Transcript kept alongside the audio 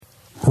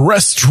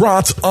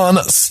Restaurant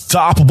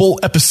Unstoppable,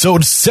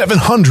 episode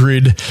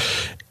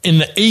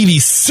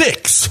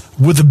 786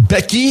 with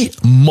Becky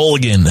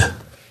Mulligan.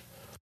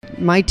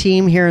 My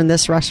team here in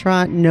this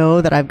restaurant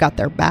know that I've got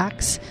their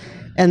backs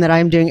and that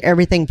I'm doing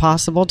everything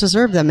possible to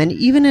serve them. And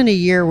even in a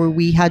year where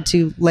we had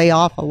to lay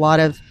off a lot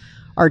of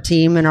our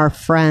team and our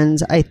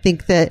friends, I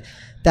think that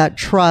that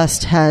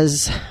trust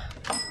has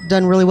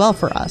done really well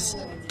for us.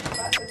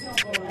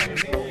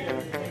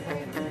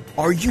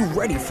 Are you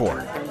ready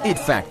for it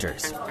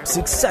factors,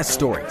 success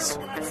stories,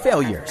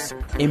 failures,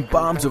 and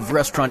bombs of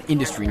restaurant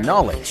industry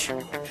knowledge?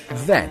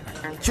 Then,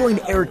 join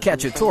Eric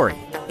Cacciatore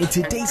and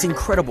today's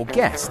incredible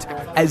guest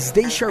as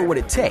they share what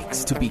it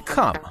takes to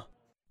become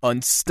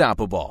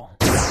unstoppable.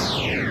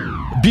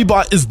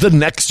 BBOT is the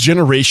next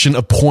generation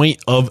of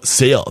point of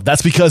sale.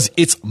 That's because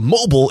it's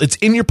mobile, it's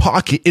in your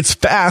pocket, it's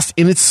fast,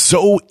 and it's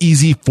so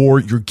easy for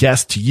your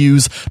guests to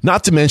use.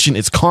 Not to mention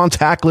it's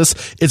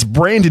contactless, it's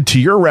branded to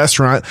your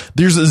restaurant.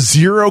 There's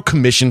zero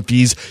commission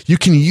fees. You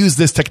can use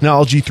this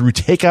technology through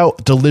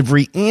takeout,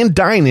 delivery, and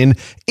dine-in,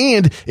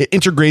 and it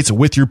integrates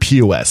with your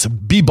POS.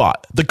 BBOT,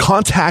 the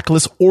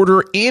contactless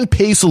order and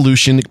pay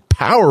solution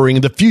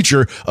powering the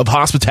future of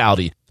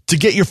hospitality. To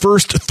get your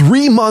first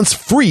 3 months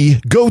free,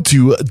 go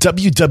to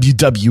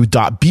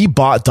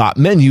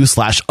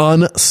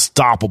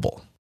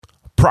www.bbot.menu/unstoppable.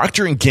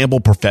 Procter &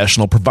 Gamble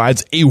Professional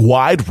provides a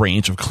wide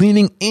range of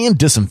cleaning and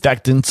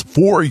disinfectants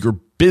for your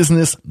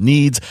business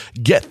needs.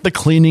 Get the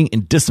cleaning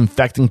and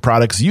disinfecting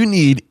products you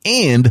need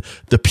and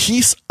the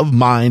peace of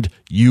mind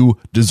you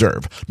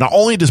deserve. Not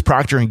only does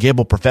Procter &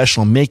 Gamble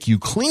Professional make you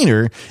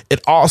cleaner,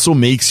 it also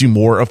makes you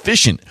more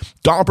efficient.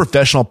 Dawn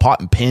Professional Pot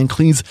and Pan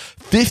cleans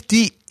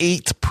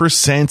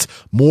 58%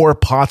 more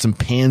pots and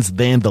pans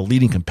than the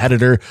leading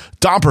competitor.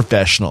 Dawn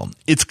Professional.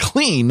 It's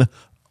clean,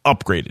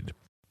 upgraded.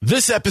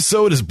 This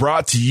episode is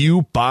brought to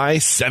you by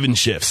 7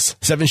 Shifts.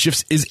 7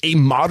 Shifts is a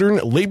modern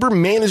labor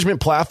management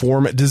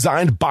platform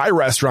designed by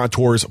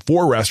restaurateurs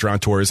for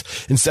restaurateurs,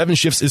 and 7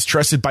 Shifts is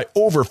trusted by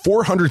over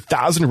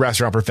 400,000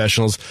 restaurant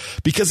professionals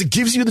because it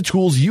gives you the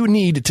tools you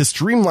need to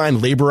streamline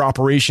labor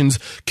operations,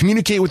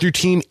 communicate with your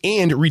team,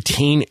 and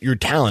retain your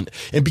talent.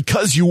 And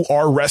because you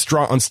are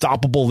Restaurant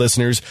Unstoppable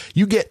listeners,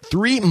 you get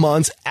 3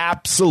 months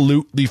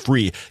absolutely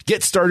free.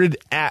 Get started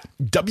at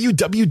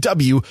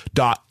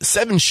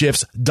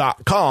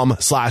www.7shifts.com/unstoppable.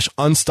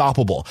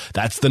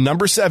 That's the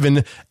number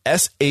 7,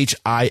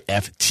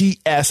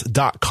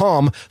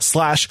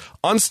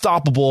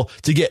 SHIFTS.com/unstoppable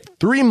to get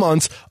 3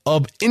 months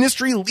of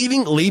industry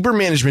leading labor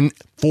management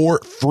for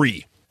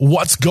free.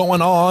 What's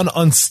going on,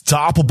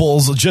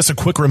 Unstoppables? Just a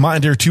quick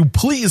reminder to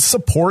please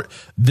support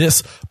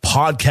this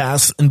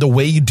podcast. And the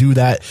way you do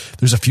that,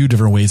 there's a few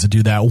different ways to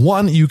do that.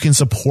 One, you can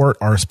support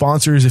our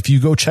sponsors. If you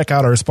go check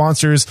out our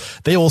sponsors,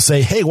 they will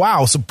say, hey,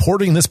 wow,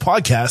 supporting this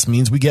podcast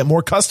means we get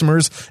more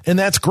customers, and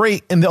that's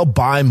great. And they'll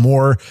buy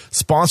more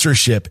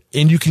sponsorship.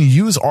 And you can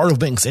use our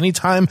links.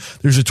 Anytime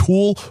there's a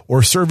tool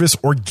or service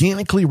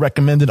organically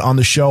recommended on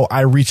the show, I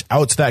reach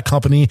out to that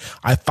company.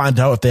 I find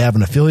out if they have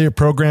an affiliate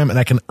program, and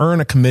I can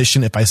earn a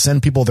commission if I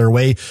send people their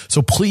way.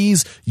 So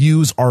please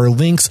use our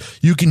links.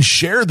 You can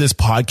share this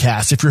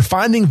podcast if you're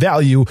finding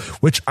value,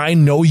 which I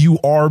know you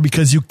are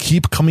because you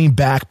keep coming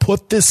back.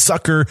 Put this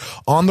sucker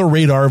on the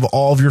radar of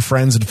all of your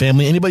friends and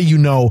family. Anybody you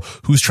know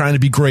who's trying to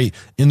be great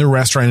in the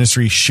restaurant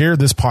industry, share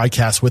this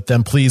podcast with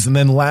them, please. And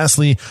then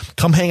lastly,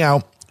 come hang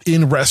out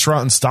in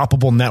Restaurant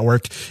Unstoppable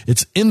Network.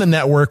 It's in the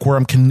network where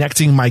I'm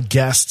connecting my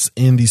guests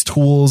and these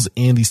tools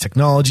and these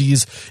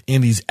technologies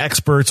and these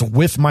experts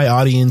with my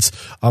audience,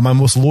 my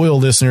most loyal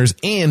listeners.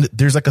 And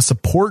there's like a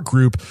support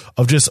group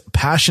of just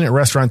passionate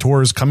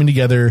restaurateurs coming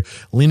together,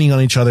 leaning on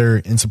each other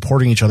and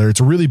supporting each other.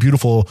 It's really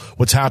beautiful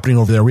what's happening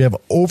over there. We have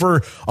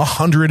over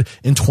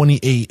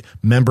 128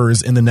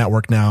 members in the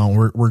network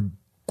now. We're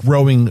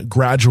growing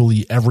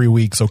gradually every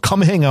week. So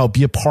come hang out,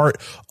 be a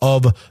part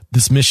of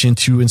this mission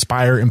to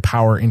inspire,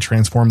 empower, and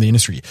transform the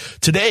industry.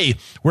 Today,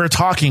 we're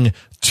talking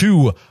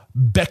to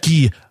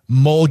Becky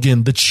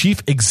Mulligan, the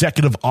Chief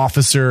Executive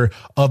Officer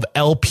of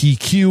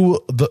LPQ,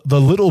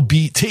 the Little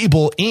Beat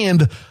Table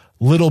and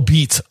Little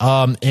Beat.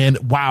 And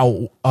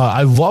wow,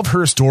 I love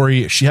her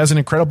story. She has an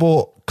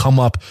incredible come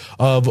up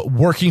of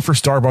working for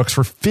Starbucks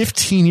for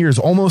 15 years,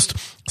 almost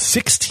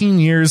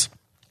 16 years.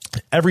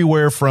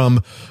 Everywhere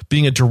from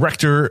being a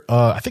director,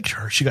 I think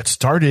she got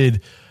started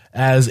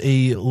as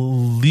a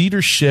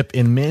leadership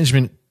and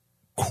management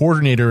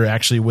coordinator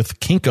actually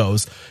with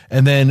Kinko's.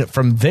 And then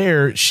from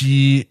there,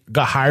 she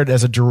got hired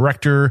as a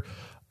director,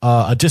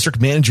 a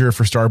district manager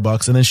for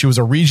Starbucks. And then she was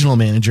a regional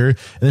manager.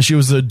 And then she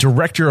was the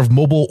director of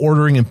mobile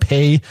ordering and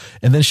pay.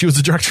 And then she was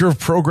the director of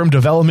program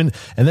development.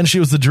 And then she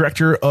was the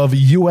director of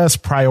U.S.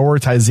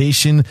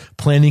 prioritization,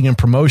 planning and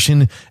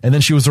promotion. And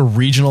then she was a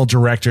regional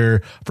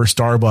director for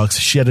Starbucks.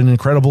 She had an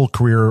incredible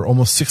career,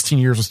 almost 16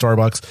 years with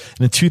Starbucks.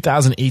 And in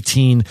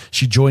 2018,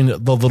 she joined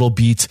the Little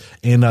Beat,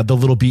 and the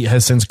Little Beat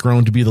has since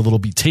grown to be the Little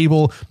Beat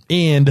Table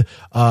and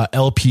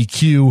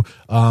LPQ.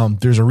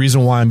 There's a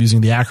reason why I'm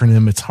using the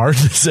acronym. It's hard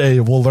to say.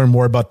 We'll We'll learn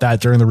more about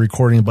that during the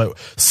recording, but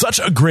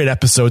such a great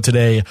episode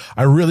today.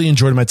 I really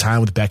enjoyed my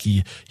time with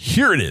Becky.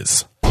 Here it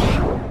is.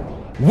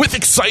 With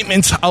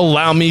excitement,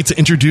 allow me to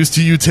introduce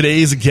to you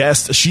today's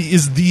guest. She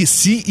is the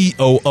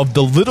CEO of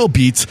The Little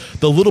Beat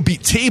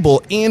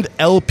Table, and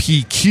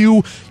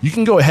LPQ. You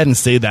can go ahead and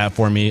say that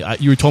for me.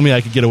 You told me I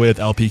could get away with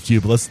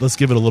LPQ, but let's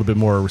give it a little bit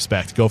more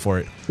respect. Go for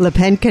it. Le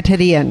Pen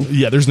Quotidien.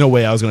 Yeah, there's no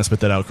way I was going to spit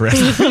that out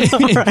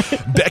correctly.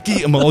 Right.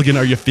 Becky Mulligan,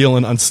 are you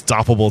feeling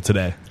unstoppable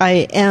today?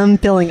 I am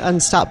feeling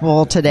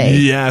unstoppable today.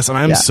 Yes, and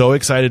I'm so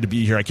excited to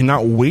be here. I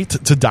cannot wait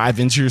to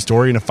dive into your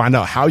story and to find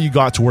out how you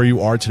got to where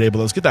you are today. But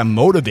let's get that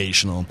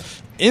motivational,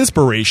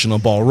 inspirational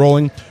ball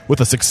rolling with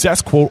a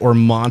success quote or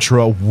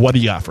mantra. What do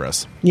you got for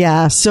us?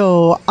 Yeah,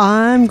 so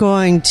I'm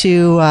going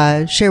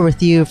to share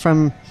with you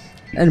from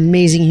an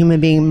amazing human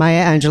being,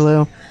 Maya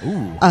Angelou.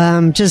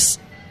 Just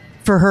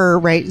for her,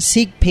 right?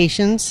 Seek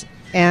patience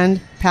and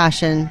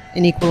passion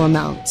in equal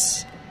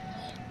amounts,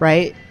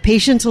 right?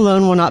 Patience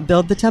alone will not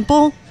build the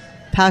temple.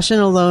 Passion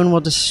alone will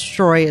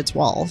destroy its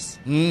walls.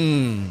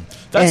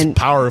 That's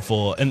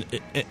powerful. And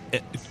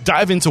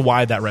dive into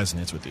why that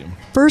resonates with you.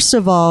 First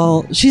of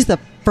all, she's the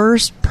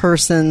first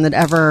person that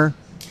ever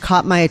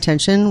caught my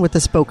attention with the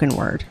spoken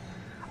word.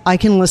 I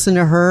can listen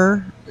to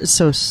her,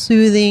 so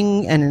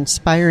soothing and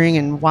inspiring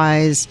and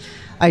wise.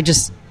 I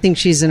just think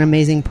she's an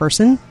amazing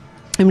person.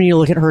 And when you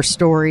look at her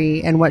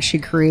story and what she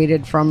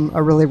created from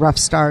a really rough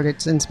start,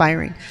 it's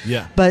inspiring.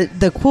 Yeah. But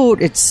the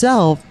quote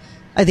itself,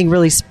 I think,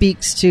 really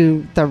speaks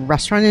to the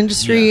restaurant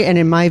industry and,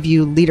 in my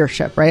view,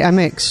 leadership, right? I'm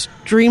an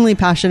extremely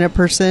passionate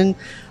person.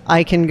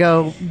 I can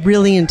go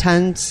really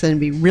intense and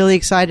be really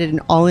excited and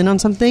all in on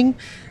something.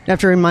 I have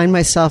to remind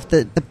myself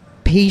that the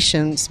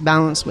patience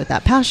balanced with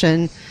that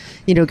passion,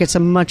 gets a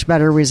much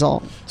better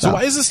result. So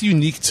why is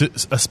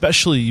this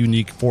especially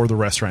unique for the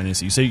restaurant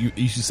industry?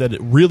 You said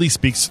it really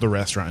speaks to the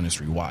restaurant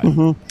industry.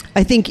 Why?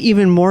 I think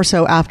even more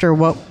so after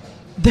what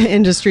the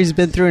industry's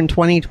been through in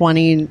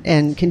 2020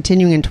 and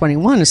continuing in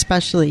 21,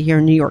 especially here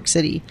in New York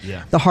City.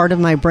 Yeah. The heart of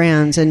my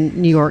brands in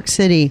New York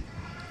City,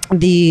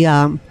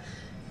 the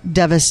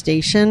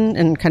devastation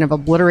and kind of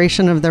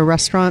obliteration of the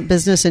restaurant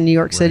business in New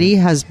York City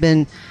has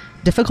been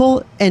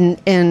difficult.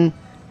 And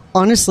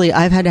honestly,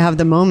 I've had to have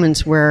the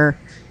moments where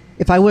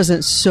if I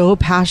wasn't so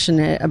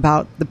passionate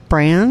about the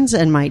brands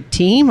and my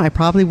team, I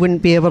probably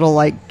wouldn't be able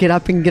to get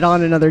up and get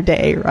on another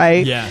day,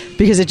 right? Yeah.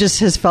 Because it just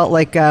has felt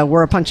like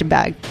we're a punching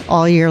bag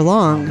all year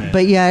long. Okay.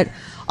 But yet,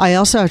 I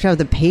also have to have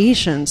the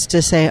patience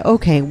to say,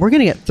 okay, we're going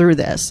to get through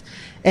this.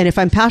 And if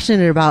I'm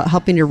passionate about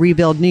helping to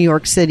rebuild New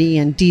York City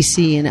and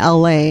DC and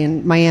LA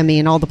and Miami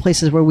and all the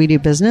places where we do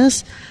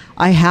business,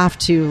 I have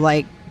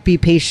to be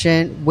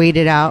patient, wait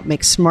it out,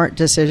 make smart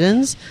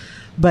decisions.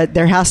 But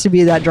there has to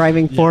be that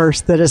driving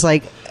force that is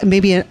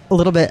maybe a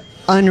little bit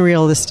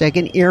unrealistic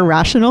and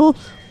irrational,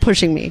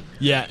 pushing me.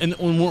 Yeah, and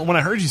when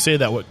I heard you say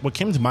that, what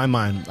came to my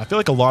mind, I feel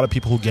like a lot of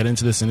people who get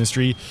into this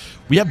industry,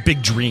 we have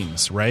big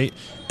dreams, right?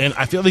 And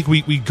I feel like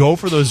we go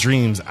for those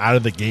dreams out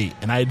of the gate.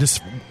 And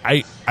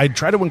I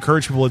try to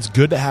encourage people, it's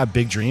good to have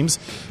big dreams,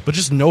 but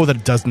just know that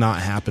it does not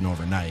happen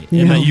overnight.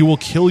 And that you will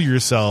kill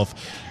yourself.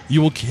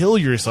 You will kill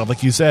yourself,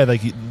 like you said.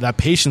 That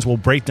patience will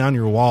break down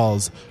your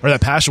walls, or that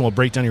passion will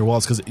break down your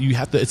walls, because you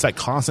have to. It's that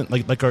constant,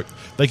 like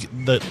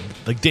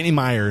Danny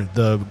Meyer,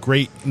 the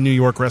great New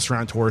York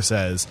restaurateur,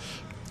 says,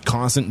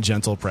 constant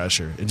gentle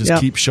pressure. And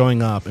just keep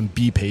showing up and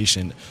be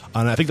patient.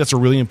 And I think that's a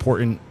really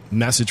important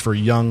message for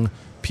young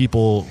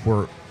people who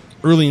are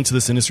early into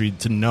this industry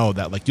to know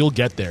that you'll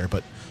get there,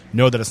 but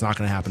know that it's not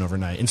going to happen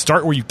overnight. And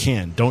start where you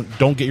can.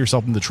 Don't get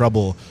yourself into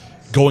trouble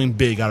going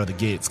big out of the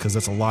gates, because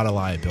that's a lot of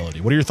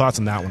liability. What are your thoughts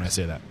on that when I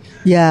say that?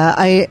 Yeah,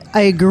 I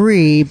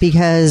agree,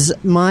 because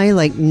my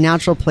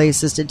natural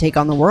place is to take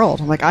on the world.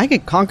 I'm I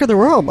could conquer the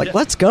world.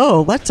 Let's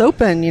go. Let's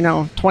open,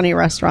 20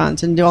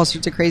 restaurants and do all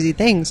sorts of crazy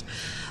things.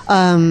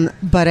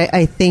 But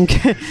I think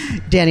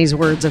Danny's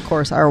words, of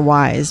course, are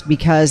wise,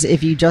 because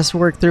if you just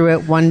work through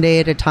it one day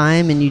at a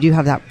time and you do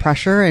have that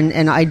pressure,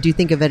 and I do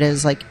think of it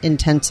as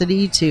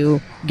intensity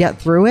to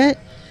get through it,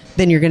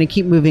 then you're going to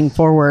keep moving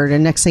forward.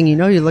 And next thing you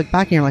know, you look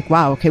back and you're like,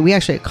 wow, okay, we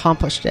actually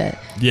accomplished it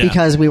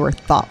because we were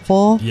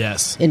thoughtful,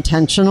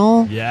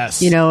 intentional,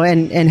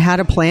 and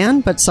had a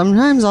plan, but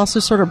sometimes also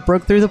sort of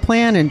broke through the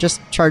plan and just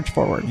charged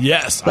forward.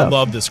 Yes, I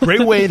love this. Great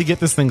way to get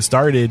this thing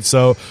started.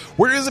 So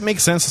where does it make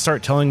sense to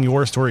start telling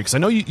your story? Because I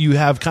know you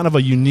have kind of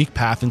a unique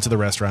path into the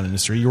restaurant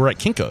industry. You were at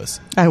Kinko's.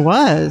 I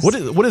was. What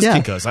is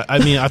Kinko's? I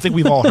mean, I think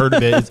we've all heard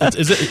of it.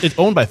 It's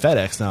owned by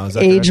FedEx now. Is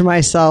that Age correct?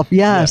 myself,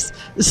 yes.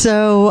 Yeah.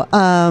 So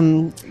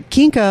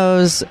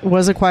Kinko's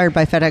was acquired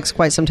by FedEx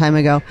quite some time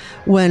ago.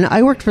 When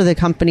I worked for the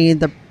company,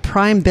 the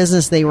prime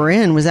business they were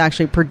in was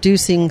actually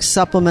producing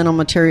supplemental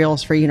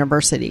materials for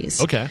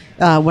universities. Okay.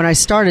 When I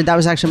started, that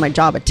was actually my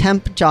job, a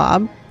temp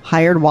job,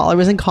 hired while I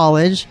was in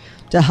college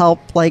to help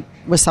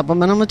with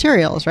supplemental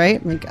materials,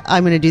 right?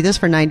 I'm going to do this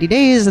for 90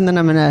 days and then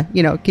I'm going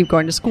to, keep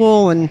going to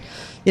school and,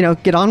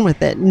 get on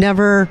with it.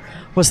 Never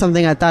was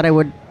something I thought I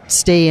would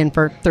stay in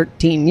for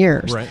 13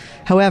 years. Right.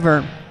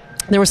 However,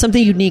 there was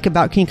something unique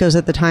about Kinko's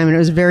at the time, and it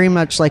was very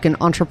much like an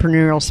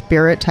entrepreneurial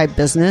spirit type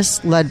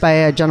business led by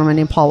a gentleman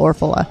named Paul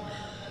Orfala.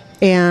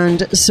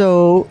 And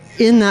so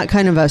in that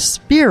kind of a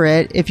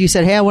spirit, if you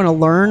said, hey, I want to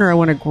learn or I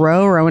want to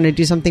grow or I want to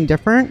do something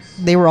different,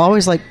 they were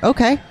always like,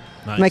 okay.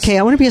 Nice. I'm like, hey,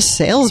 I want to be a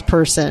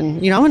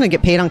salesperson. I want to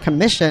get paid on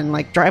commission,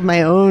 like drive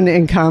my own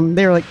income.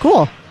 They were like,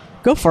 cool,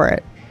 go for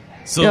it.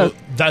 So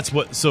that's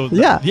what,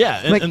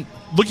 And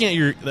looking at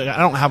your, I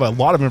don't have a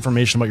lot of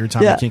information about your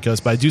time at Kinko's,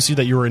 but I do see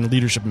that you were in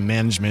leadership and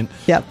management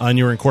and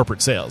you were in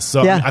corporate sales.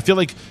 So I feel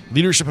like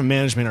leadership and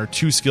management are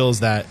two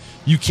skills that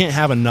you can't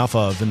have enough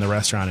of in the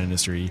restaurant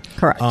industry.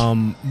 Correct.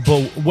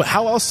 But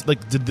how else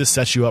did this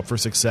set you up for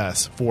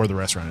success for the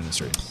restaurant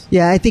industry?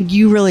 Yeah, I think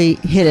you really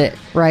hit it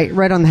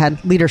right on the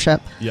head,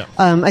 leadership. Yeah.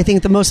 I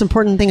think the most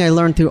important thing I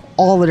learned through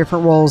all the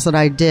different roles that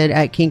I did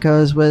at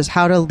Kinko's was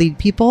how to lead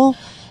people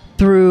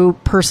through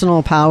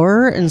personal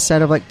power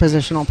instead of like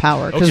positional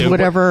power. Because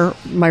whatever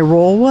my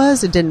role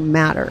was, it didn't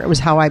matter. It was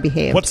how I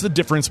behaved. What's the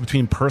difference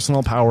between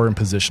personal power and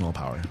positional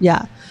power?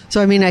 Yeah.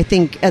 So, I mean, I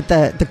think at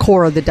the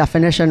core of the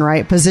definition,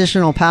 right,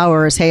 positional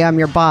power is, hey, I'm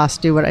your boss,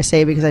 do what I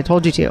say because I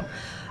told you to.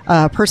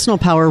 Personal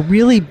power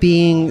really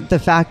being the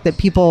fact that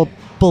people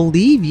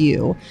believe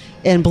you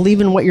and believe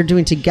in what you're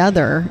doing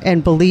together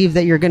and believe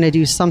that you're going to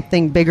do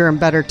something bigger and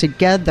better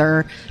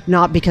together,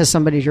 not because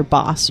somebody's your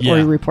boss or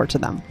you report to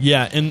them.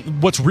 Yeah,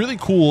 and what's really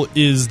cool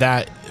is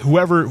that who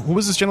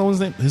was this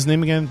gentleman's name? His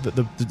name again?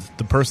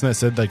 The person that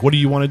said, like, what do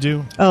you want to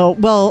do? Oh,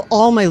 well,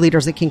 all my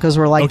leaders at Kinko's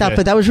were like that,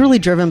 but that was really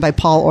driven by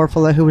Paul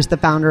Orfala, who was the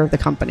founder of the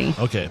company.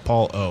 Okay,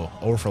 Paul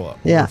Orfala.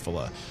 Yeah.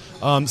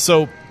 Orfala.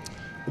 So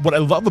what I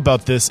love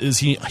about this is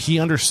he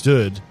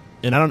understood.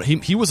 And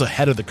he was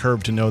ahead of the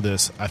curve to know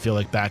this, I feel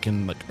like, back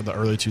in like the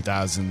early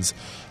 2000s.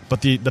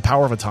 But the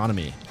power of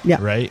autonomy,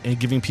 right? And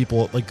giving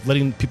people, like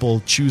letting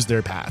people choose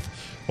their path.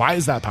 Why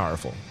is that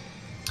powerful?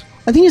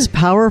 I think it's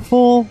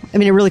powerful. I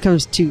mean, it really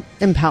comes to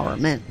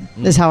empowerment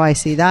is how I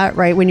see that,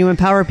 right? When you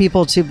empower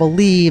people to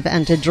believe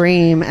and to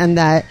dream, and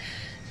that,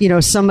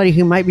 somebody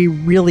who might be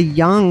really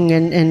young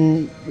and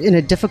in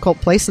a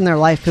difficult place in their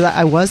life, because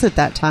I was at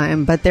that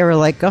time, but they were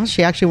like, oh,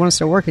 she actually wants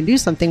to work and do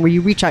something, where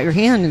you reach out your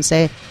hand and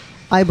say,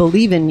 I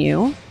believe in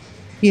you,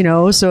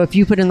 so if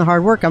you put in the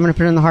hard work, I'm going to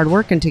put in the hard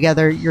work, and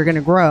together you're going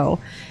to grow.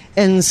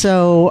 And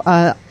so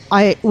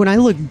when I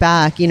look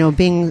back,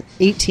 being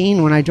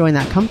 18 when I joined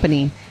that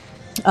company,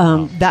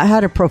 that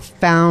had a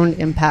profound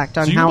impact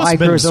on how I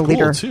grew as a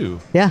leader. Too.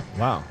 Yeah.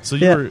 Wow. So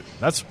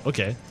that's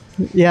okay.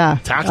 Yeah.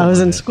 Tackling I was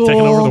in school.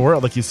 Taking over the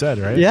world, like you said,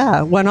 right?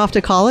 Yeah. Went off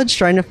to college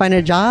trying to find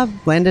a job,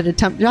 landed a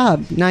temp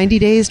job. 90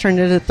 days turned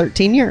into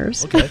 13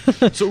 years. Okay.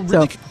 So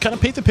really kind of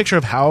paint the picture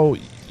of how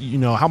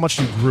how much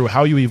you grew,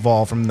 how you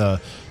evolved from the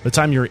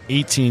time you were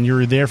 18. You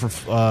were there for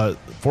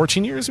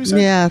 14 years, we said?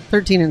 Yeah,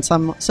 13 and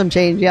some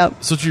change,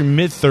 yep. So it's your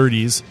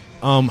mid-30s.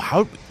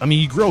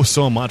 You grow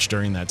so much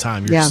during that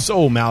time. You're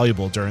so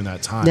malleable during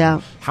that time. Yeah.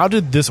 How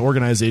did this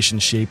organization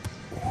shape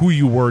who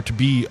you were to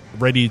be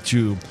ready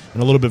to,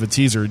 and a little bit of a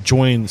teaser,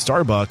 join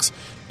Starbucks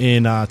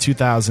in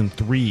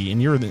 2003? And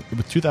you're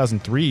with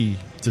 2003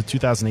 to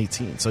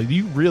 2018. So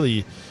you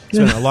really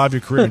spent a lot of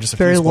your career in just a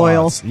very few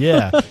loyal. spots.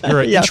 Yeah,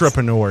 you're an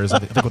entrepreneur, is I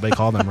think what they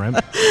call them,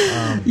 right?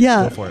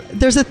 Yeah, go for it.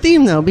 There's a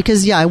theme though,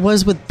 because I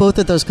was with both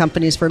of those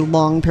companies for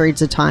long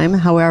periods of time.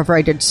 However,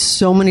 I did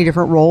so many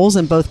different roles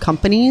in both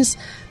companies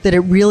that it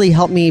really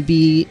helped me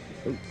be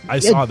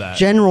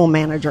general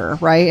manager,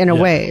 right, in a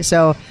way.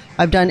 So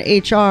I've done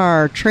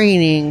HR,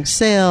 training,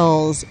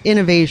 sales,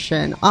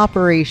 innovation,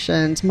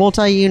 operations,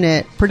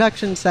 multi-unit,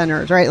 production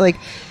centers, right? Like,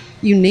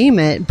 you name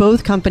it.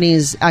 Both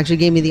companies actually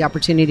gave me the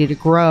opportunity to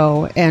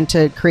grow and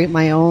to create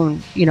my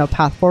own,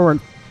 path forward.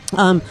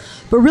 But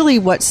really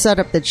what set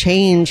up the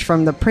change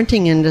from the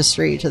printing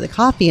industry to the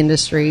coffee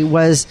industry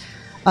was,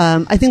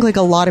 I think like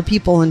a lot of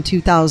people in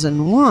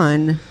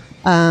 2001,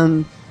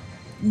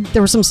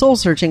 there was some soul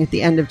searching at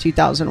the end of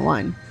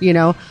 2001.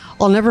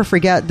 I'll never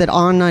forget that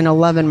on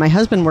 9/11, my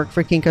husband worked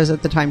for Kinko's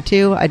at the time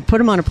too. I'd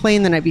put him on a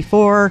plane the night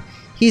before.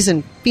 He's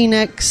in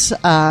Phoenix.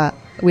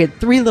 We had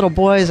 3 little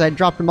boys. I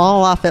dropped them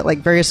all off at like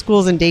various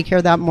schools and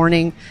daycare that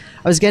morning.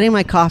 I was getting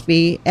my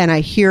coffee and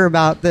I hear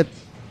about the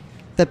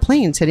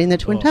planes hitting the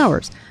Twin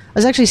Towers. I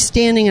was actually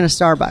standing in a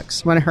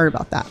Starbucks when I heard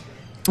about that.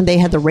 And they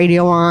had the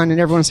radio on and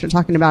everyone started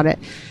talking about it.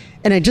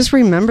 And I just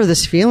remember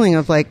this feeling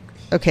of like,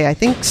 okay, I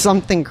think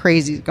something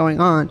crazy is going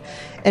on.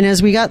 And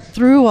as we got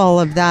through all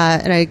of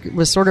that and I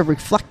was sort of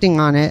reflecting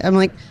on it, I'm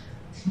like,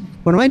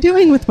 what am I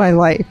doing with my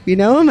life?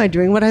 Am I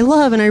doing what I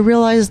love? And I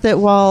realized that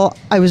while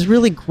I was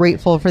really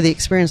grateful for the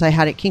experience I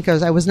had at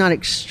Kinko's, I was not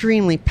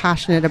extremely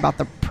passionate about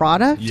the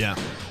product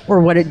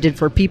or what it did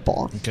for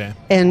people. Okay.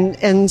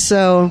 And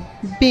so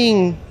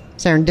being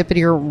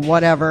serendipity or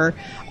whatever,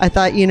 I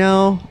thought,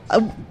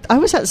 I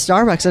was at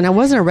Starbucks and I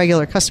wasn't a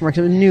regular customer because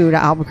I was new to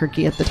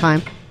Albuquerque at the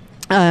time.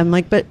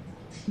 But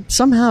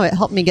somehow it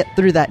helped me get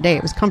through that day.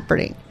 It was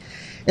comforting.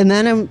 And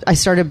then I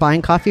started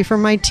buying coffee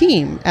from my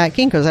team at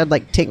Kinko's.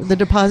 I'd take the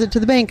deposit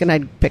to the bank and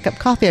I'd pick up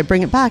coffee. I'd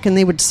bring it back and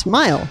they would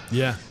smile.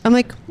 Yeah. I'm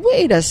like,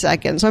 wait a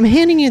second. So I'm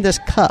handing you this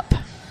cup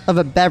of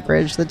a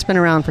beverage that's been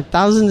around for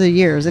thousands of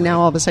years, and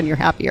now all of a sudden you're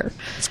happier.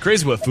 It's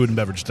crazy what food and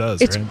beverage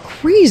does. It's right?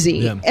 crazy.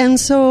 Yeah. And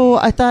so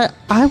I thought,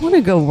 I want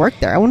to go work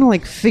there. I want to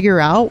like figure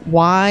out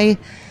why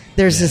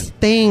there's this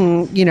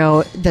thing, you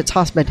know, that's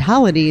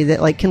hospitality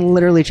that like can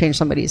literally change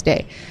somebody's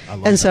day.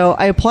 And so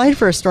I applied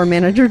for a store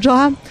manager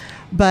job,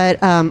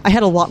 but I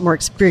had a lot more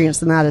experience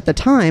than that at the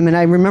time. And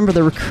I remember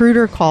the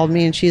recruiter called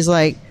me and she's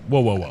like,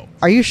 Whoa.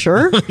 Are you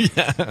sure?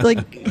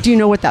 Like, do you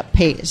know what that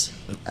pays?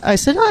 I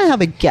said, I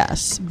have a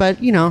guess,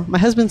 but you know, my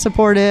husband's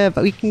supportive,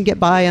 but we can get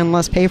by on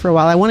less pay for a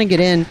while. I want to get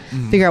in,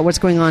 figure out what's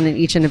going on in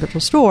each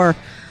individual store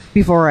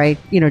before I,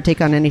 you know,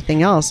 take on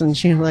anything else. And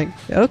she was like,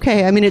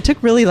 okay. I mean, it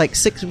took really like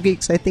 6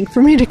 weeks, I think,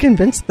 for me to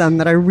convince them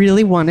that I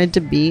really wanted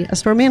to be a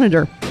store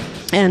manager.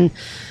 And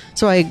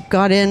so I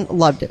got in,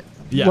 loved it.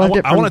 Yeah,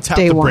 I want to tap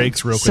the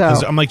brakes real quick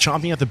because I'm like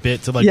chomping at the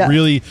bit to like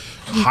really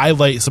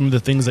highlight some of the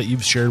things that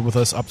you've shared with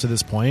us up to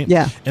this point.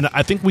 Yeah. And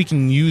I think we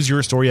can use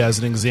your story as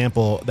an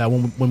example that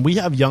when we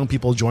have young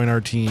people join our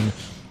team,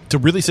 to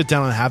really sit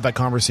down and have that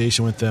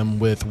conversation with them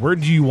with where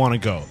do you want to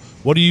go?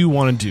 What do you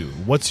want to do?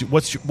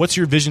 What's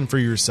your vision for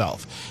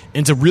yourself?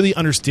 And to really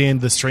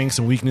understand the strengths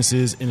and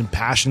weaknesses and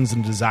passions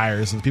and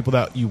desires of the people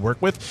that you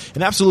work with,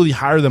 and absolutely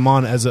hire them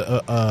on as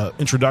a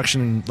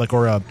introduction, like,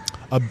 or a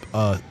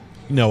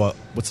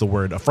what's the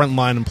word? A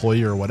frontline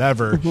employee or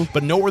whatever,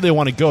 but know where they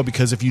want to go,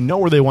 because if you know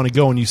where they want to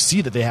go and you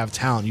see that they have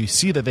talent, you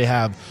see that they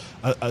have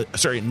a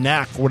certain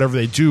knack for whatever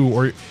they do,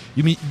 or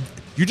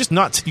you're just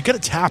not, you got to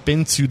tap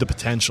into the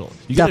potential.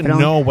 You got to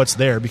know what's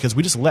there, because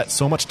we just let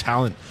so much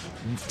talent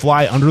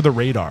fly under the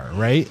radar,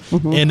 right?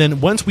 And then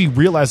once we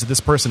realize that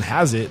this person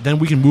has it, then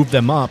we can move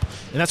them up.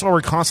 And that's why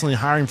we're constantly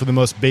hiring for the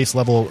most base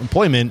level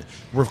employment.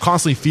 We're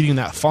constantly feeding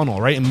that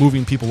funnel, right? And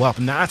moving people up.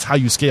 And that's how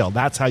you scale.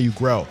 That's how you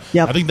grow.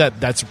 I think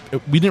that's,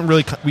 we didn't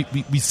really,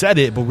 we said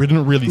it, but we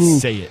didn't really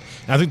say it.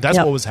 And I think that's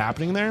what was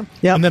happening there.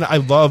 And then I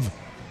love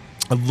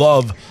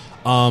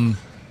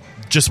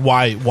just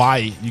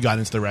why you got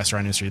into the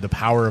restaurant industry, the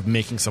power of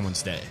making someone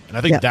stay. And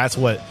I think that's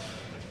what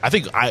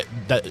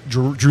that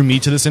drew me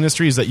to this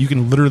industry, is that you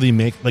can literally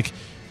make, like,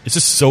 it's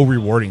just so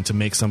rewarding to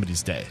make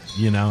somebody's day,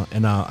 you know?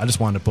 And I just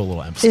wanted to put a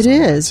little emphasis on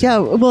is. Yeah.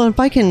 Well, if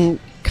I can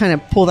kind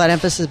of pull that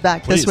emphasis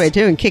back this way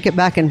too and kick it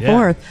back and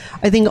forth,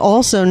 I think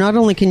also not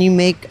only can you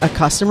make a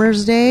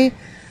customer's day,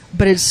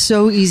 but it's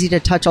so easy to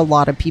touch a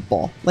lot of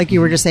people. Like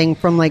you were just saying,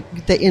 from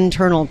like the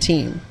internal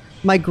team.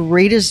 My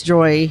greatest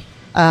joy,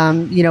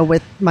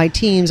 with my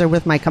teams or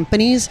with my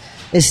companies,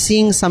 is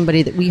seeing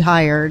somebody that we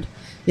hired,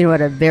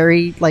 at a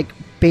very like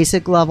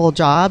basic level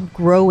job,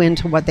 grow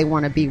into what they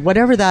want to be,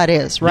 whatever that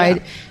is,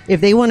 right?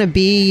 If they want to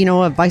be,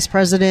 a vice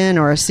president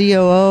or a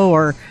COO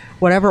or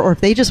whatever, or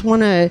if they just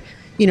want to,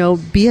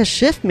 be a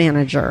shift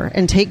manager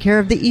and take care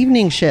of the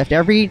evening shift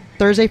every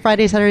Thursday,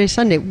 Friday, Saturday,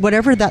 Sunday,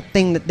 whatever that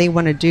thing that they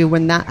want to do,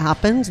 when that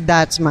happens,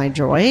 that's my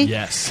joy.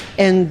 Yes.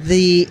 And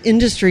the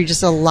industry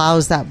just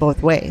allows that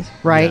both ways,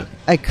 right?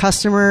 A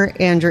customer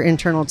and your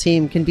internal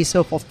team can be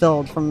so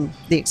fulfilled from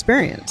the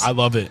experience. I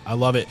love it.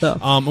 So.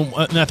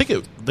 And I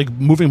think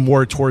moving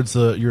more towards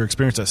your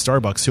experience at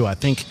Starbucks too, I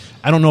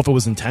don't know if it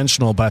was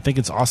intentional, but I think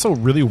it's also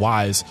really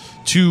wise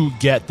to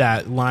get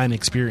that line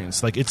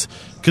experience. Like, it's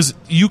because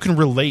you can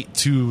relate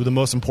to the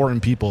most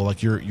important people,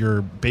 like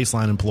your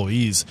baseline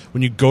employees,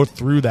 when you go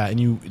through that, and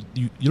you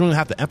don't even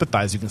have to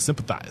empathize, you can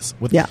sympathize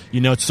with,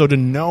 so to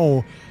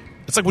know.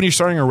 It's like when you're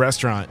starting a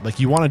restaurant, like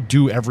you want to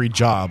do every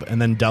job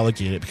and then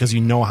delegate it because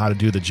you know how to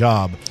do the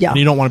job. And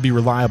you don't want to be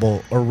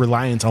reliable or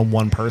reliant on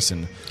one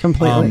person.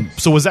 Completely.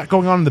 So was that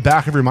going on in the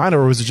back of your mind,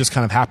 or was it just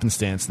kind of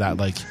happenstance that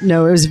like...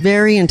 No, it was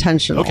very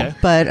intentional. Okay.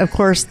 But of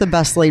course, the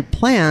best laid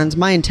plans,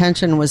 my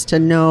intention was to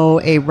know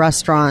a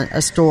restaurant,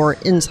 a store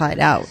inside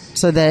out,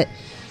 so that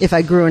if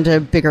I grew into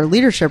bigger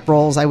leadership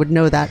roles, I would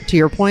know that, to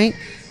your point.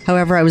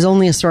 However, I was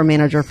only a store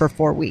manager for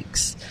 4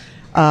 weeks.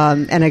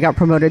 And I got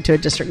promoted to a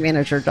district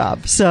manager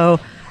job. So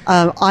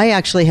I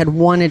actually had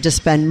wanted to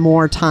spend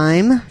more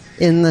time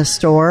in the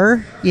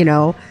store,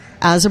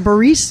 as a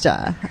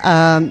barista,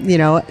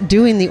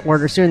 doing the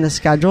orders, doing the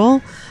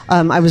schedule.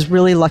 I was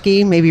really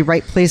lucky, maybe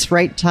right place,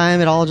 right time.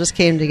 It all just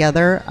came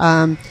together.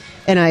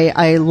 And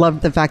I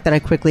loved the fact that I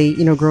quickly,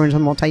 grew into a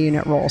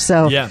multi-unit role.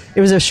 So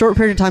it was a short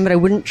period of time, but I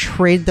wouldn't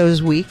trade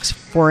those weeks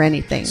for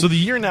anything. So the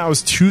year now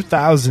is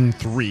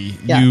 2003.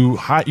 You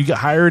get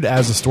hired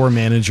as a store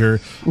manager.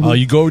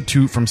 You go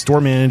from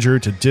store manager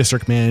to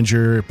district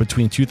manager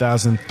between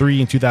 2003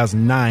 and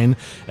 2009.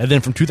 And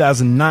then from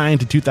 2009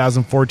 to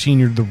 2014,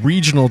 you're the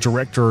regional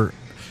director.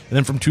 And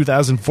then from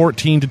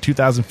 2014 to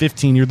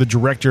 2015, you're the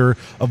director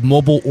of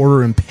mobile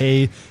order and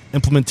pay,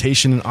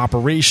 implementation and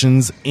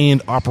operations,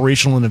 and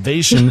operational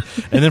innovation.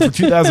 And then from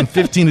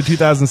 2015 to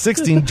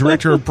 2016,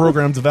 director of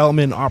program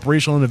development and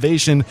operational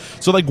innovation.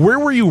 So like, where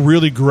were you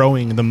really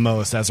growing the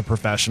most as a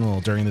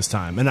professional during this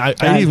time? And I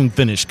didn't even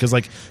finish, because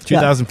like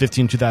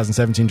 2015,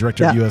 2017,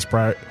 director of U.S.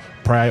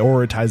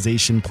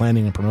 prioritization,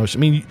 planning, and promotion.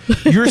 I mean,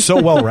 you're so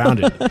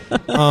well-rounded.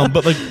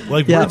 But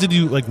like where did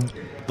you, like,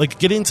 like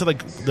get into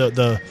like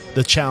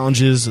the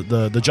challenges,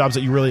 the jobs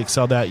that you really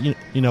excelled at, you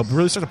know,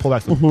 really start to pull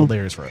back the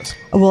layers for us.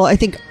 Well, I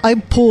think I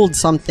pulled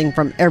something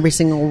from every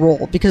single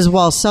role, because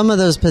while some of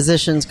those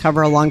positions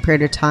cover a long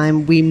period of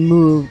time, we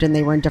moved and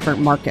they were in different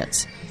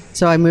markets.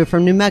 So I moved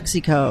from New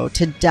Mexico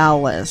to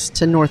Dallas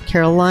to North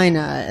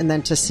Carolina and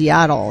then to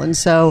Seattle. And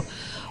so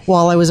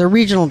while I was a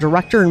regional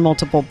director in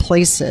multiple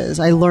places,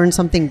 I learned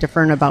something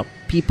different about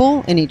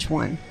people in each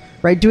one.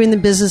 Right, doing the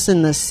business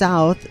in the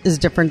South is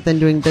different than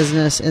doing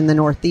business in the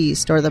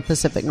Northeast or the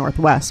Pacific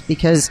Northwest,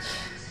 because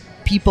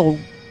people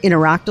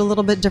interact a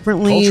little bit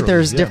differently. Culturally,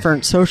 there's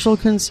different social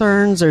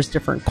concerns. There's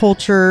different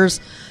cultures.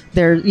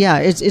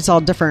 It's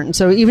all different.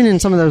 So even in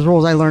some of those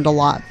roles, I learned a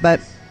lot. But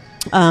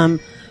I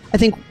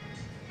think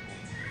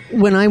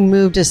when I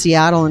moved to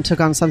Seattle and took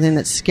on something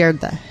that scared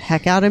the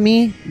heck out of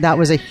me, that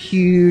was a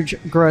huge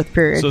growth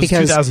period. So it's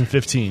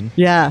 2015.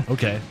 Yeah.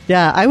 Okay.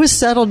 Yeah. I was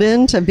settled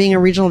into being a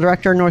regional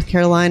director in North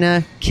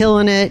Carolina,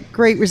 killing it,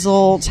 great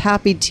results,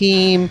 happy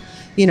team,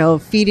 you know,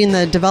 feeding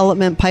the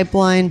development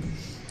pipeline.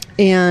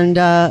 And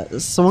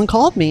someone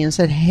called me and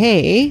said,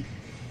 hey, do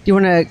you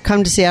want to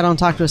come to Seattle and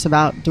talk to us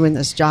about doing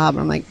this job?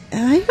 And I'm like,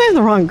 I think I'm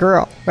the wrong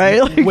girl,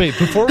 right? Like, wait,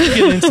 before we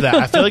get into that,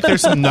 I feel like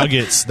there's some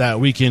nuggets that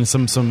we can,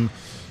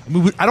 I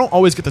mean, I don't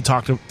always get to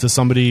talk to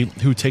somebody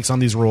who takes on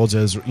these roles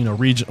as, you know,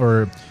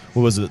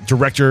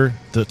 director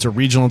to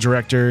regional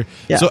director.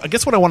 Yeah. So I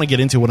guess what I want to get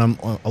into, what I'm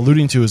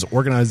alluding to, is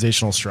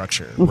organizational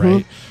structure,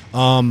 right?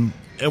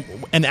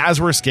 And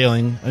as we're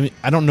scaling, I mean,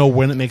 I don't know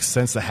when it makes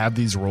sense to have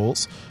these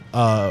roles.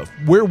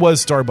 Where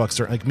was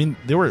Starbucks? I mean,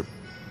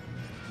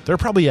 they're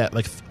probably at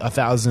like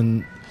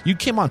 1,000. You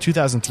came on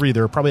 2003.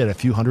 They were probably at a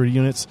few hundred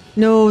units.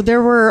 No,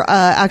 there were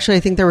actually, I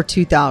think there were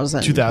 2,000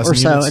 or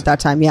so units? at that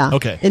time. Yeah.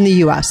 Okay. In the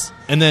U.S.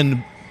 And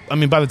then, I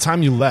mean, by the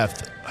time you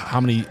left, how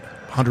many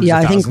hundreds? Yeah,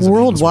 of I think thousands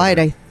worldwide,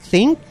 I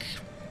think.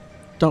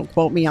 Don't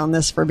quote me on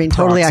this for being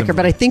totally accurate,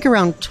 but I think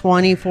around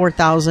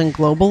 24,000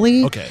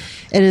 globally. Okay.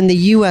 And in the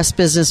U.S.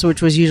 business,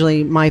 which was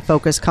usually my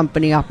focus,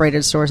 company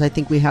operated stores, I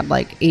think we had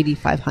like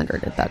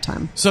 8,500 at that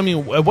time. So, I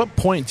mean, at what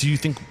point do you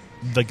think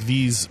like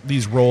these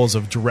roles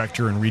of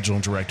director and regional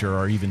director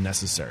are even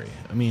necessary?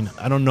 I mean,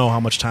 I don't know how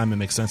much time it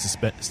makes sense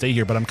to stay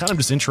here, but I'm kind of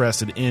just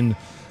interested in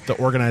the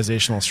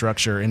organizational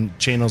structure and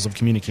channels of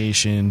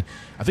communication.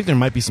 I think there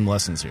might be some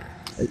lessons here.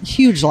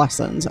 Huge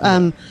lessons.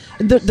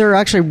 There are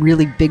actually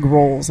really big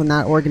roles in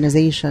that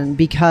organization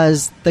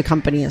because the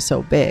company is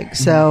so big.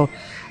 So,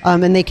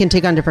 and they can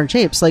take on different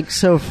shapes. Like,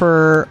 so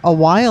for a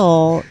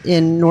while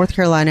in North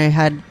Carolina, I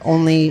had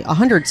only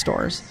 100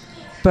 stores.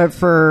 But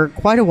for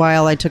quite a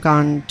while, I took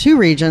on 2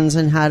 regions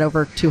and had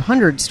over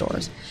 200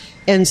 stores.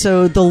 And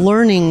so the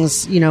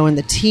learnings, you know, and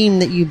the team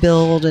that you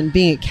build and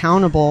being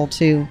accountable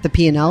to the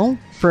P&L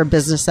for a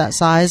business that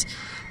size,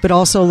 but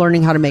also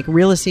learning how to make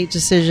real estate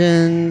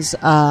decisions,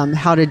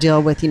 how to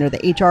deal with, you know,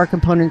 the HR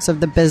components of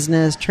the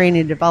business,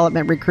 training,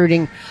 development,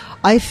 recruiting.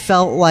 I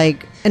felt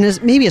like,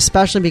 and maybe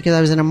especially because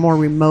I was in a more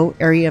remote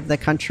area of the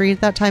country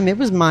at that time, it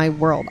was my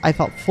world. I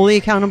felt fully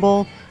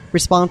accountable,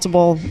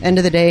 responsible, end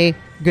of the day,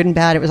 good and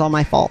bad, it was all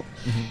my fault.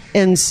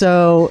 And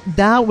so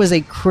that was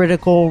a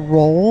critical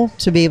role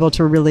to be able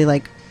to really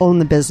like own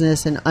the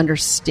business and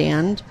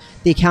understand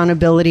the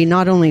accountability,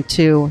 not only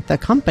to the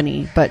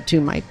company, but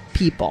to my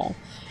people,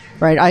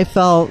 right? I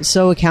felt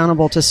so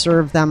accountable to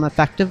serve them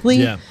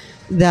effectively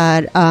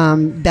that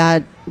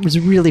that was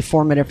really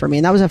formative for me.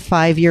 And that was a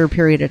 5-year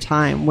period of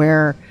time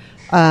where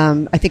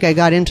I think I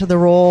got into the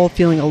role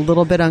feeling a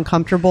little bit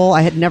uncomfortable.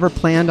 I had never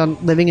planned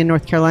on living in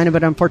North Carolina,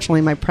 but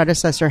unfortunately my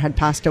predecessor had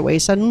passed away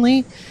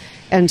suddenly.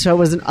 And so it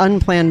was an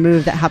unplanned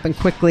move that happened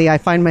quickly. I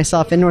find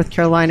myself in North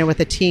Carolina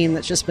with a team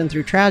that's just been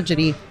through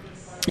tragedy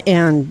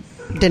and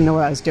didn't know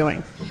what I was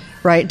doing,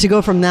 right? To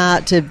go from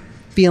that to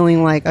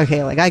feeling like,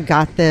 okay, like I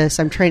got this.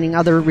 I'm training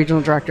other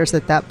regional directors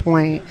at that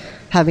point,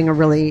 having a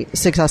really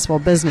successful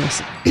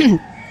business.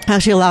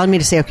 Actually allowed me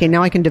to say, okay,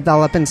 now I can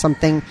develop in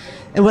something.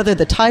 And whether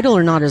the title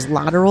or not is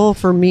lateral,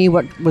 for me,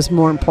 what was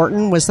more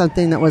important was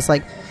something that was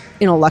like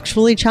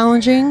intellectually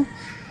challenging.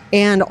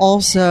 And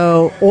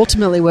also,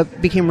 ultimately,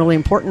 what became really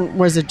important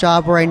was a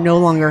job where I no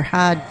longer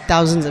had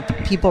thousands of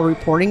people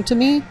reporting to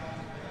me,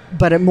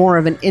 but more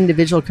of an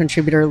individual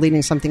contributor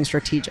leading something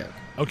strategic.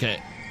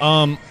 Okay.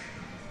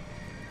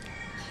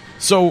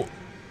 So,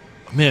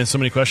 man, so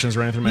many questions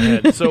ran through my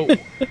head. So,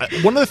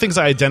 one of the things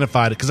I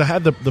identified, because I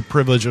had the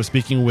privilege of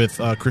speaking with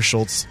Chris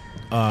Schultz.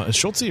 Is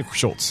Schultz or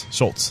Schultz?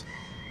 Schultz.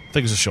 I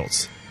think it's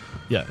Schultz.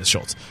 Yeah, it's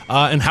Schultz.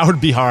 And Howard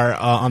Behar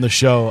on the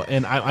show.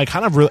 And I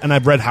kind of and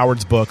I've read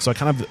Howard's book, so I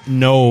kind of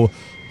know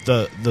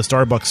the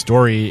Starbucks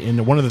story.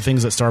 And one of the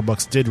things that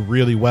Starbucks did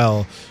really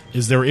well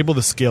is they were able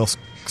to scale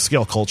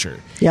culture.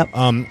 Yep.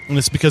 And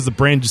it's because the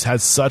brand just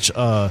had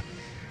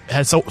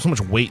had so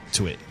much weight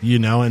to it, you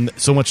know, and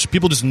so much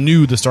people just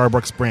knew the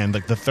Starbucks brand,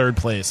 like the third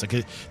place.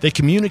 Like they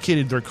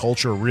communicated their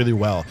culture really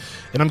well.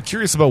 And I'm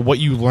curious about what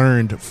you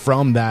learned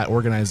from that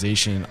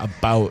organization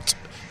about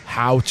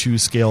how to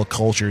scale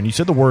culture. And you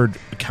said the word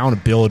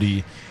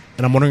accountability,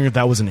 and I'm wondering if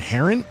that was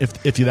inherent, if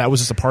that was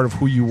just a part of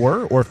who you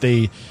were, or if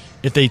they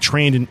if they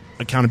trained in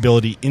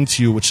accountability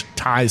into you, which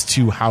ties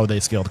to how they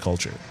scale the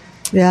culture?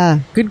 Yeah,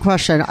 good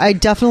question. I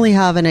definitely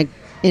have an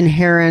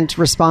inherent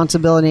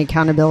responsibility and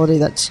accountability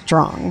that's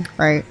strong,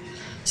 right?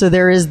 So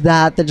there is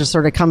that just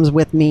sort of comes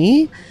with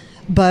me.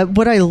 But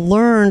what I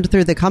learned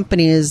through the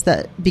company is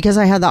that because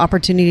I had the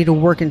opportunity to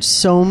work in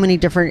so many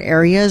different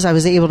areas, I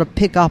was able to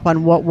pick up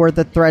on what were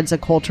the threads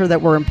of culture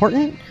that were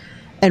important,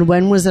 and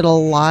when was it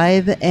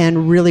alive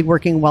and really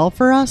working well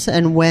for us,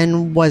 and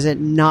when was it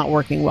not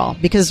working well,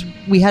 because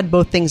we had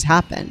both things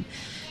happen.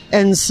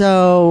 And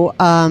so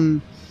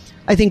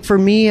I think for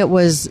me, it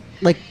was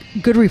like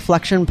good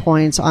reflection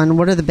points on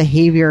what are the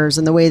behaviors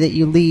and the way that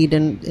you lead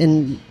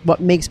and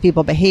what makes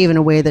people behave in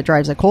a way that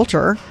drives a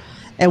culture.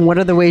 And what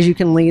are the ways you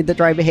can lead that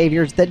drive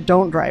behaviors that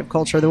don't drive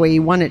culture the way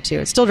you want it to?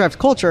 It still drives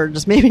culture,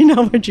 just maybe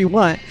not what you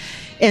want.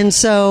 And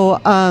so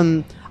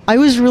I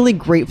was really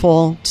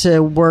grateful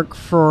to work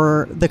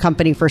for the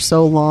company for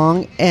so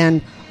long.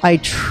 And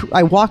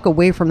I walk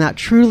away from that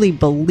truly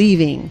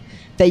believing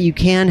that you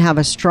can have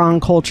a strong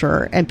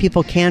culture and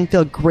people can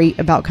feel great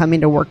about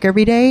coming to work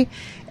every day,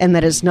 and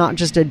that it's not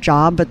just a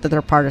job, but that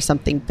they're part of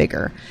something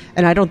bigger.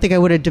 And I don't think I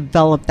would have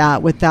developed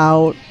that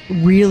without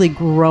really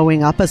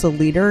growing up as a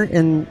leader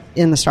in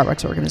the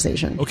Starbucks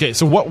organization. Okay,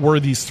 so what were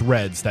these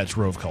threads that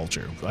drove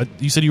culture?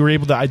 You said you were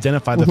able to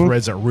identify the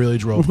threads that really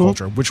drove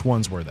culture. Which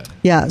ones were they?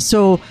 Yeah,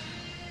 so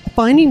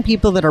finding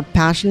people that are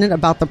passionate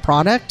about the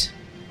product,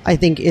 I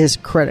think, is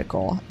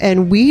critical.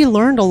 And we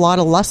learned a lot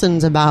of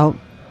lessons about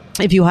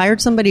if you hired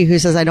somebody who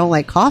says, I don't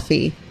like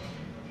coffee,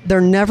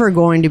 they're never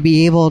going to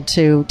be able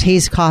to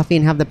taste coffee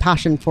and have the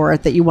passion for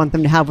it that you want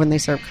them to have when they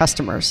serve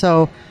customers.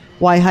 So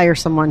why hire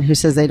someone who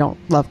says they don't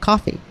love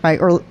coffee,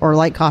 right? Or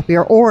like coffee,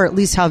 or at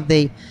least have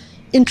the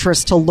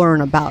interest to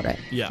learn about it,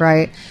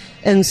 right?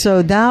 And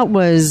so that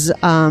was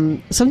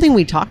something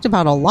we talked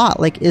about a lot.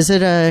 Like, is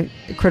it a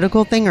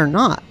critical thing or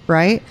not,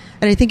 right?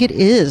 And I think it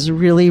is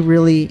really,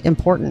 really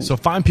important. So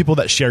find people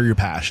that share your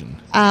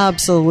passion.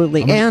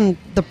 Absolutely. And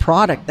the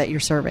product that you're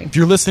serving. If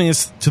you're listening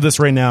to this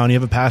right now and you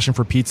have a passion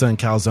for pizza and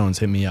calzones,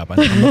 hit me up. I'm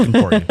looking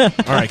for you.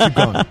 All right, keep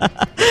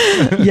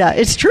going. Yeah,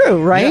 it's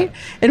true, right? Yeah.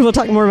 And we'll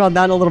talk more about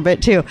that in a little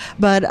bit too.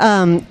 But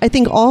I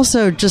think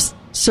also just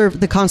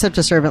the concept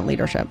of servant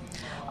leadership.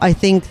 I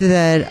think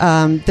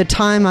that the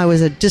time I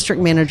was a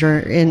district manager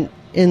in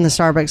the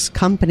Starbucks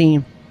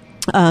company,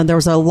 there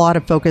was a lot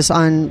of focus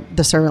on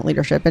the servant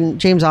leadership. And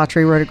James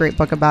Autry wrote a great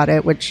book about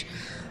it, which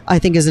I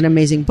think is an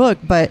amazing book.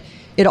 But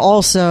it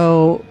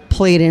also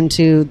played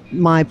into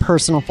my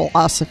personal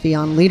philosophy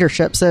on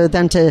leadership. So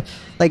then to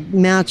like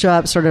match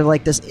up sort of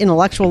like this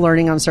intellectual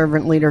learning on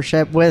servant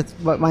leadership with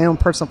what my own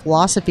personal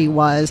philosophy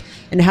was,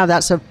 and have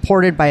that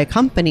supported by a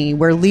company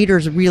where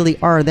leaders really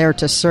are there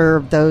to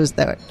serve those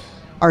that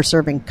are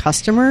serving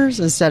customers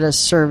instead of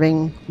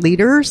serving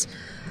leaders,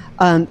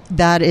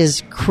 that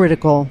is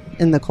critical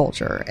in the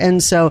culture.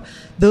 And so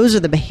those are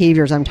the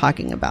behaviors I'm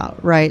talking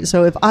about, right?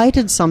 So if I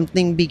did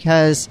something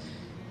because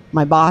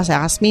my boss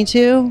asked me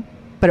to,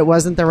 but it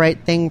wasn't the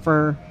right thing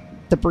for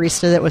the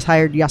barista that was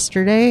hired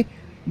yesterday,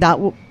 that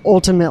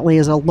ultimately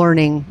is a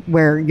learning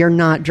where you're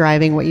not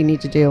driving what you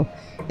need to do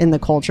in the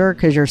culture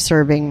because you're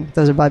serving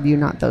those above you,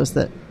 not those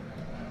that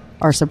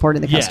are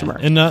supporting the customer.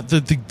 And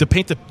to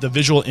paint the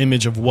visual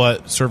image of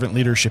what servant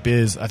leadership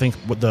is, I think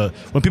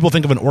when people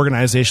think of an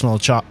organizational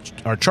chart,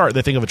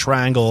 they think of a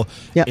triangle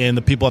and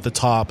the people at the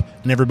top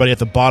and everybody at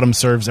the bottom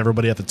serves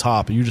everybody at the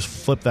top, and you just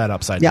flip that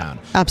upside down.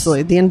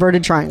 Absolutely, the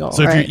inverted triangle.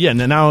 So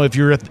now if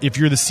you're the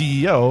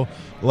CEO,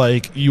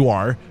 like you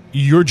are,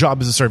 your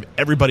job is to serve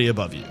everybody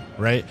above you,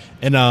 right?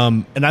 And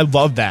I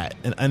love that,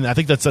 and I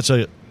think that's such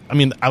a. I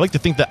mean, I like to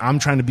think that I'm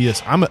trying to be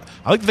I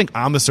like to think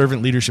I'm the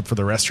servant leadership for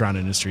the restaurant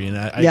industry, and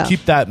I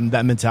keep that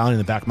mentality in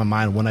the back of my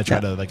mind when I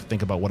try to like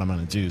think about what I'm going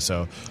to do.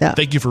 So,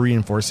 thank you for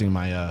reinforcing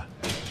my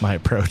my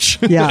approach.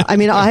 Yeah, I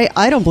mean,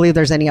 I don't believe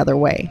there's any other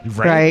way,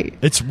 right?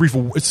 It's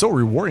so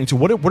rewarding too.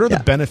 What are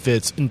the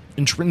benefits,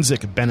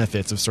 intrinsic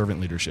benefits of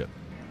servant leadership?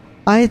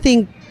 I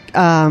think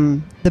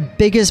the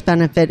biggest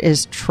benefit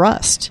is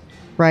trust.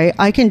 Right,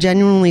 I can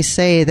genuinely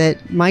say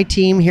that my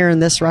team here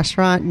in this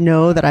restaurant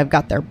know that I've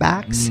got their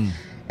backs.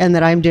 And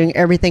that I'm doing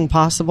everything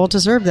possible to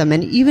serve them.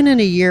 And even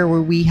in a year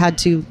where we had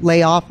to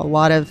lay off a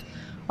lot of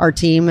our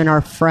team and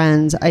our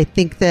friends, I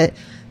think that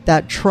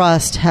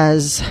trust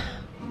has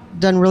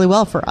done really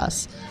well for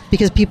us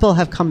because people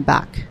have come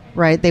back,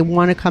 right? They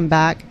want to come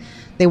back.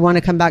 They want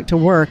to come back to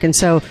work. And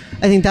so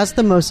I think that's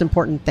the most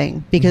important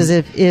thing, because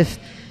if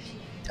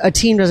a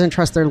team doesn't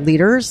trust their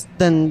leaders,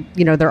 then,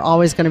 they're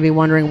always going to be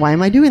wondering, why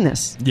am I doing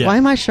this? Yeah. Why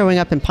am I showing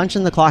up and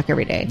punching the clock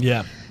every day?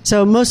 Yeah.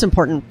 So most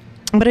important.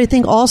 But I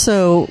think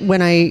also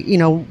when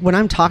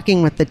I'm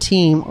talking with the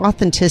team,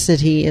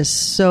 authenticity is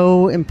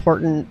so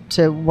important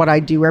to what I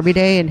do every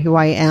day and who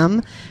I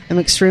am. I'm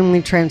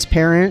extremely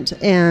transparent.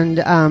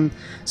 And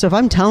so if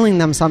I'm telling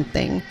them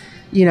something,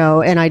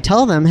 and I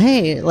tell them,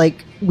 hey,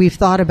 like we've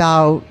tried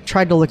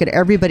to look at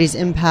everybody's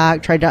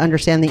impact, tried to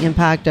understand the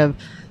impact of,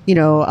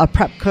 a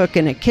prep cook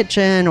in a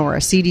kitchen or a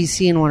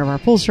CDC in one of our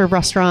full serve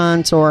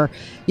restaurants or,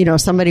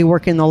 somebody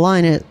working the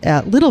line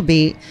at Little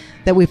Beat.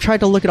 that we've tried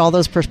to look at all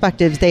those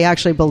perspectives, they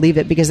actually believe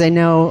it because they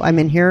know I'm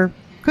in here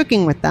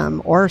cooking with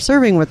them or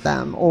serving with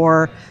them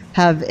or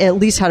have at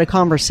least had a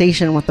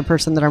conversation with the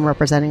person that I'm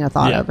representing a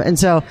thought of. And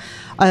so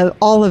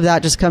all of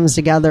that just comes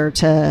together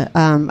to,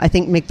 I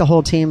think, make the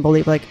whole team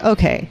believe like,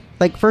 okay,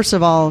 like, first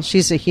of all,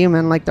 she's a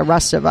human like the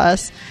rest of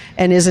us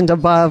and isn't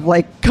above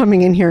like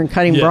coming in here and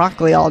cutting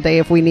broccoli all day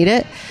if we need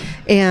it.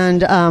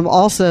 And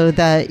also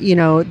that,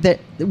 that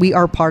we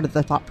are part of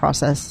the thought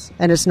process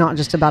and it's not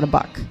just about a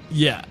buck.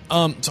 Yeah.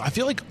 So I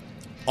feel like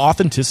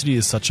authenticity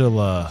is such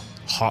a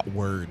hot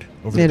word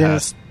over the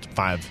past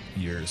 5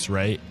 years,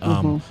 right?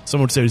 Someone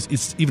would say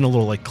it's even a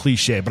little like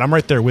cliche, but I'm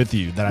right there with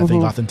you that I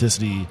think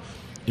authenticity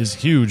is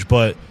huge.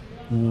 But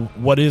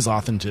what is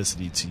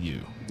authenticity to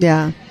you?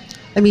 Yeah.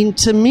 I mean,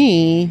 to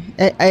me,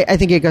 I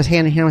think it goes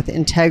hand in hand with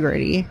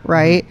integrity,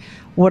 right?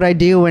 What I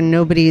do when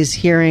nobody's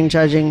hearing,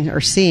 judging, or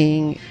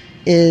seeing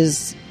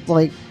is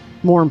like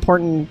more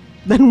important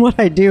than what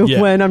I do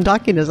when I'm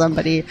talking to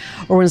somebody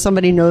or when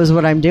somebody knows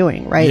what I'm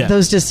doing, right? Yeah.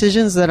 Those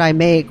decisions that I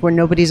make when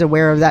nobody's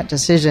aware of that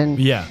decision.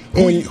 Yeah.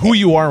 Who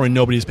you are when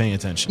nobody's paying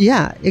attention.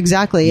 Yeah,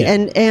 exactly.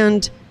 Yeah.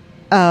 And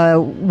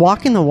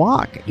walking the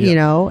walk,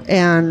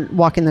 and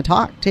walking the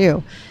talk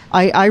too.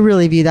 I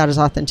really view that as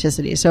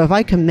authenticity. So if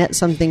I commit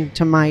something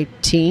to my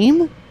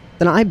team,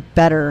 then I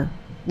better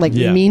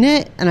mean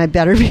it, and I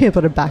better be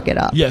able to back it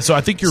up. Yeah, so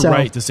I think you're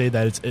right to say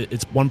that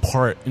it's one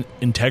part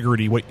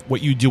integrity,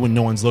 what you do when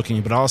no one's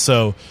looking, but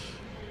also,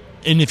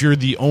 and if you're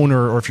the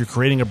owner or if you're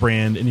creating a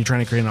brand and you're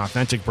trying to create an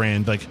authentic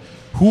brand, like,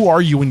 who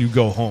are you when you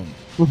go home?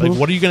 Like,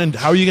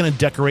 how are you gonna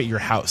decorate your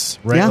house,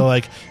 right? Yeah.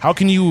 Like, how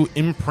can you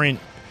imprint?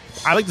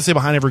 I like to say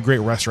behind every great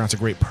restaurant's a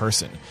great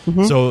person.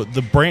 So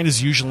the brand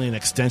is usually an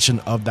extension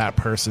of that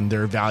person,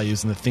 their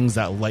values, and the things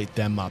that light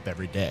them up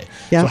every day.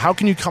 Yeah. So how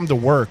can you come to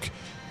work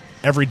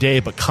every day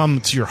but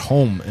come to your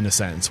home in a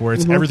sense where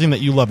it's everything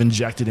that you love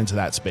injected into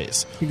that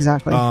space?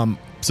 Exactly.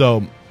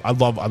 So I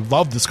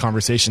love this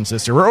conversation,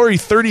 sister. We're already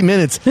 30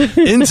 minutes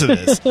into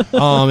this.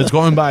 It's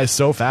going by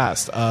so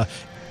fast. I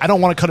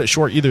don't want to cut it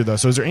short either, though.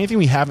 So is there anything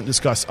we haven't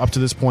discussed up to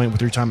this point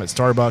with your time at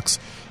Starbucks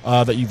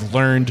that you've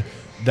learned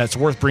that's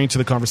worth bringing to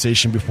the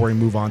conversation before we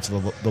move on to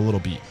the little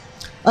beat?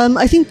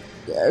 I think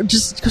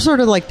just sort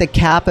of like the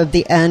cap of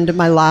the end of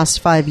my last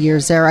 5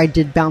 years there, I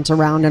did bounce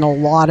around in a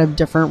lot of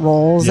different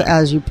roles,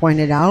 as you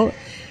pointed out.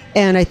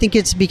 And I think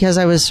it's because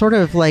I was sort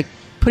of like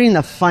putting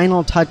the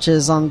final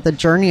touches on the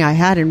journey I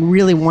had and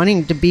really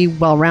wanting to be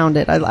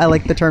well-rounded. I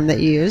like the term that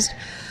you used.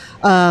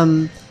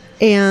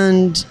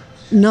 And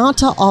not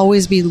to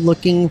always be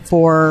looking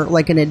for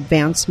like an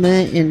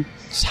advancement in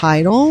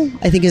title,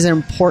 I think is an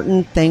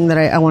important thing that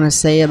I want to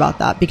say about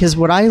that, because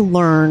what I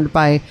learned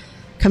by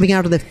coming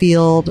out of the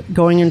field,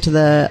 going into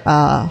the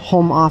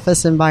home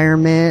office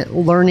environment,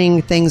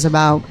 learning things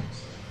about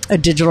a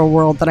digital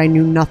world that I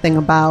knew nothing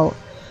about,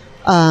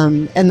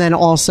 and then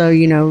also,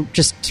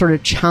 just sort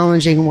of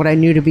challenging what I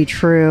knew to be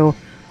true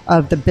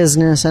of the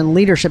business and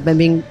leadership and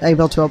being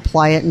able to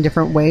apply it in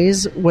different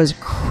ways was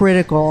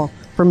critical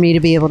for me to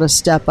be able to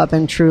step up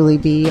and truly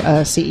be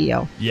a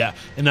CEO. Yeah.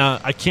 And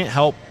I can't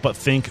help but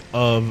think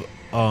of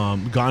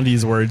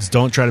Gandhi's words,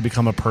 don't try to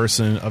become a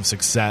person of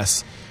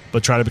success,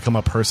 but try to become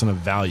a person of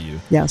value.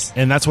 Yes.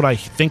 And that's what I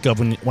think of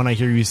when I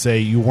hear you say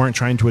you weren't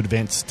trying to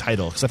advance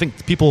title. Because I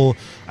think people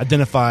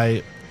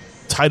identify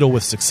title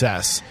with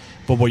success.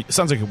 But it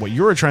sounds like what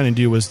you were trying to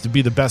do was to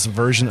be the best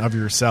version of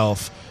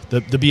yourself,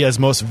 to be as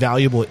most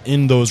valuable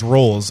in those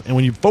roles. And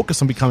when you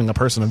focus on becoming a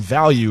person of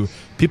value,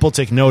 people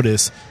take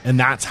notice, and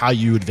that's how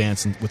you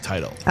advance with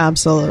title.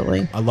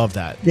 Absolutely. I love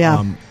that.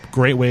 Yeah.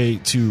 Great way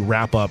to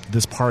wrap up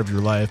this part of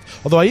your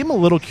life. Although I am a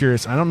little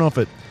curious, I don't know if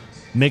it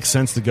makes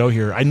sense to go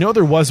here. I know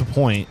there was a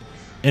point,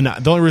 and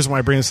the only reason why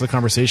I bring this to the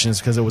conversation is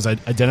because it was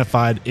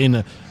identified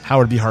in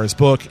Howard B. Hard's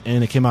book,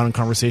 and it came out in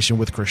conversation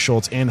with Chris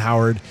Schultz and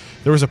Howard.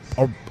 There was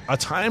a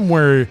time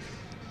where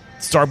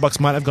Starbucks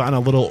might have gotten a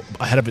little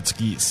ahead of its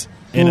skis,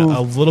 and a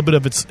little bit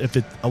of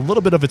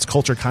its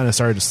culture kind of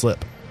started to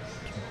slip.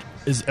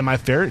 Am I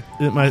fair?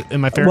 Am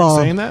I fair in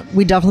saying that?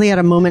 We definitely had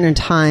a moment in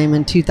time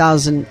in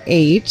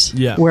 2008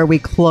 where we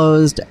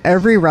closed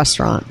every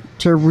restaurant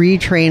to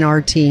retrain our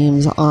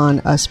teams on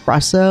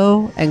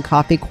espresso and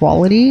coffee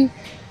quality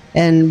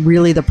and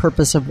really the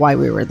purpose of why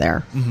we were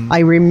there. I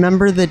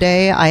remember the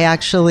day I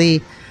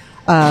actually,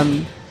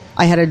 I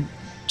had a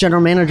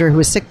general manager who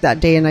was sick that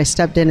day, and I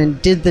stepped in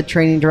and did the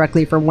training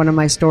directly for one of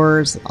my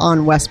stores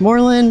on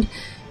Westmoreland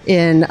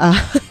in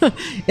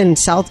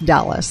South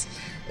Dallas.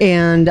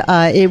 And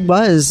it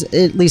was,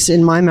 at least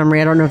in my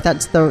memory, I don't know if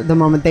that's the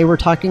moment they were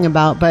talking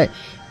about, but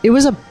it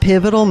was a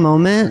pivotal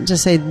moment to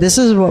say, this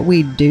is what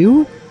we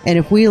do. And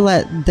if we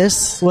let this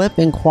slip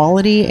in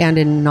quality and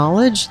in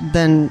knowledge,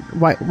 then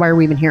why are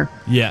we even here?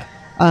 Yeah.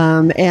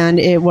 And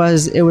it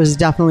was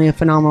definitely a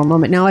phenomenal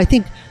moment. Now, I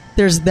think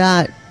there's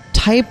that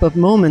type of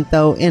moment,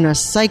 though, in a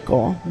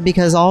cycle,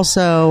 because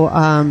also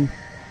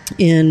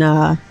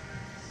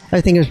I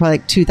think it was probably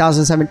like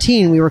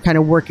 2017, we were kind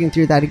of working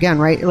through that again,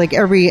 right? Like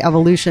every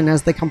evolution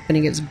as the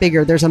company gets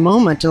bigger, there's a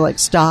moment to like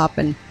stop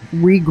and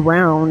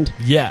reground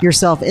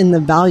yourself in the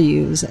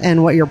values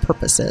and what your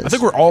purpose is. I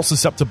think we're all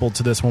susceptible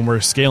to this when we're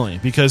scaling,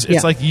 because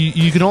it's like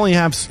you can only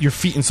have your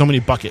feet in so many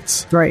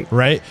buckets.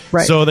 Right.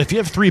 So if you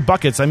have 3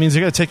 buckets, that means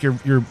you got to take your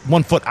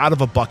 1 foot out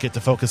of a bucket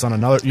to focus on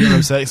another. You know what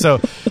I'm saying?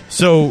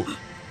 So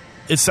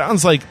it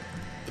sounds like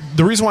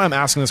the reason why I'm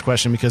asking this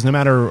question, because no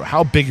matter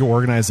how big your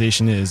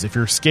organization is, if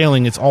you're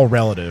scaling, it's all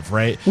relative,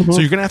 right? So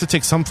you're going to have to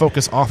take some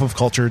focus off of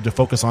culture to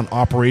focus on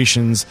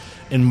operations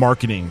and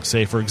marketing,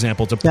 say, for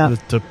example,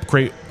 to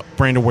create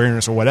brand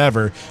awareness or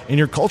whatever, and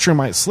your culture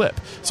might slip.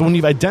 So when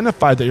you've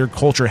identified that your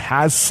culture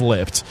has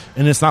slipped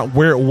and it's not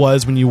where it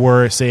was when you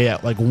were, say,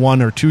 at like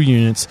 1 or 2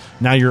 units,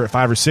 now you're at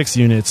 5 or 6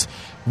 units,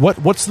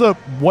 what's the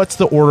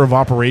order of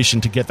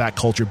operation to get that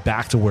culture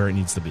back to where it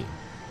needs to be?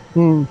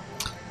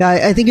 Yeah,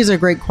 I think it's a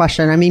great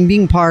question. I mean,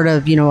 being part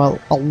of, a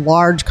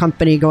large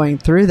company going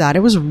through that,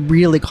 it was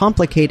really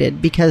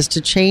complicated, because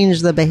to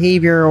change the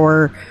behavior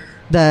or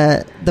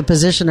the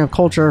position of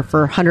culture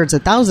for hundreds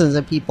of thousands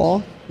of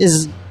people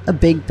is a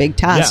big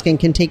task and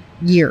can take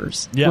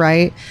years,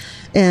 right?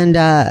 And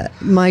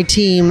my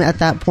team at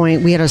that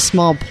point, we had a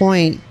small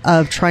point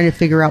of trying to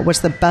figure out what's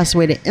the best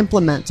way to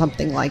implement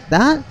something like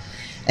that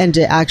and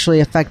to actually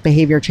affect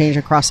behavior change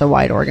across a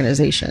wide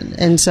organization.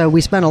 And so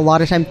we spent a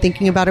lot of time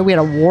thinking about it. We had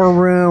a war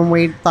room.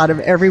 We thought of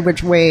every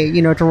which way,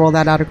 to roll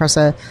that out across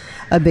a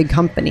big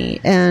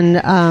company. And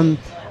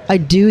I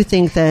do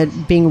think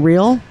that being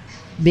real,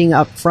 being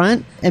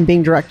upfront, and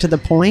being direct to the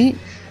point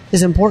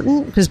is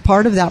important, because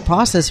part of that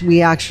process,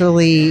 we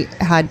actually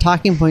had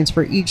talking points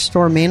for each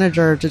store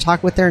manager to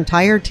talk with their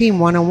entire team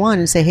one-on-one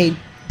and say, hey,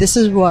 this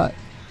is what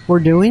we're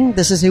doing.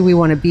 This is who we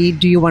want to be.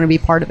 Do you want to be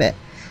part of it?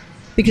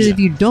 Because if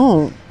you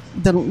don't,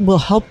 then we'll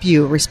help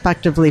you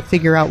respectively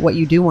figure out what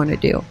you do want to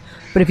do.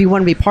 But if you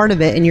want to be part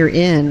of it and you're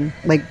in,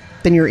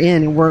 then you're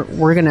in, and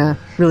we're going to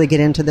really get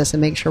into this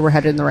and make sure we're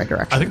headed in the right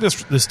direction. I think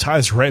this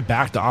ties right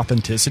back to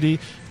authenticity,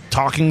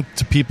 talking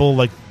to people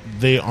like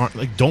they aren't,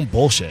 like, don't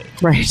bullshit.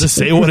 Right. Just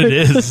say what it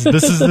is.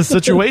 This is the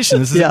situation.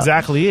 This is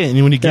exactly it.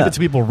 And when you give it to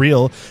people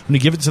real, when you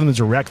give it to them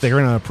direct, they're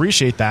going to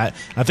appreciate that.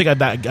 I think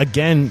that,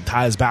 again,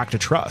 ties back to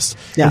trust.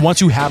 Yeah. And once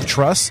you have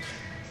trust,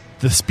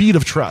 the speed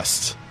of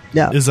trust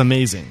is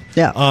amazing.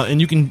 Yeah.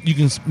 And you can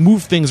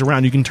move things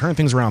around. You can turn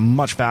things around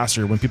much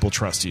faster when people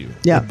trust you.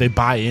 Yeah. They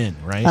buy in,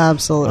 right?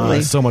 Absolutely.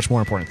 It's so much more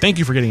important. Thank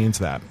you for getting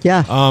into that.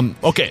 Yeah.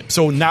 Okay,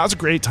 so now's a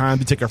great time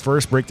to take our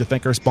first break to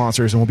thank our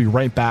sponsors, and we'll be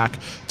right back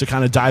to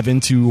kind of dive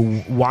into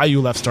why you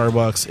left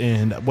Starbucks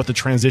and what the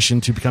transition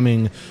to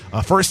becoming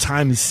a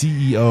first-time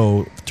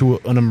CEO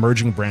to an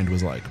emerging brand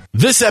was like.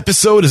 This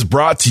episode is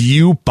brought to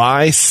you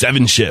by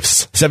 7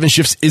 Shifts. 7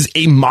 Shifts is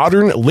a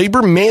modern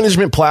labor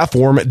management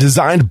platform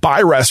designed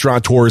by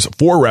restaurateurs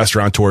for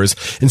restaurateurs,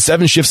 and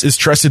 7 Shifts is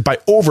trusted by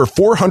over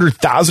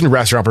 400,000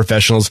 restaurant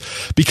professionals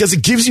because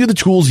it gives you the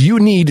tools you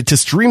need to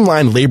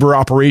streamline labor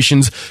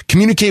operations,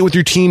 communicate with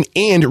your team,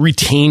 and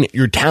retain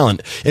your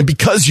talent. And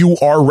because you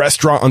are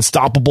Restaurant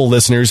Unstoppable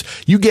listeners,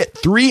 you get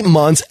 3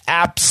 months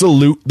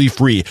absolutely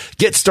free.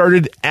 Get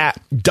started at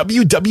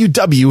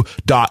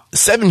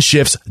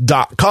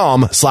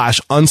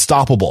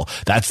www.7shifts.com/unstoppable.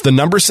 That's the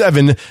number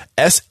 7,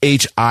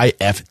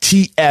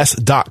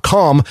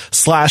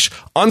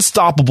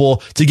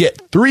 SHIFTS.com/unstoppable to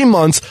get 3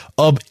 months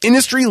of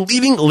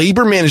industry-leading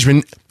labor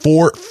management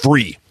for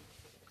free.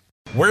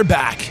 We're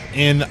back,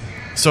 and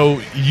so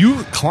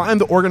you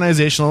climbed the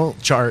organizational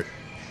chart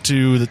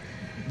to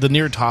the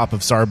near top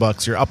of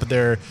Starbucks. You're up at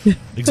their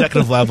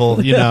executive level.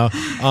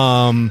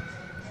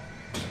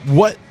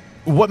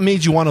 What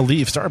made you want to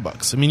leave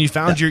Starbucks? I mean, you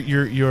found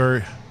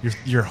your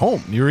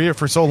home. You were here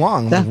for so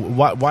long. Yeah.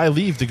 Why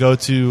leave to go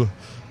to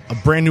a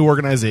brand new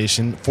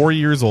organization, 4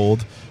 years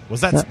old?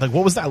 Was that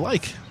what was that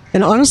like?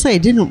 And honestly, I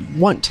didn't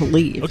want to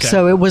leave. Okay.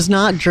 So it was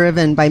not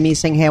driven by me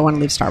saying, hey, I want to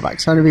leave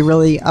Starbucks. So I want to be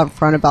really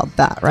upfront about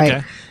that, right?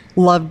 Okay.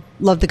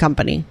 Loved the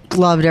company.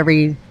 Loved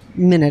every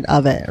minute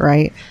of it,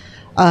 right?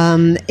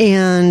 Over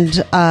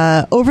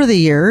the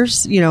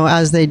years,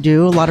 as they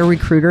do, a lot of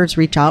recruiters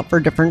reach out for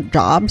different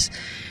jobs.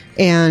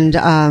 And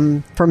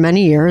for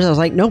many years, I was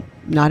like, nope,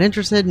 not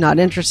interested.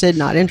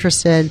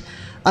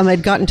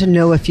 I'd gotten to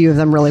know a few of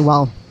them really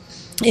well.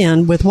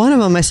 And with one of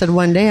them, I said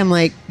one day, I'm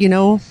like,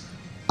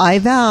 I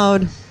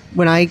vowed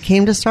when I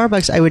came to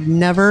Starbucks, I would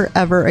never,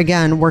 ever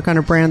again work on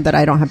a brand that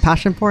I don't have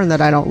passion for and that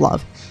I don't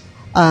love.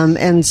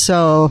 And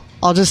so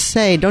I'll just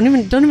say, don't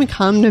even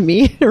come to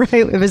me, right?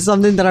 If it's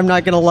something that I'm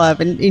not going to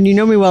love. And you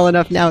know me well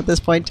enough now at this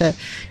point to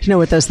know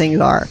what those things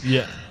are.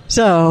 Yeah.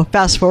 So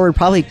fast forward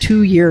probably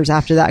 2 years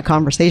after that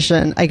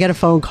conversation, I get a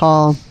phone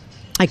call.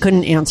 I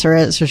couldn't answer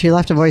it. So she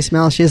left a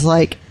voicemail. She's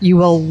like, you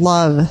will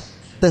love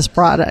this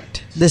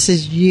product. This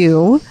is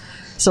you.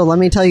 So let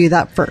me tell you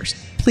that first.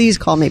 Please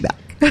call me back.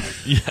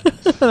 Yeah.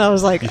 And I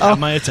was like, you have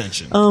my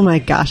attention. Oh my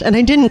gosh. And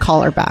I didn't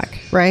call her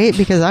back, right?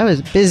 Because I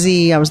was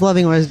busy. I was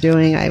loving what I was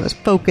doing. I was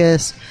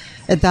focused.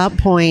 At that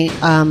point,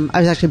 I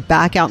was actually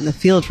back out in the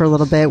field for a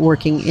little bit,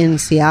 working in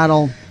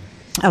Seattle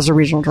as a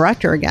regional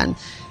director again.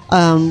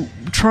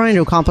 trying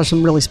to accomplish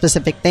some really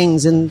specific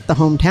things in the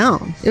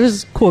hometown. It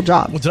was a cool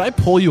job. Well, did I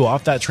pull you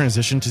off that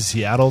transition to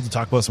Seattle to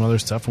talk about some other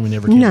stuff when we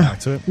never came back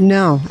to it?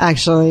 No,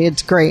 actually,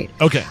 it's great.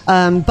 Okay.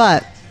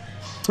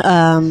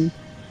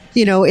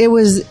 It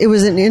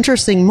was an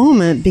interesting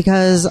moment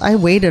because I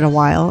waited a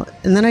while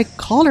and then I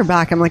called her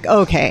back. I'm like,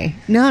 okay,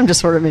 now I'm just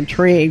sort of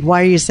intrigued.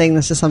 Why are you saying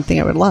this is something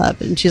I would love?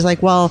 And she's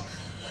like, well,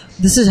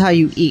 this is how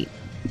you eat,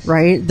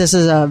 right? This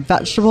is a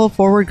vegetable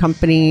forward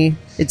company.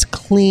 It's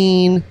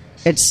clean.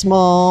 It's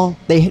small.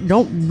 They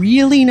don't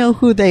really know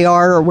who they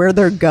are or where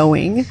they're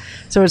going.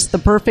 So it's the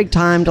perfect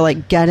time to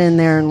like get in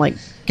there and like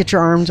get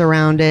your arms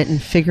around it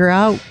and figure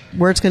out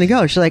where it's going to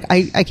go. She's like,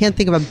 I can't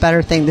think of a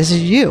better thing. This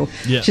is you.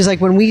 Yeah. She's like,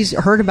 when we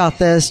heard about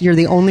this, you're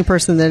the only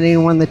person that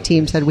anyone on the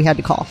team said we had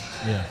to call.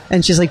 Yeah.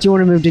 And she's like, do you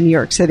want to move to New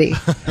York City?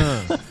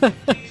 It's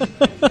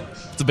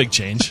a big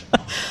change.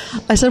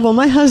 I said, well,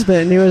 my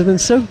husband, who has been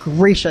so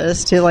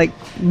gracious to like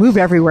move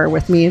everywhere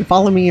with me and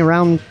follow me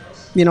around,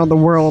 the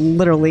world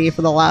literally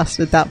for the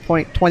last, at that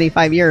point,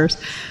 25 years,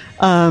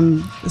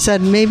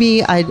 said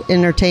maybe I'd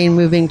entertain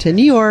moving to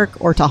New York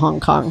or to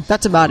Hong Kong.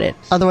 That's about it.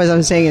 Otherwise, I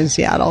was staying in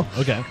Seattle.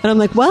 Okay. And I'm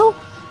like, well,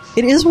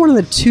 it is one of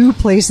the two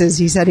places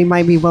he said he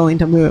might be willing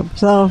to move.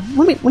 So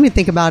let me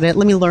think about it.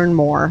 Let me learn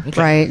more. Okay.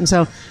 Right. And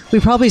so we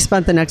probably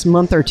spent the next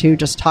month or two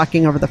just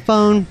talking over the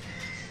phone.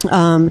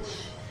 And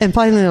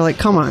finally they're like,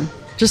 come on,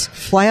 just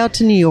fly out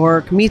to New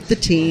York, meet the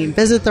team,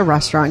 visit the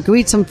restaurant, go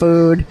eat some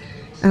food.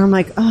 And I'm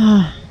like,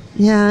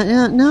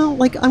 no,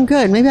 like I'm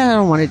good. Maybe I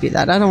don't want to do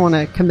that. I don't want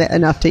to commit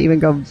enough to even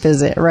go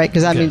visit, right?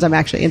 Because that means I'm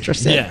actually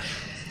interested. Yeah.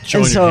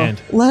 And so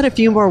let a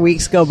few more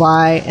weeks go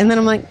by, and then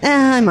I'm like,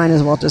 I might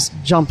as well just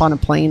jump on a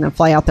plane and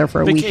fly out there for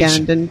a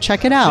weekend and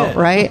check it out,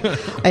 right?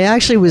 I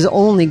actually was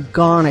only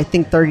gone, I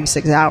think,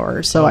 36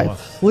 hours. So I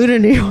flew to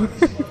New York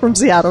from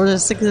Seattle. It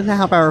was a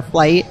 6.5-hour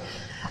flight.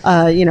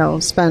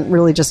 Spent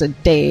really just a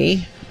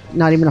day,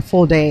 not even a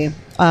full day,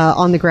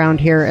 on the ground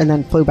here, and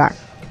then flew back.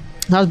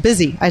 I was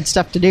busy. I had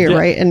stuff to do,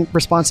 right? And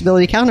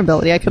responsibility,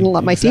 accountability. I couldn't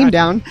let my team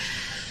down.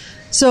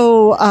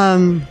 So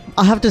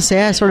I'll have to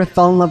say I sort of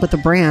fell in love with the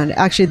brand.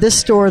 Actually, this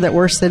store that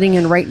we're sitting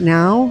in right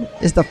now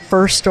is the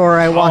first store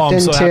I walked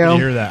into. So happy to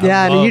hear that.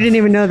 Yeah, and you didn't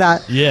even know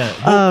that.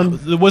 Yeah.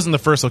 It wasn't the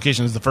first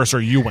location. It was the first store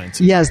you went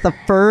to. Yes, the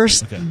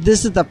first. Okay.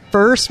 This is the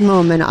first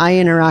moment I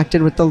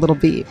interacted with the Little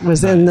Beat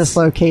was in this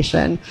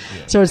location.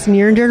 Yeah. So it's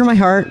near and dear to my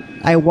heart.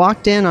 I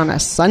walked in on a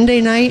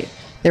Sunday night.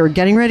 They were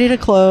getting ready to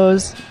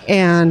close,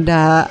 and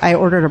I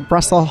ordered a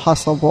Brussels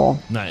Hustle Bowl.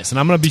 Nice. And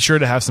I'm going to be sure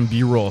to have some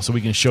B-roll so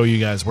we can show you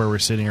guys where we're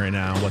sitting right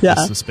now, what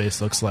the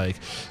space looks like.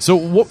 So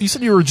what you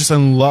said you were just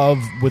in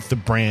love with the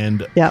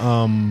brand.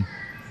 Yeah.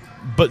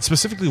 But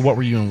specifically, what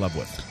were you in love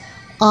with?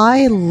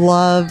 I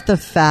love the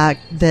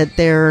fact that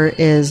there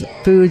is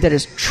food that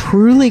is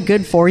truly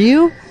good for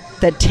you,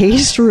 that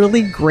tastes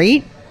really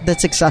great,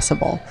 that's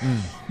accessible.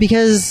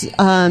 Because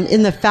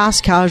in the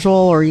fast casual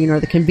or,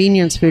 the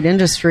convenience food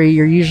industry,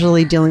 you're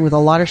usually dealing with a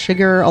lot of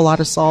sugar, a lot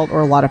of salt,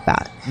 or a lot of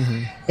fat.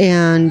 Mm-hmm.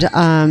 And,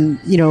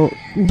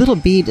 Little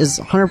Beat is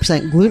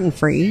 100%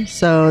 gluten-free,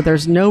 so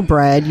there's no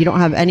bread. You don't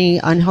have any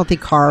unhealthy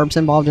carbs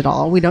involved at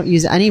all. We don't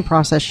use any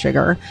processed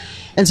sugar.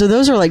 And so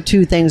those are like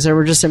two things that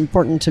were just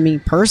important to me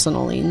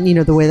personally,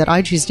 the way that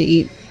I choose to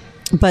eat.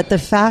 But the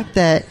fact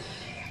that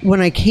when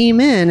I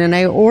came in and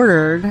I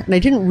ordered, and I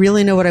didn't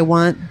really know what I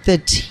want, the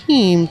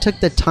team took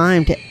the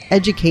time to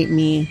educate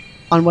me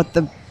on what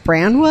the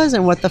brand was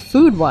and what the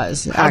food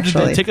was, actually. How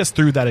did they take us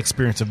through that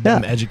experience of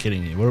them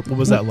educating you? What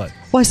was that like?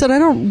 Well, I said, I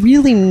don't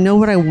really know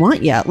what I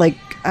want yet. Like,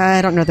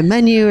 I don't know the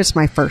menu. It's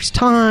my first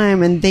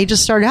time. And they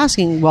just started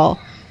asking, well,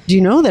 do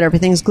you know that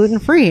everything's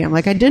gluten-free? I'm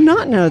like, I did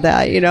not know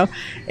that,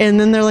 And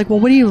then they're like, well,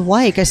 what do you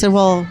like? I said,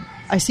 well,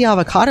 I see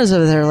avocados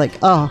over there, like,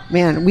 oh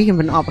man, we can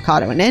put an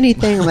avocado in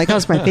anything. I'm like,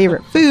 that's my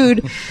favorite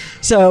food.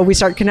 So we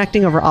start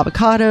connecting over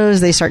avocados.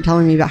 They start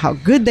telling me about how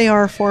good they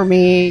are for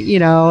me,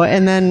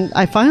 and then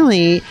I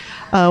finally,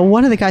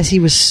 one of the guys, he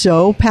was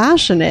so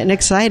passionate and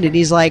excited.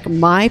 He's like,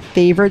 my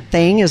favorite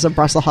thing is a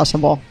Brussels Hustle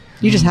Bowl.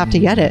 You just have to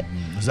get it.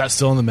 Is that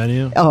still on the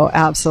menu? Oh,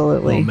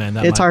 absolutely. Oh, man,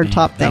 it's our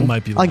top thing. That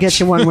might be I'll get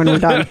you one when we're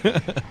done.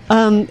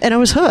 And I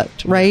was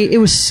hooked, right? It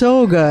was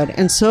so good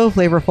and so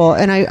flavorful.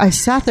 And I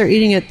sat there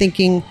eating it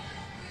thinking,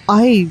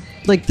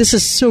 this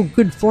is so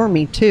good for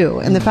me too.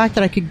 And the fact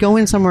that I could go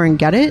in somewhere and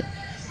get it,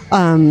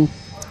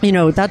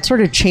 that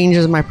sort of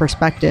changes my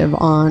perspective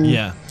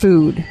on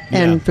food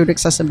and food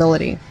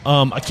accessibility.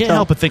 I can't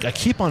help but think,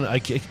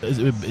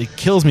 it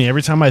kills me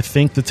every time I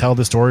think to tell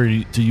the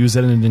story, to use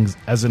it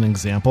as an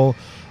example.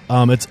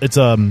 It's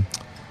an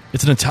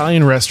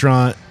Italian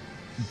restaurant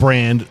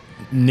brand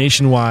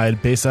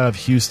nationwide based out of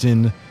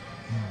Houston.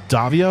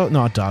 Davio?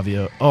 Not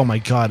Davio. Oh my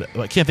God.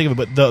 I can't think of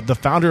it, but the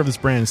founder of this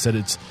brand said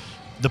it's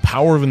the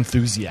power of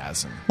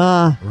enthusiasm.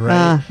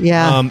 Right?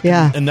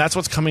 Yeah. And that's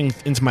what's coming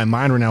into my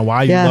mind right now.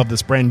 Why you Yeah. love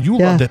this brand? You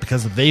loved it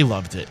because they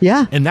loved it.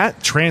 Yeah. And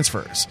that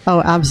transfers.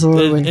 Oh,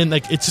 absolutely. And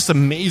like, it's just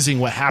amazing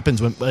what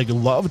happens when like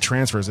love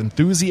transfers,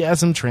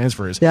 enthusiasm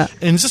transfers. Yeah.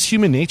 And it's just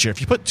human nature.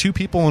 If you put two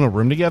people in a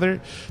room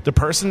together, the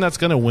person that's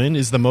going to win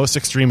is the most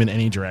extreme in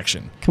any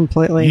direction.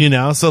 Completely. You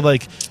know, so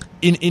like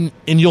the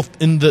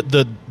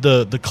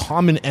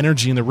common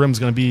energy in the room is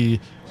going to be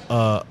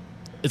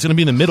it's going to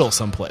be in the middle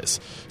someplace.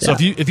 So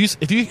Yeah.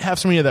 if you have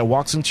somebody that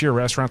walks into your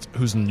restaurant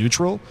who's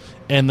neutral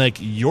and like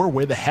you're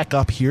way the heck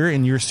up here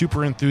and you're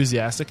super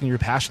enthusiastic and your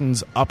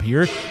passion's up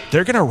here,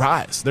 they're going to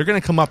rise. They're going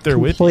to come up there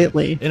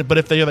Completely. with you. But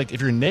if they're like, if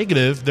you're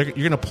negative, you're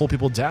going to pull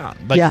people down.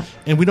 Like, Yeah.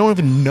 And we don't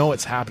even know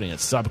it's happening.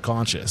 It's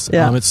subconscious.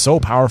 Yeah. It's so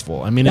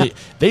powerful. I mean, Yeah.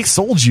 they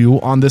sold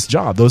you on this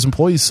job. Those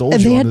employees sold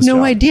And you they on had this no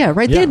job. idea,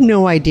 right? Yeah. They had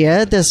no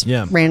idea this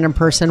Yeah. random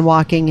person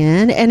walking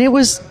in, and it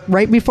was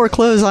right before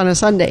close on a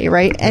Sunday,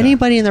 right?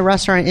 Anybody in the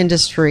restaurant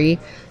industry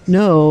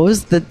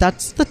knows that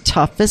that's the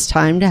toughest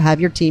time to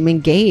have your team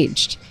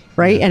engaged,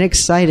 right? And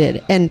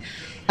excited. And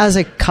as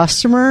a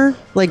customer,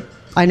 like,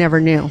 I never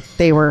knew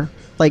they were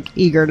like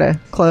eager to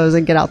close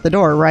and get out the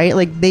door, right?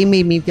 Like, they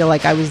made me feel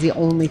like I was the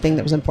only thing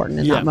that was important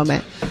in that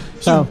moment.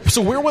 So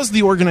where was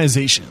the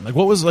organization? Like,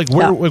 what was like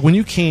like when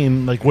you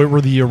came? Like, where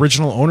were the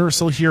original owners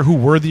still here? Who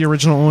were the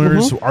original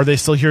owners? Are they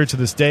still here to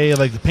this day?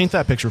 Like, paint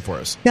that picture for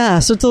us. Yeah,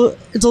 so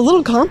it's a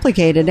little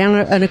complicated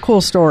and a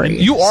cool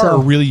story. You are So- a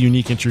really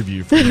unique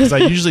interview for me because I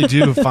usually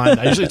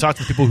talk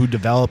to people who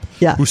develop,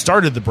 who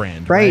started the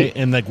brand, right?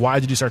 And like, why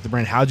did you start the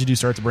brand? How did you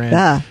start the brand?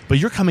 Yeah. But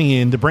you're coming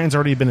in. The brand's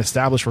already been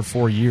established for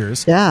 4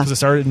 years. Yeah. Because it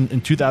started in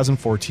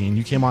 2014.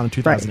 You came on in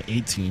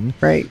 2018.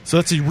 Right. So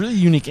that's a really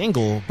unique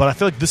angle. But I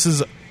feel like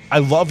I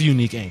love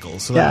unique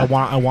angles, so that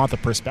I want the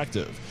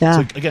perspective. Yeah.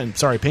 So again,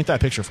 sorry, paint that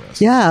picture for us.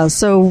 Yeah,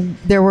 so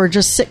there were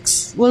just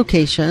 6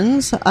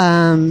 locations,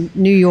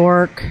 New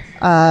York,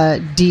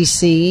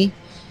 DC,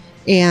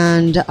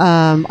 and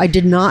I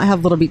did not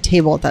have Little Beat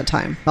Table at that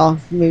time. I'll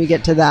maybe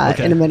get to that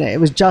in a minute. It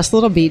was just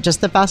Little Beat,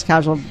 just the fast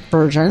casual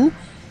version,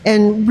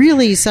 and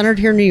really centered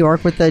here in New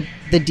York with the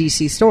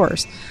DC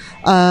stores.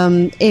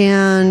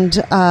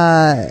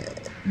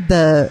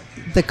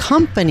 The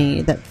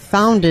company that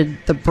founded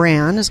the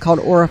brand is called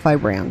Orify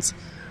Brands,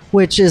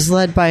 which is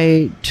led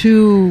by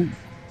 2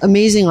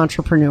 amazing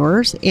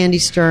entrepreneurs, Andy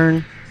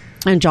Stern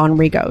and John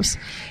Rigos.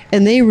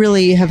 And they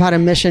really have had a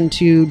mission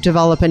to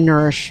develop and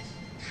nourish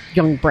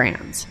young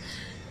brands.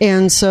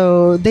 And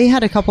so they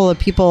had a couple of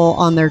people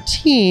on their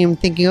team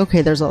thinking,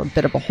 okay, there's a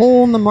bit of a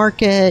hole in the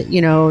market.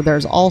 You know,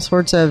 there's all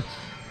sorts of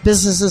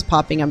businesses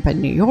popping up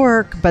in New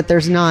York, but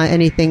there's not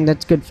anything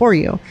that's good for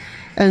you.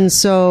 And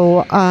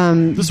so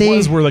this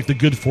was where like the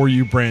good for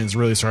you brands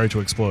really started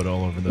to explode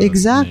all over the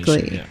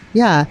nation.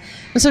 Yeah.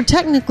 And so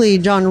technically,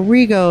 John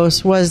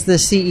Rigos was the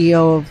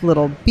CEO of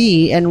Little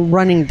B and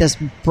running this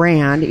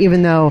brand,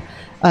 even though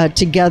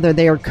together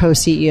they are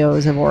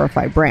co-CEOs of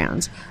Orify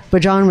Brands.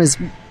 But John was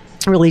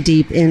really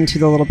deep into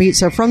the Little Beat.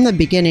 So from the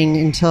beginning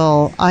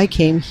until I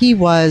came, he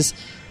was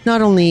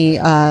not only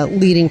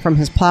leading from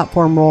his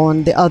platform role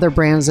and the other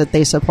brands that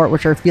they support,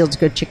 which are Fields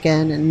Good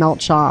Chicken and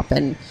Melt Shop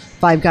and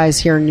Five Guys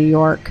here in New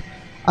York.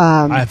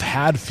 I've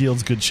had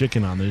Fields Good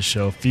Chicken on this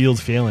show. Fields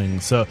failing,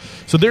 so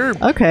they're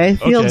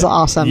Fields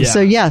awesome. Yeah.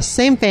 So yes,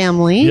 same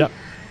family, yep.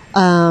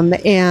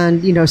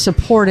 And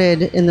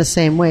supported in the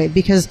same way,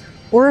 because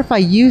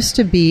Orify used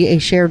to be a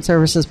shared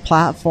services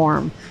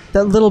platform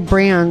that little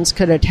brands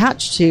could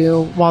attach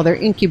to while they're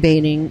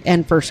incubating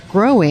and first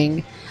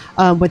growing,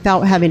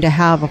 without having to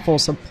have a full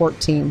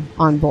support team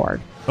on board.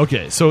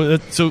 Okay, so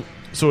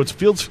it's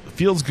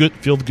Fields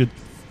Good.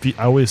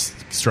 I always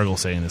struggle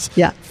saying this.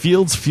 Yeah.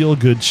 Fields Feel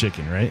Good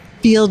Chicken, right?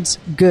 Fields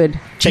Good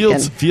Chicken.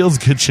 Fields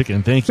Good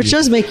Chicken. Thank you. Which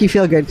does make you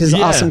feel good because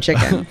it's awesome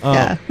chicken.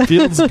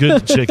 Fields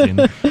Good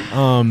Chicken.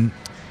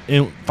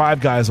 And Five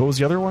Guys. What was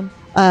the other one?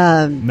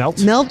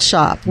 Melt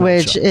Shop,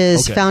 which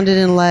is founded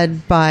and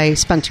led by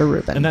Spencer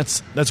Rubin. And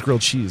that's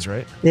grilled cheese,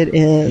 right? It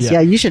is.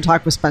 Yeah, you should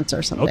talk with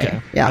Spencer someday.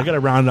 Okay. Yeah. I got to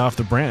round off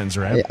the brands,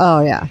 right? Oh,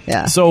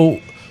 yeah.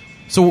 So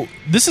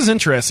this is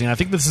interesting. I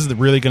think this is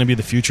really going to be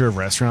the future of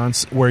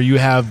restaurants, where you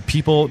have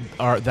people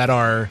that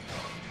are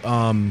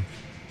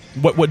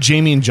what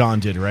Jamie and John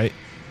did, right?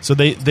 So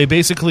they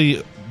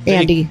basically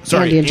Andy and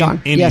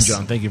John. Andy and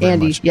John. Thank you very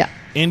much. Yeah.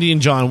 Andy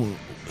and John.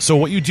 So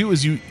what you do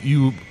is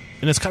you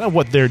and it's kind of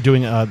what they're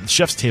doing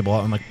Chef's Table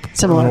out in like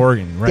Portland,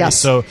 Oregon, right? Yes.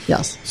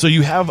 So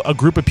you have a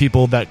group of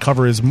people that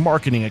covers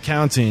marketing,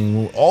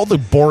 accounting, all the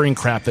boring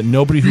crap that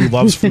nobody who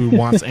loves food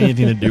wants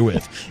anything to do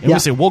with. And we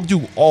say, we'll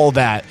do all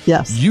that.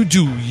 Yes. You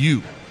do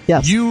you.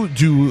 Yes. You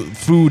do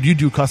food, you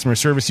do customer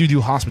service, you do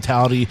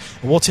hospitality,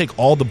 and we'll take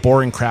all the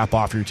boring crap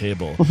off your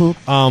table.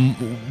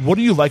 Mm-hmm. What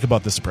do you like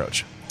about this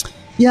approach?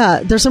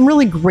 Yeah, there's some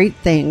really great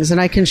things, and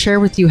I can share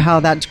with you how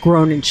that's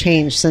grown and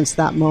changed since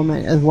that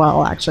moment as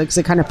well, actually, because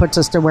it kind of puts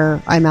us to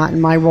where I'm at in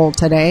my role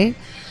today.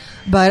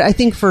 But I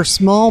think for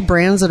small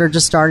brands that are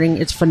just starting,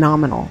 it's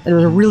phenomenal. It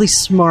was a really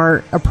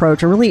smart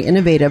approach and really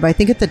innovative. I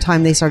think at the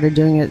time they started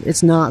doing it,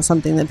 it's not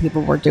something that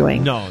people were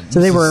doing. No.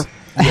 So they were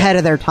ahead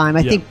of their time.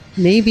 I think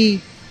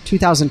maybe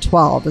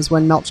 2012 is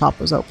when Melt Shop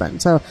was open.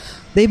 So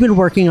they've been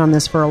working on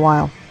this for a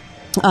while.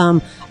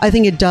 I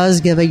think it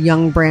does give a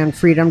young brand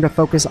freedom to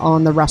focus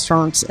on the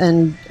restaurants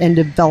and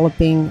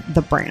developing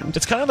the brand.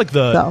 It's kind of like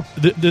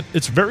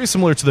it's very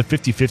similar to the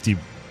 50/50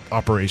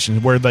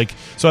 operation where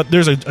so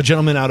there's a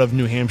gentleman out of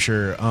New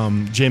Hampshire,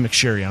 Jay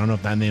McSherry. I don't know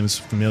if that name is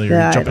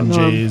familiar. Jumpin'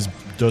 Jays,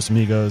 Dos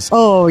Amigos.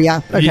 Oh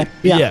yeah. Okay.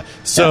 Yeah.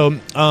 So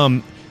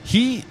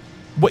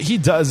what he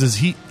does is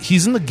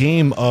he's in the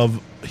game of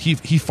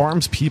he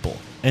farms people.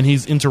 And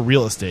he's into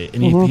real estate,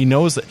 and he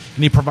knows that,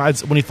 and he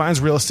provides, when he finds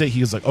real estate,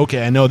 he's like,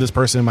 okay, I know this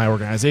person in my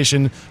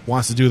organization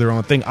wants to do their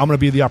own thing. I'm going to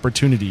be the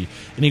opportunity.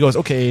 And he goes,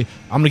 okay,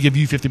 I'm going to give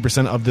you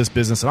 50% of this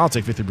business, and I'll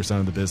take 50%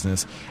 of the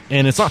business.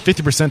 And it's not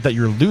 50% that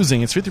you're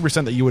losing. It's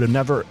 50% that you would have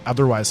never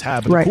otherwise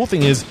had. But the cool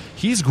thing is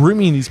he's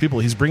grooming these people.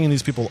 He's bringing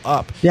these people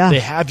up. Yeah.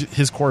 They have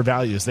his core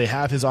values. They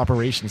have his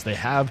operations. They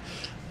have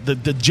the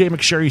Jay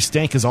McSherry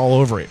stank is all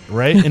over it,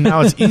 right? And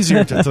now it's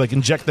easier to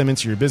inject them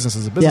into your business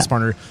as a business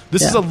partner.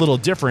 This is a little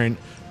different,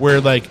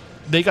 where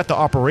they got the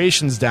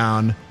operations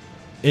down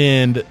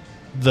and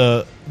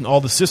all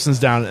the systems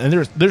down, and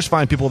there's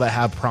fine people that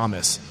have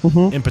promise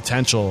and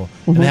potential,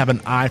 and they have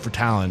an eye for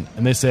talent,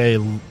 and they say,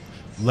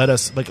 let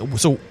us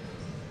so.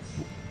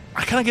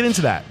 I kind of get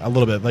into that a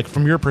little bit,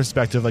 from your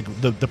perspective,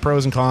 the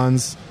pros and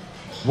cons,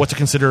 what to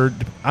consider.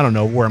 I don't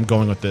know where I'm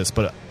going with this,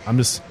 but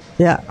I'm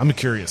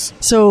curious.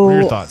 So, what are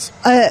your thoughts?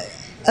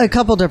 A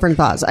couple different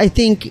thoughts. I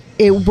think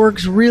it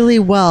works really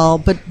well,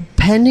 but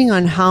depending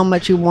on how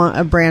much you want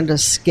a brand to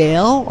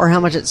scale or how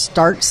much it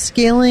starts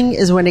scaling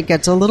is when it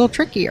gets a little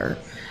trickier,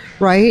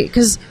 right?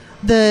 Because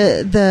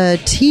the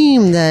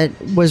team that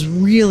was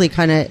really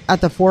kind of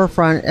at the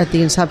forefront at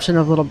the inception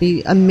of Little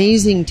Beat,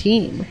 amazing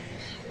team,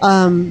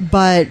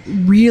 but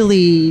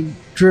really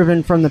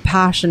driven from the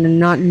passion and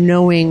not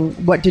knowing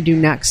what to do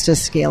next to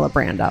scale a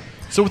brand up.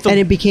 And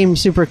it became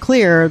super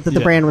clear that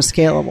the brand was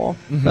scalable.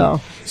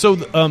 So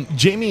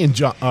Jamie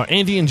and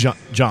Andy and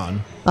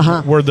John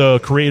were the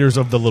creators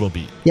of the Little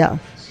Beat. Yeah.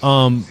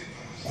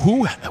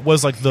 Who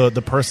was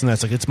the person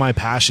that's it's my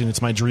passion,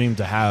 it's my dream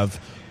to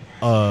have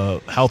a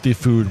healthy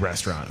food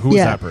restaurant? Who was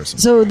that person?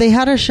 So they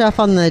had a chef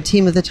on the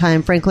team at the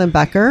time, Franklin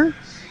Becker,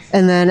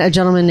 and then a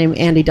gentleman named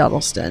Andy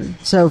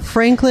Duddleston. So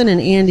Franklin and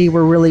Andy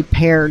were really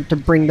paired to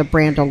bring the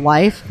brand to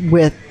life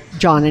with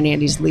John and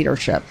Andy's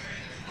leadership.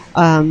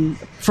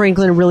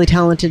 Franklin, a really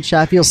talented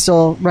chef. You'll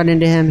still run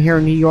into him here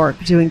in New York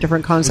doing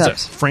different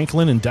concepts.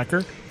 Franklin and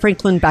Decker?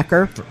 Franklin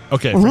Becker.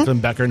 Okay, Franklin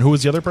Becker. And who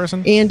was the other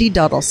person? Andy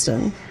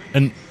Duddleston.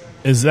 And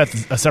is that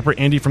a separate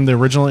Andy from the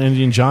original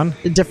Andy and John?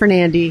 A different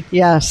Andy,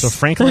 yes. So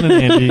Franklin and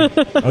Andy.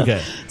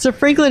 Okay. So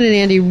Franklin and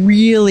Andy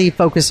really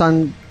focused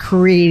on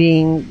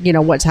creating,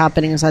 what's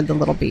happening inside the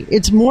Little Beat.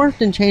 It's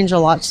morphed and changed a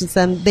lot since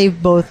then.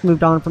 They've both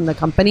moved on from the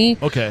company.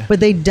 Okay. But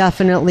they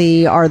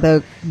definitely are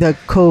the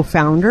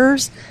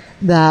co-founders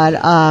that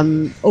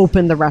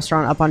opened the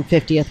restaurant up on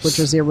 50th, which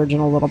was the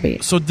original Little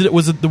Beat. So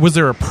was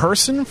there a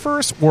person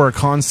first or a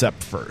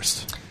concept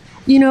first?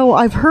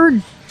 I've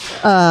heard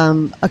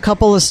a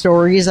couple of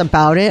stories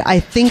about it. I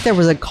think there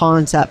was a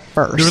concept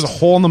first. There was a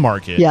hole in the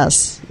market.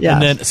 Yes.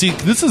 And then, see,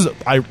 this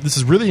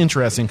is really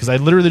interesting because I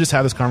literally just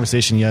had this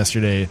conversation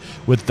yesterday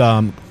with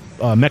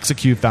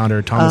Mexicue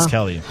founder Thomas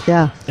Kelly.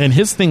 Yeah. And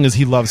his thing is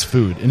he loves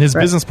food. And his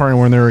business partner,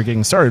 when they were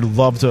getting started,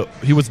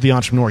 he was the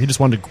entrepreneur. He just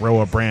wanted to grow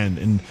a brand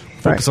and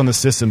focus on the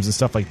systems and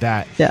stuff like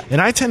that. Yeah.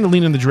 And I tend to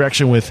lean in the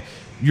direction with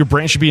your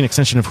brand should be an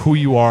extension of who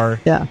you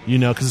are. Yeah.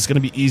 Because it's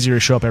going to be easier to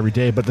show up every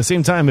day. But at the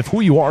same time, if who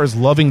you are is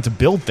loving to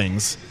build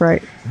things,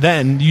 right,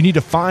 then you need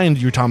to find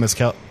your Thomas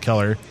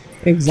Keller.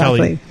 Exactly.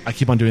 Kelly. I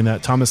keep on doing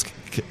that. Thomas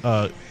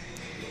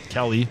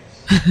Kelly.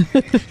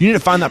 You need to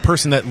find that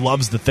person that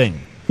loves the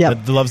thing.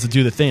 That loves to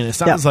do the thing. And it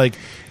sounds like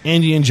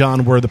Andy and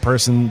John were the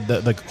person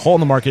that hole in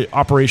the market,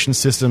 operation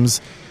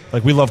systems.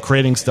 We love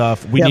creating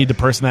stuff. We need the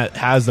person that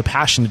has the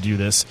passion to do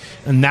this,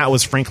 and that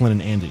was Franklin and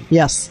Andy.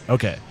 Yes.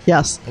 Okay.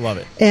 Yes. I love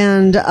it.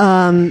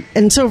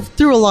 And so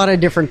through a lot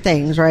of different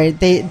things, right?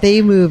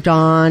 They moved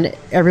on.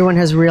 Everyone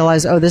has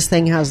realized, this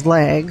thing has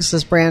legs.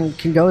 This brand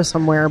can go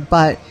somewhere.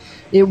 But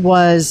we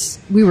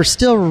were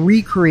still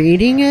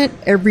recreating it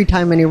every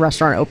time any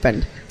restaurant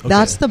opened. Okay.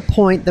 That's the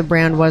point the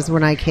brand was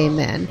when I came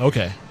in.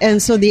 Okay.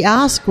 And so the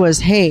ask was,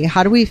 hey,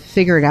 how do we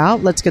figure it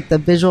out? Let's get the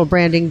visual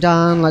branding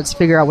done. Let's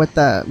figure out what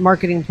the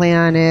marketing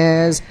plan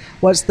is.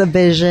 What's the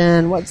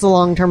vision? What's the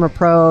long-term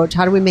approach?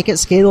 How do we make it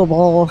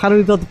scalable? How do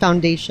we build the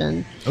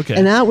foundation? Okay.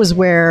 And that was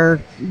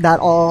where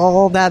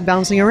all that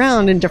bouncing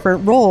around in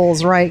different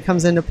roles, right,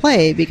 comes into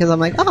play, because I'm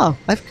like,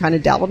 I've kind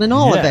of dabbled in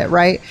all of it,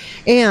 right?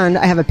 And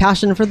I have a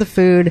passion for the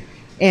food,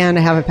 and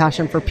I have a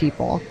passion for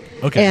people.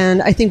 Okay.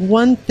 And I think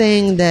one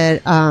thing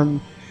that,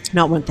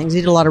 not one thing,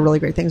 he did a lot of really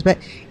great things, but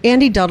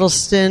Andy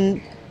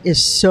Duddleston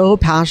is so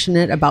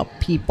passionate about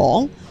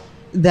people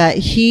that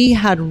he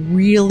had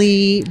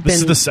really been...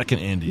 This is the second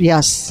Andy.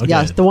 Yes,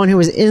 yes. The one who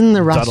was in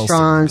the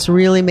restaurants,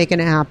 really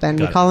making it happen.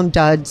 We call him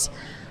Duds.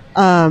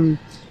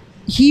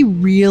 he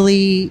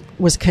really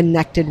was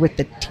connected with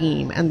the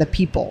team and the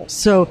people.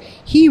 So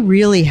he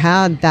really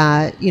had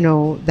that,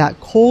 that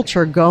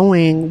culture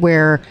going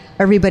where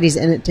everybody's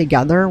in it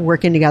together,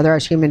 working together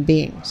as human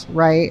beings,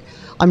 right?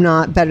 I'm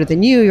not better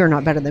than you. You're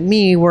not better than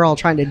me. We're all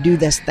trying to do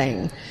this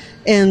thing.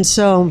 And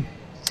so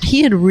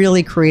he had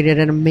really created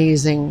an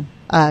amazing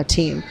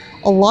team.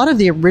 A lot of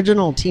the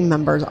original team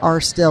members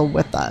are still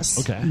with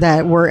us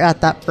that were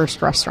at that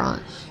first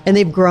restaurant. And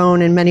they've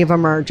grown, and many of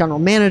them are general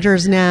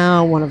managers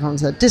now. One of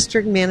them's a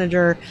district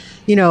manager,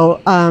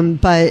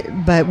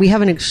 but we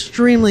have an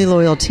extremely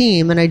loyal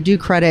team. And I do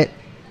credit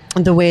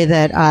the way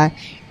that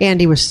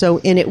Andy was so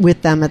in it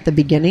with them at the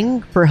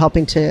beginning for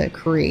helping to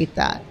create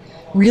that.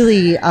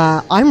 Really,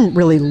 I'm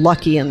really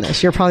lucky in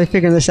this. You're probably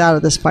figuring this out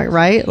at this point,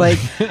 right? Like,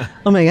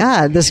 oh my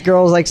God, this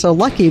girl's like so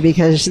lucky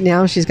because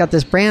now she's got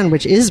this brand,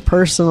 which is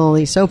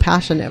personally so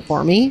passionate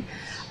for me.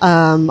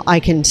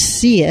 I can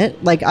see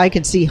it. Like, I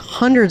could see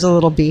hundreds of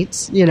little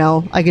beats,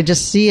 I could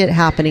just see it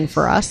happening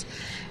for us.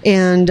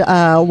 And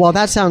while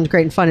that sounds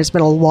great and fun, it's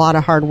been a lot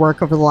of hard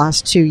work over the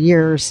last 2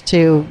 years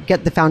to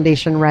get the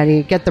foundation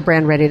ready, get the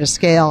brand ready to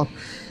scale.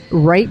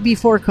 Right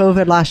before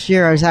COVID last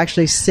year, I was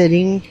actually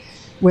sitting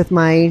with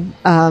my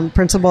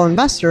principal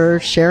investor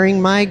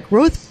sharing my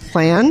growth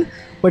plan,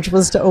 which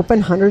was to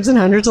open hundreds and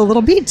hundreds of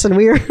little beats. And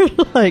we were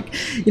like,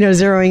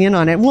 zeroing in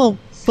on it. We'll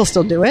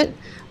still do it,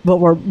 but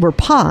we're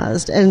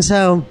paused. And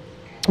so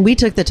we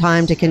took the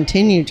time to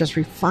continue just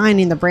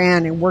refining the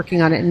brand and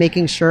working on it and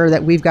making sure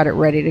that we've got it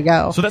ready to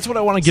go. So that's what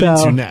I want to get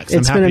into next.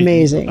 It's been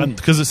amazing.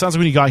 Because it sounds like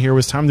when you got here, it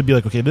was time to be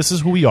like, okay, this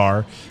is who we are,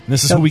 and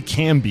this is who we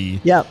can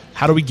be. Yep.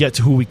 How do we get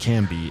to who we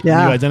can be? Yeah.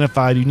 And you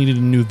identified you needed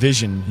a new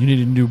vision. You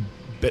needed a new,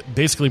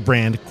 basically,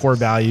 brand, core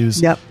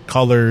values,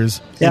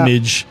 colors,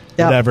 image,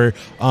 whatever.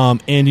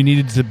 And you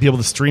needed to be able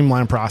to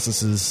streamline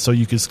processes so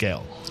you could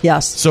scale.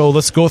 Yes. So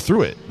let's go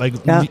through it. Like,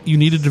 you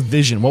needed a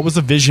vision. What was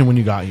the vision when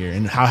you got here,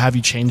 and how have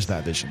you changed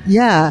that vision?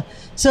 Yeah.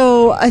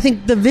 So I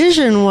think the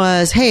vision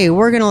was, hey,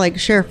 we're going to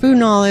share food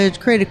knowledge,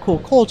 create a cool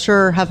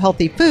culture, have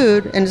healthy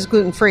food, and it's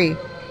gluten-free.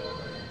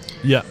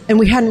 Yeah. And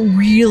we hadn't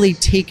really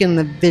taken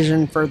the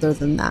vision further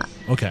than that.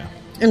 Okay.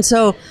 And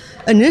so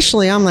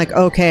initially I'm like,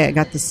 okay, I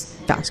got this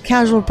fast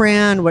casual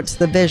brand. What's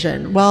the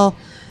vision? Well,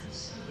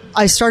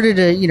 I started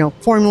to,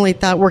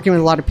 formulate that working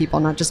with a lot of people,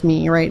 not just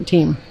me, right?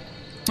 Team.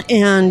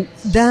 And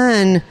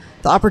then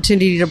the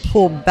opportunity to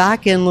pull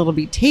back in Little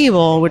Beat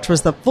Table, which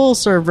was the full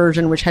serve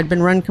version, which had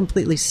been run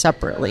completely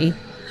separately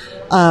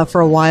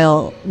for a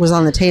while, was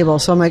on the table.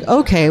 So I'm like,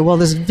 okay, well,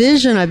 this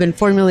vision I've been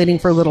formulating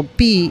for Little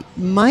Beat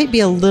might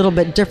be a little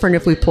bit different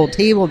if we pull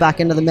table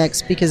back into the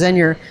mix, because then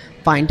you're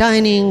fine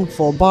dining,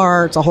 full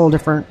bar. It's a whole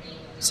different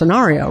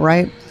scenario,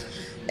 right?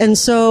 And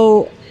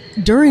so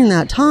during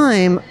that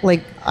time,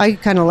 I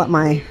kind of let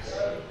my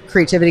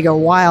creativity go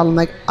wild. I'm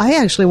like, I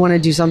actually want to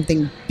do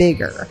something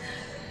bigger.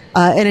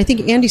 And I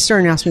think Andy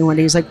Stern asked me one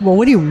day, he's like, well,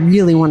 what do you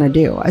really want to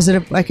do? I said,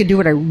 if I could do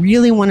what I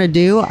really want to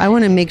do, I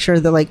want to make sure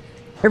that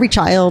every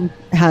child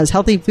has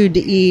healthy food to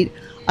eat.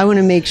 I want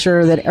to make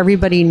sure that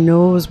everybody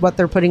knows what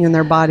they're putting in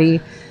their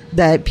body,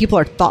 that people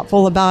are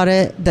thoughtful about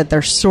it, that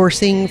they're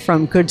sourcing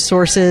from good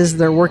sources,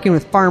 they're working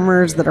with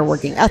farmers that are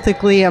working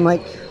ethically. I'm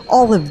like,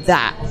 all of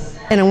that.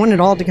 And I want it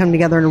all to come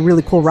together in a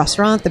really cool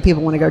restaurant that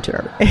people want to go to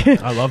every day.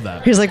 I love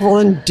that. He's like, well,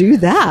 then do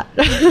that.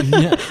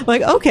 Yeah. I'm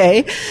like,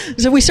 okay.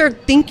 So we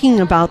start thinking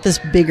about this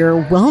bigger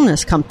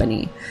wellness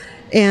company.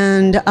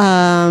 And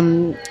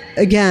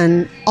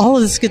again, all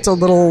of this gets a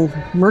little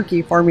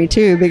murky for me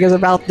too, because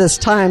about this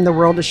time, the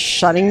world is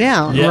shutting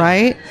down,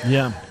 right?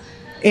 Yeah.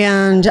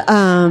 And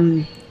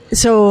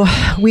so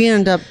we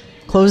end up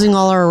closing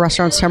all our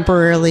restaurants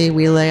temporarily.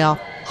 We lay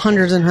off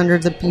hundreds and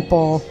hundreds of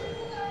people.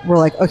 We're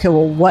like, okay,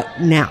 well,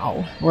 what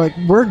now? We're like,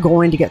 we're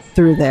going to get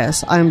through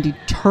this. I'm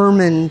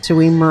determined to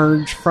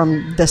emerge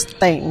from this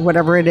thing,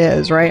 whatever it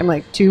is, right? I'm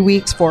like 2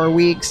 weeks, 4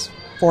 weeks,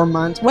 4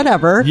 months,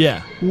 whatever.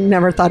 Yeah.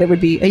 Never thought it would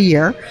be a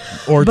year.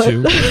 Or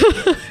two.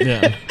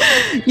 Yeah.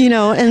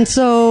 And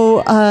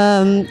so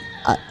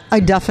I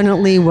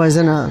definitely was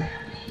in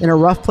a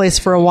rough place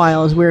for a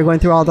while as we were going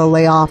through all the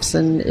layoffs,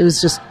 and it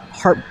was just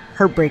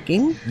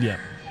heartbreaking. Yeah.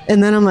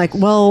 And then I'm like,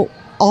 well,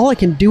 all I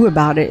can do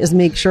about it is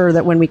make sure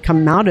that when we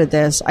come out of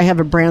this, I have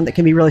a brand that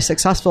can be really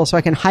successful, so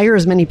I can hire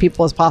as many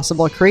people as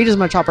possible, create as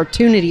much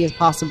opportunity as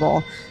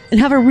possible, and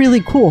have a really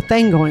cool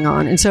thing going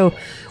on. And so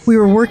we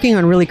were working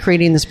on really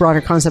creating this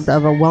broader concept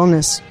of a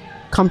wellness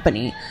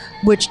company,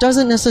 which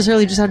doesn't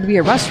necessarily just have to be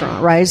a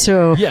restaurant, right?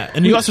 So yeah,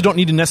 and you also don't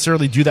need to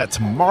necessarily do that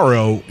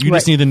tomorrow. You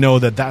just need to know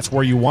that that's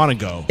where you want to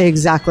go.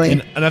 Exactly.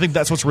 And I think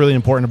that's what's really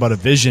important about a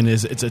vision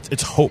is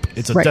it's hope.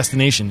 It's a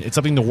destination. It's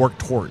something to work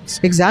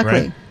towards. Exactly.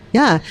 Right?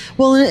 Yeah.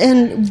 Well,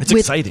 and it's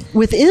exciting.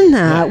 Within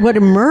that, what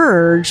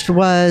emerged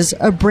was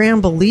a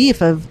brand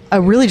belief of, I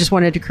really just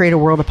wanted to create a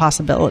world of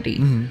possibility.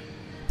 Mm-hmm.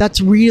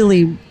 That's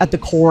really at the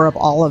core of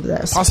all of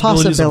this.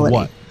 Possibilities of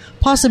what?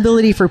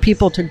 possibility for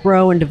people to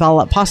grow and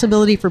develop,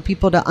 possibility for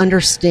people to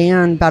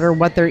understand better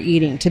what they're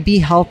eating, to be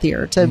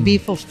healthier, to be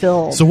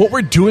fulfilled. So what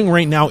we're doing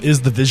right now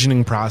is the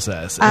visioning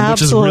process,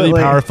 which is really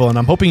Absolutely. powerful. And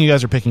I'm hoping you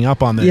guys are picking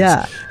up on this.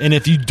 Yeah. And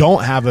if you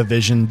don't have a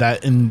vision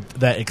that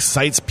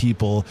excites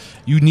people,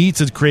 you need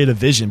to create a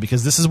vision,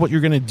 because this is what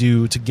you're going to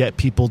do to get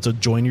people to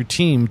join your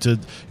team.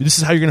 This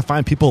is how you're going to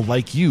find people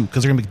like you,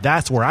 because they're going to be,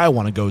 that's where I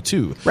want to go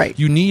too. Right.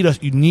 You need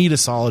a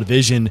solid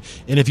vision.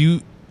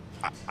 And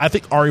I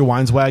think Ari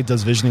Weinswag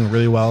does visioning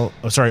really well.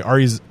 Oh, sorry,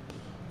 Ari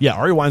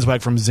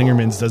Weinswag from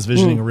Zingerman's does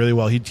visioning really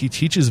well. He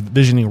teaches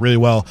visioning really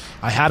well.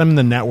 I had him in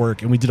the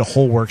network, and we did a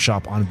whole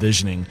workshop on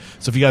visioning.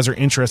 So if you guys are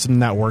interested in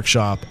that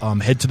workshop,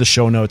 head to the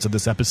show notes of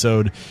this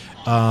episode,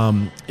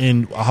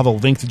 and I'll have a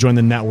link to join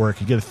the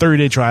network. You get a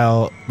 30-day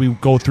trial. We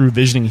go through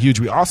visioning huge.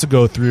 We also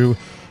go through,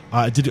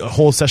 I did a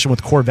whole session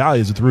with core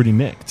values with Rudy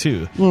Mick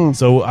too.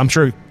 So I'm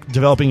sure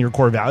developing your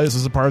core values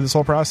is a part of this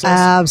whole process.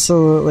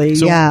 Absolutely,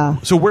 yeah.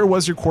 So where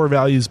was your core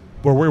values,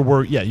 or where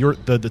were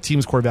the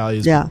team's core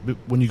values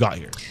when you got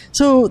here?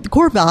 So the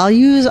core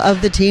values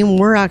of the team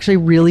were actually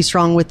really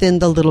strong within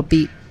the Little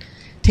Beat.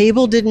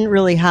 Table didn't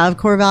really have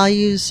core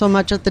values so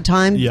much at the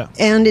time. Yeah.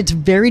 And it's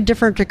very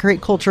different to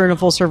create culture in a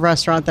full-serve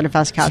restaurant than a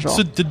fast casual.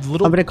 So did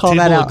Little I'm gonna call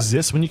Table that out.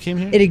 exist when you came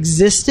here? It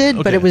existed,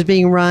 but Okay. it was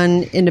being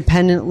run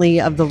independently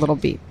of the Little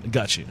Beat.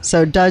 Got you.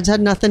 So Duds had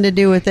nothing to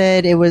do with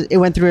it. It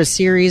went through a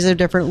series of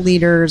different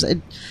leaders.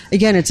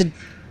 It's a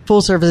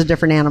full serve is a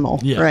different animal,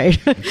 Yeah, right?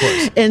 of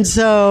course. And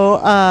so,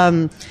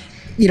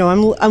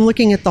 I'm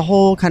looking at the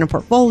whole kind of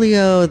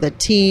portfolio, the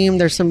team.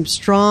 There's some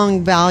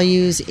strong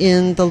values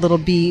in the Little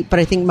Beat, but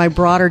I think my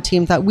broader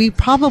team thought we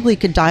probably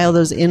could dial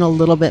those in a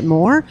little bit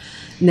more.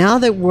 Now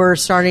that we're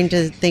starting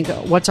to think,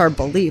 what's our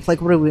belief?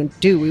 Like, what do we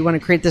do? We want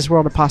to create this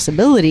world of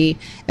possibility,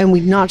 and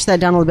we notch that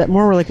down a little bit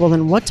more. We're like, well,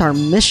 then what's our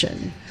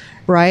mission?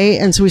 Right?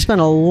 And so we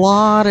spent a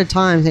lot of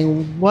time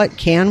saying, what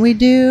can we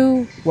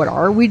do? What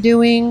are we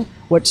doing?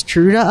 What's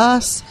true to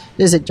us?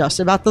 Is it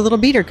just about the Little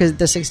Beater? Because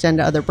this extend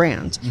to other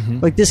brands.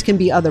 Like, this can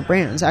be other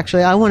brands.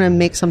 Actually, I want to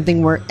make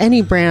something where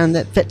any brand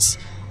that fits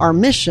our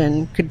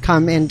mission could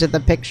come into the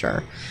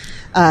picture.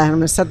 I'm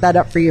going to set that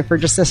up for you for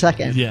just a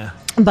second. Yeah.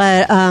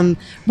 But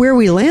where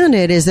we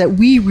landed is that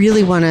we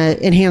really want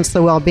to enhance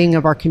the well-being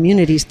of our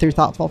communities through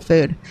thoughtful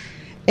food.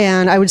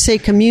 And I would say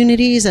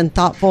communities and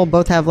thoughtful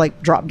both have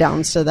like drop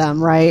downs to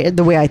them, right?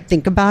 The way I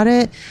think about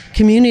it,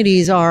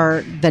 communities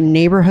are the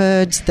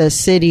neighborhoods, the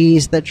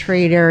cities, the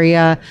trade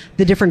area,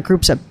 the different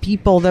groups of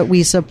people that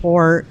we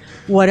support,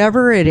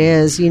 whatever it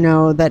is,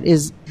 that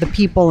is the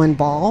people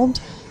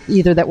involved,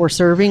 either that we're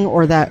serving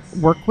or that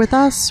work with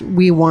us,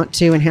 we want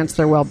to enhance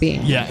their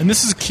well-being. Yeah, and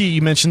this is key.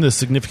 You mentioned the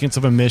significance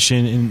of a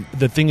mission, and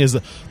the thing is,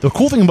 the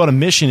cool thing about a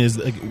mission is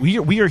like,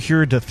 we are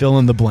here to fill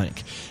in the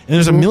blank. And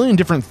there's a million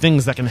different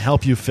things that can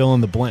help you fill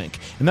in the blank.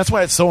 And that's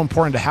why it's so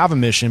important to have a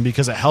mission,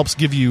 because it helps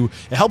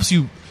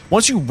you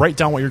once you write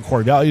down what your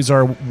core values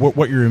are,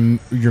 what your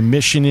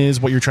mission is,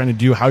 what you're trying to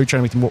do, how you're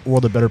trying to make the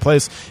world a better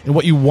place, and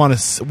what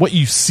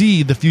you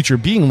see the future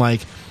being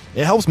like,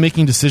 it helps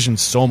making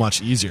decisions so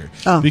much easier.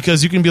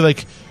 Because you can be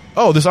like,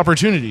 oh, this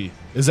opportunity,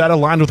 is that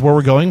aligned with where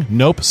we're going?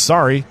 Nope,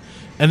 sorry.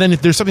 And then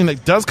if there's something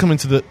that does come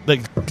into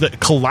that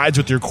collides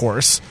with your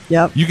course,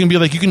 you can be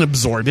like, you can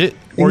absorb it,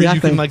 or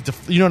Exactly.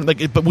 you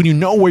can but when you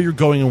know where you're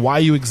going and why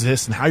you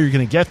exist and how you're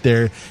going to get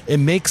there, it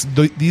makes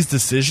these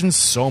decisions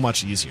so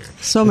much easier.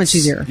 Much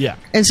easier. Yeah.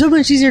 And so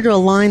much easier to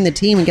align the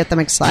team and get them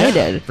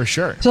excited. Yeah, for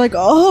sure. So like,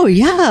 oh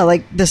yeah,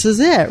 like this is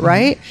it,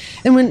 right?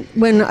 And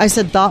when I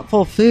said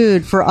thoughtful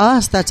food, for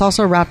us, that's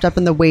also wrapped up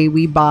in the way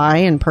we buy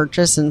and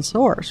purchase and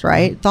source,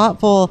 right?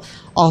 Thoughtful,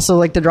 also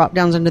like the drop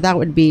downs into that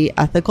would be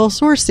ethical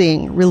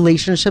sourcing,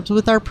 relationships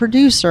with our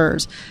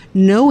producers,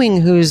 knowing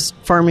who's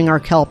farming our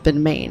kelp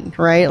in Maine,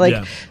 right?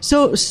 Like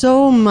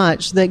so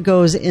much that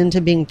goes into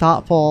being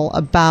thoughtful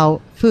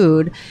about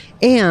food,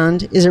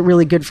 and is it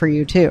really good for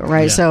you too,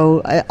 right? Yeah.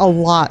 So a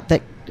lot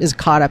that is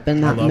caught up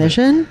in that love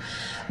mission.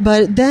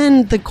 But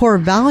then the core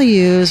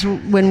values,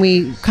 when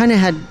we kind of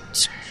had,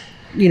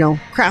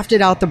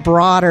 crafted out the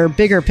broader,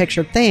 bigger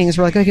picture things,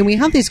 we're like, okay, we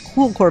have these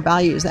cool core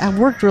values that have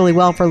worked really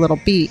well for Little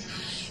Beat.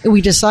 And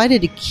we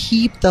decided to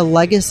keep the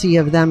legacy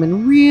of them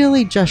and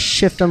really just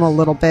shift them a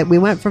little bit. We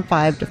went from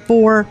 5 to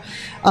 4,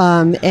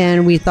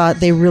 and we thought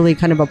they really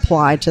kind of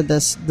apply to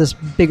this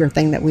bigger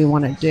thing that we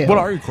want to do. What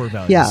are your core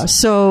values? Yeah,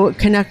 so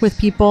connect with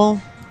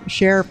people,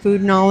 share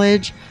food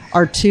knowledge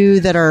are two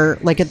that are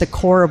like at the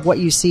core of what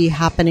you see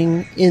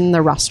happening in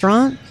the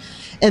restaurant.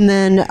 And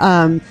then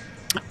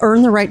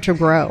earn the right to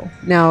grow.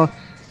 Now,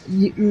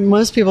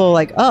 most people are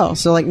like, oh,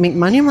 so like make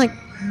money? I'm like,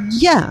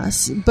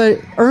 yes, but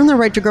earn the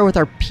right to grow with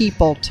our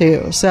people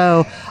too.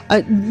 So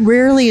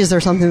rarely is there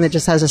something that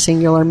just has a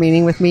singular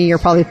meaning with me. You're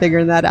probably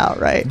figuring that out,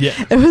 right? Yeah.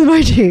 And with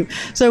my team.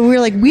 So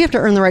we're like, we have to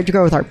earn the right to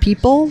grow with our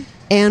people,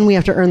 and we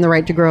have to earn the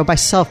right to grow by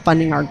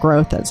self-funding our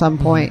growth at some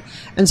point.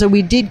 And so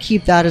we did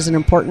keep that as an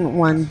important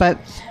one. But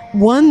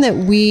one that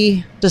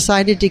we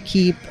decided to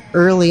keep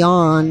early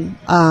on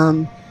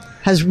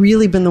has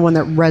really been the one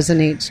that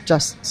resonates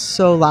just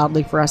so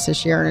loudly for us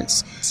this year, and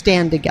it's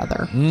stand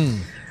together.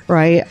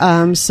 right?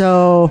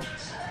 So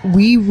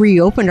we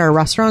reopened our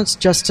restaurants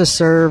just to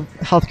serve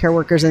healthcare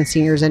workers and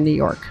seniors in New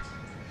York.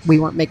 We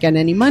weren't making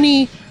any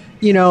money,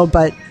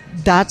 but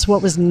that's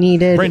what was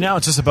needed. Right now,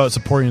 it's just about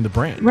supporting the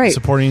brand, right?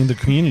 Supporting the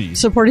community,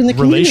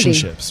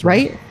 relationships,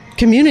 right?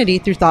 Community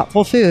through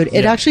thoughtful food.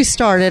 It actually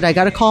started. I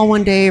got a call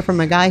one day from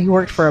a guy who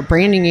worked for a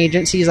branding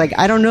agency. He's like,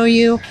 I don't know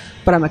you,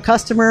 but I'm a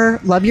customer.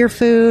 Love your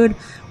food.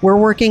 We're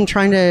working,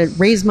 trying to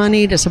raise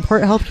money to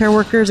support healthcare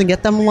workers and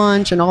get them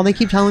lunch. And all they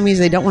keep telling me is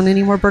they don't want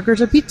any more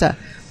burgers or pizza.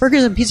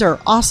 Burgers and pizza are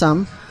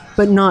awesome,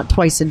 but not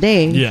twice a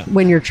day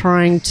when you're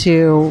trying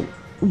to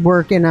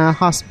work in a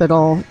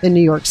hospital in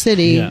New York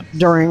City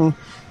during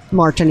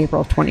March and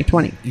April of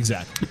 2020.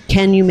 Exactly.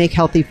 Can you make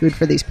healthy food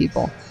for these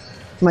people?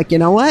 I'm like, you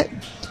know what?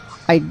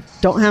 I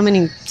don't have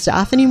any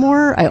staff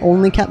anymore. I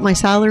only kept my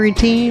salary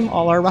team.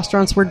 All our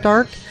restaurants were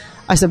dark.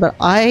 I said, but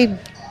I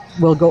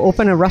will go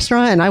open a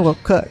restaurant and I will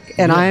cook.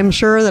 And I'm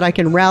sure that I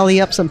can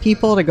rally up some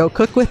people to go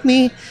cook with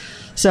me.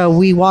 So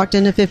we walked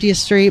into 50th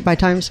Street by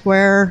Times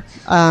Square,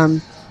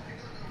 turned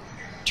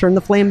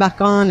the flame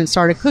back on and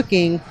started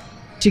cooking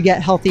to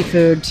get healthy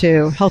food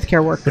to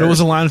healthcare workers. But it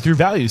was aligned with your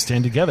values,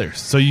 stand together.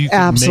 So you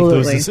can make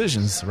those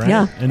decisions, right?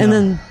 Yeah. And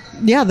then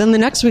the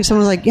next week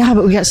someone was like,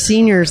 but we got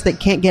seniors that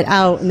can't get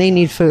out and they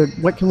need food.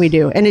 What can we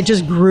do? And it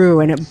just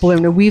grew and it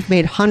bloomed. And we've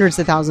made hundreds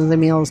of thousands of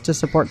meals to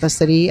support the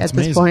city at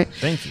this point.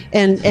 Thank you.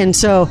 And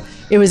so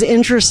it was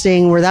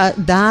interesting where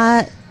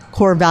that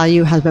core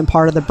value has been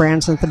part of the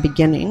brand since the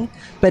beginning,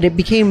 but it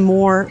became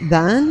more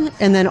then.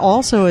 And then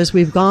also as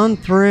we've gone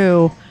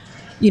through,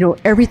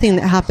 everything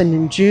that happened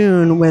in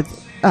June with,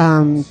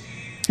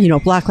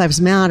 Black Lives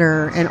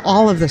Matter and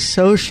all of the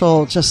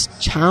social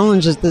just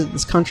challenges that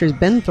this country's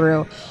been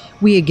through,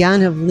 we again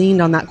have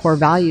leaned on that core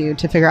value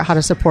to figure out how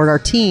to support our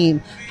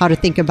team, how to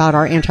think about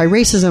our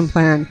anti-racism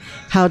plan,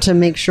 how to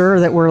make sure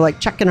that we're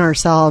checking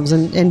ourselves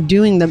and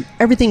doing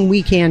everything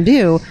we can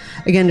do,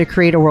 again, to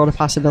create a world of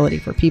possibility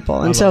for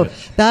people. And so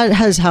that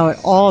has how it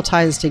all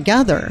ties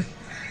together.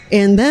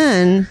 And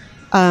then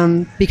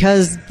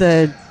because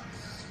the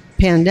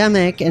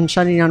pandemic and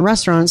shutting down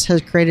restaurants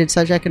has created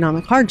such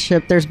economic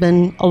hardship, there's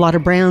been a lot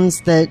of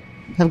brands that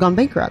have gone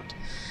bankrupt.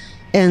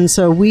 And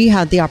so we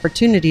had the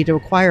opportunity to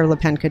acquire Le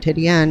Pain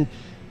Quotidien,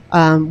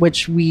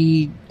 which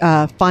we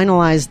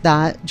finalized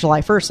that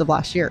July 1st of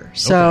last year.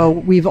 So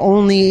we've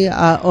only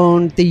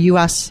owned the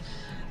U.S.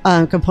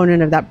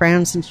 Component of that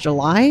brand since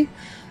July.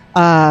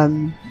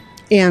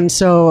 And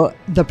so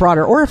the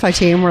broader Orify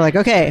team were like,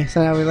 okay,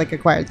 so now we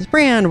acquired this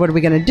brand. What are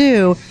we going to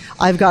do?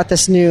 I've got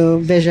this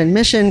new vision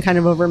mission kind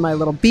of over my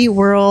little beet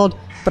world,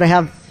 but I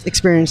have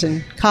experience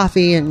in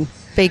coffee and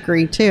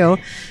bakery too.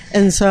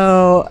 And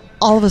so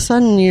all of a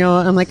sudden,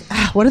 I'm like,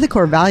 what are the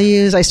core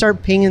values? I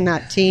start pinging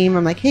that team.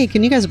 I'm like, hey,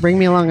 can you guys bring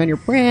me along on your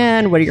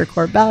brand? What are your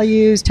core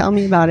values? Tell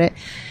me about it.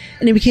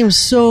 And it became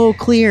so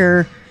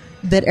clear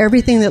that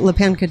everything that Le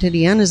Pain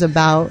Quotidien is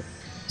about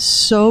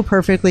so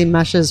perfectly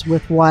meshes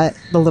with what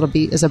the Little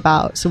Beet is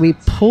about. So we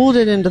pulled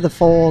it into the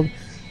fold.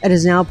 It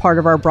is now part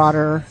of our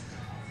broader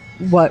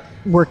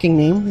working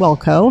name,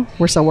 Wellco.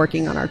 We're still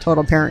working on our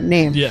total parent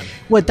name. Yeah.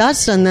 What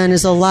that's done then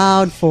is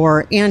allowed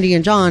for Andy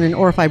and John and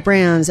Orify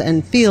Brands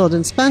and Field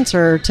and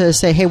Spencer to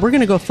say, hey, we're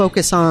going to go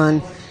focus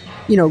on,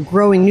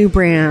 growing new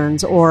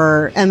brands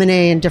or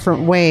M&A in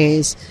different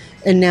ways.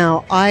 And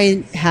now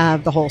I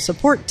have the whole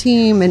support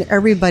team and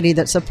everybody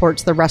that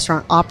supports the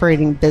restaurant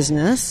operating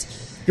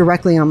business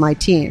directly on my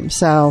team.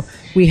 So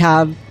we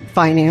have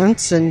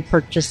finance and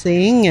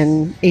purchasing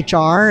and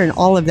HR and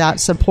all of that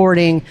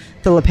supporting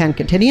the Le Pain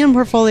Quotidien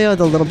portfolio,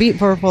 the Little Beet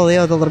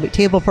portfolio, the Little Beet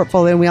Table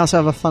portfolio, and we also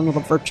have a fun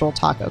little virtual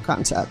taco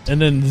concept.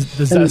 And then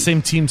does that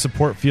same team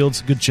support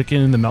Field's Good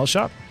Chicken in the Melt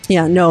Shop?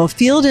 Yeah, no,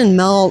 Field and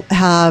Melt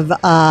have,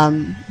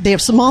 they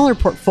have smaller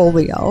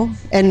portfolio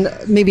and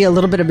maybe a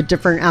little bit of a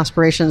different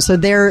aspiration. So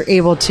they're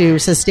able to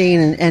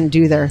sustain and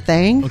do their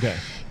thing. Okay.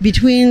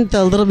 Between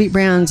the Little Beet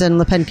Brands and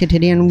Le Pain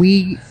Quotidien,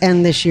 we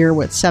end this year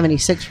with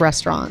 76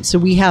 restaurants. So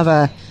we have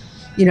a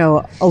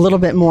little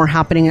bit more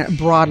happening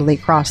broadly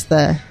across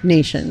the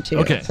nation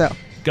too. Okay. So,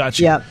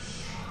 gotcha. Yep.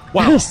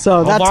 Wow.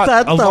 So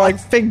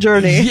that's the big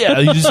journey. Yeah,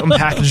 you just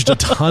unpackaged a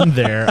ton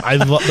there.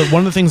 One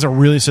of the things that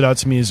really stood out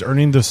to me is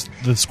earning this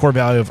core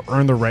value of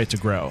earn the right to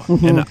grow.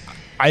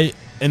 Mm-hmm.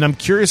 And I'm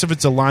curious if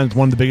it's aligned with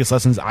one of the biggest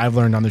lessons I've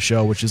learned on the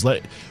show, which is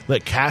let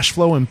cash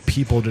flow and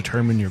people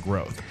determine your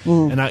growth.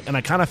 Mm. And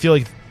I kind of feel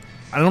like,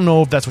 I don't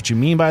know if that's what you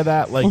mean by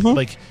that.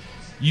 Like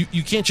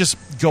you can't just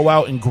go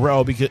out and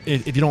grow because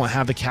if you don't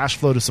have the cash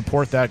flow to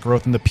support that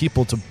growth and the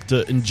people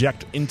to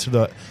inject into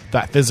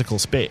that physical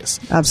space.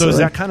 Absolutely. So is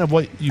that kind of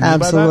what you mean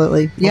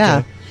Absolutely. by that? Yeah.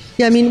 Okay.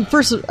 Yeah,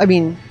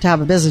 to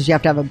have a business, you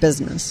have to have a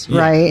business,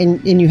 right?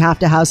 And you have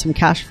to have some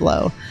cash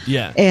flow.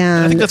 Yeah.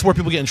 And I think that's where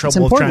people get in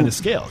trouble with trying to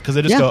scale because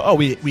they just go, oh,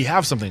 we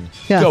have something.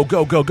 Yeah.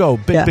 Go.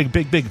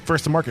 Big.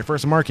 First to market.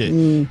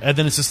 Mm. And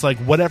then it's just like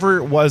whatever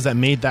it was that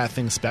made that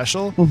thing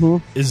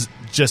special is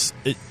just,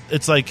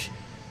 it's like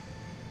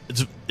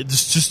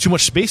it's just too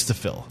much space to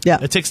fill. Yeah.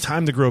 It takes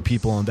time to grow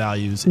people and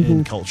values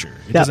and culture.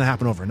 It doesn't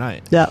happen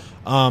overnight. Yeah.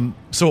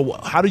 So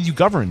how do you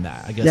govern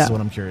that, I guess is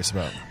what I'm curious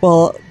about.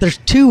 Well, there's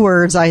two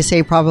words I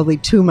say probably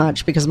too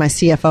much because my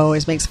CFO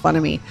always makes fun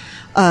of me.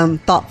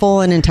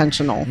 Thoughtful and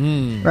intentional,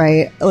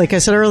 right? Like I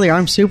said earlier,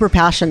 I'm super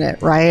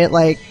passionate, right?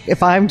 Like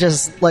if I'm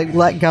just like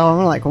let go,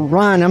 I'm like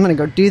run, I'm going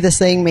to go do this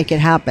thing, make it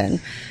happen.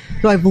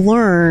 So I've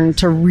learned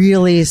to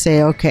really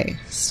say, okay,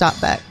 stop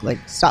back, like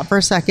stop for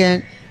a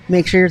second,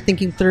 make sure you're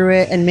thinking through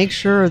it, and make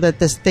sure that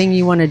this thing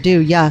you want to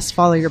do, yes,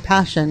 follow your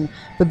passion,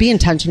 but be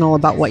intentional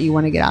about what you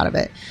want to get out of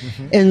it.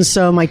 And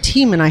so my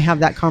team and I have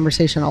that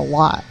conversation a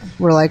lot.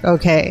 We're like,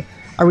 okay,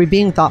 are we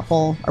being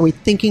thoughtful? Are we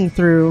thinking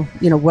through,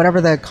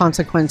 whatever the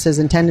consequences,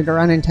 intended or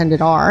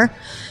unintended, are?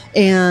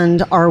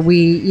 And are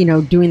we,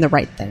 doing the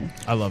right thing?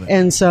 I love it.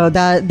 And so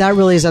that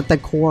really is at the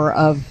core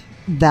of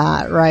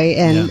that, right?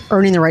 And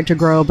earning the right to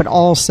grow, but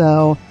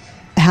also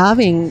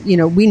having,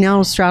 we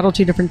now straddle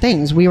two different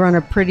things. We run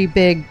a pretty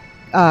big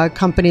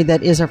company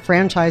that is a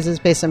franchise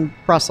based in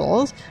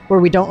Brussels, where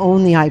we don't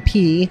own the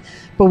IP,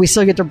 but we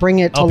still get to bring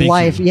it to LPQ.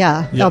 life.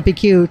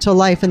 LPQ to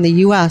life in the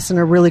U.S. in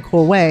a really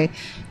cool way.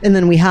 And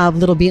then we have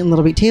Little Beat and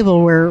Little Beat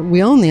Table, where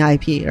we own the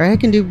IP, right? I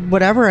can do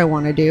whatever I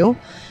want to do.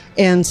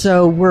 And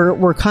so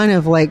we're kind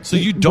of like so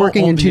you don't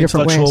working own in two the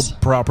different intellectual ways.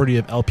 property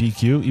of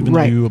LPQ, even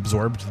though you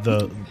absorbed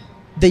the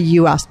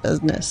U.S.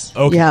 business.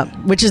 Okay. Yeah,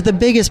 which is the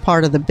biggest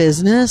part of the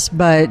business,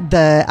 but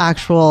the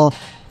actual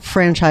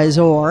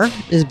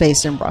franchisor is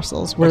based in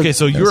Brussels. Okay,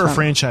 so you're a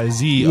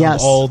franchisee of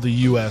all the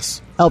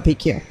U.S.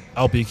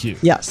 LPQ.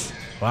 Yes.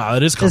 Wow,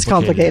 that is complicated. It's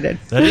complicated.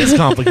 That is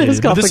complicated.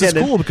 It's But this is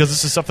complicated. cool because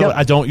this is stuff that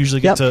I don't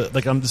usually get to.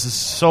 Like, this is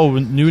so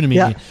new to me.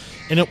 Yeah.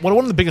 And one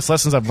of the biggest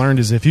lessons I've learned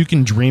is if you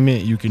can dream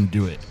it, you can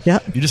do it. Yeah.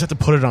 You just have to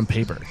put it on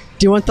paper.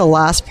 Do you want the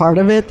last part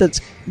of it?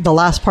 That's the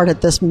last part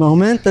at this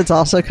moment. That's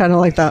also kind of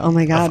like the, oh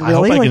my God, I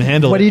really? hope I can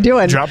handle it. What are you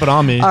doing? Drop it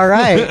on me. All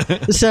right.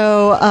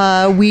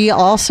 So we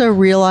also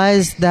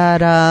realized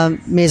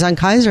that Maison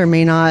Kaiser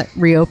may not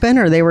reopen,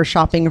 or they were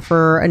shopping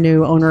for a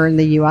new owner in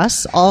the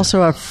U.S.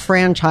 Also a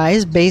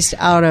franchise based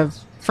out of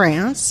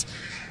France,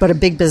 but a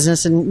big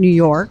business in New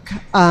York.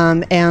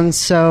 And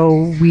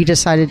so we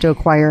decided to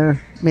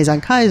acquire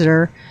Maison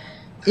Kaiser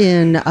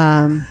in,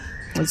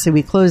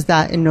 we closed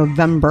that in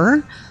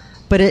November.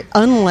 But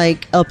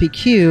unlike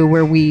LPQ,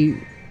 where we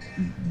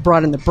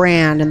brought in the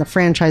brand and the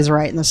franchise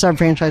right and the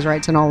sub-franchise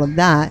rights and all of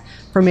that,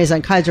 for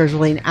Maison Kaiser is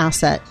really an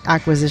asset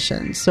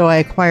acquisition. So I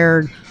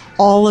acquired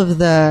all of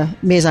the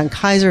Maison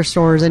Kaiser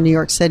stores in New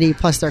York City,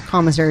 plus their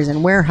commissaries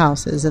and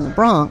warehouses in the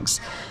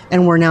Bronx.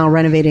 And we're now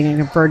renovating and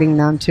converting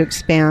them to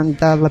expand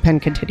the Le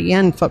Pen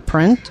Quotidienne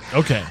footprint.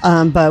 Okay.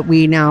 But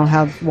we now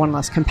have one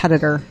less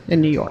competitor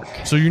in New York.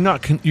 So you're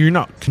not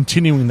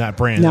continuing that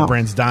brand. No. The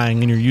brand's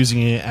dying, and you're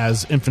using it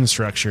as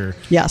infrastructure.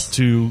 Yes.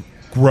 To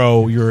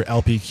grow your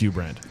LPQ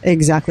brand.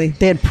 Exactly.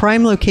 They had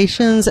prime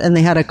locations, and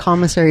they had a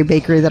commissary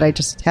bakery that I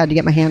just had to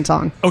get my hands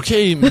on.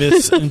 Okay,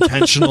 Miss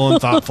Intentional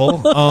and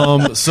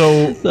Thoughtful.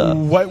 So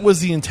what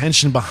was the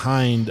intention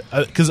behind?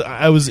 Because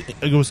I was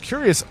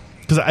curious.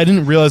 Because I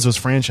didn't realize it was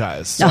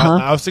franchised. So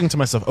I was thinking to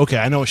myself, okay,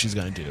 I know what she's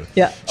going to do.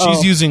 Yeah,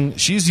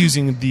 she's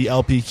using the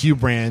LPQ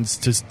brands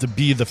to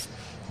be the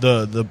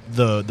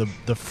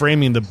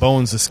framing, the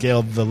bones, the scale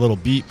of the Little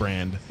Beat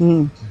brand.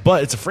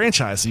 But it's a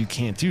franchise, so you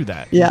can't do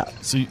that. Yeah.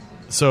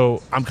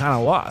 So I'm kind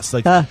of lost.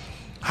 Like,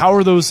 how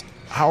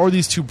are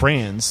these two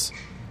brands,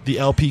 the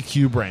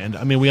LPQ brand?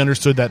 I mean, we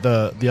understood that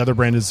the other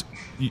brand is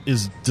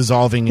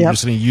dissolving, and you're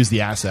just going to use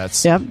the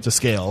assets to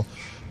scale.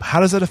 How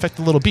does that affect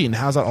the Little Beat, and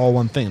how's that all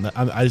one thing?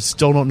 I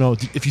still don't know.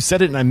 If you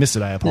said it and I missed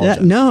it, I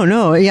apologize.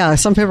 No. Yeah,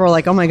 some people are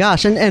like, oh my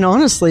gosh. And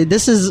honestly,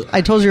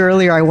 I told you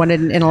earlier I wanted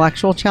an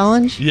intellectual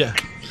challenge. Yeah.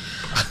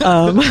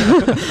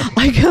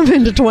 I come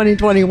into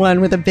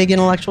 2021 with a big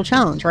intellectual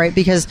challenge, right?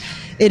 Because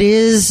it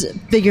is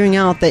figuring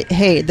out that,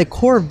 hey, the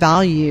core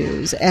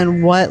values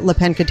and what Le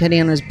Pen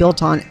Quotidienne is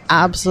built on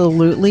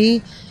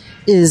absolutely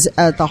is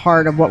at the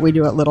heart of what we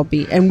do at Little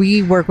Beat. And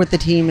we work with the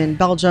team in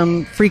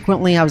Belgium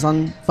frequently. I was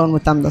on the phone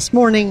with them this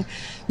morning,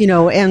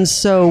 and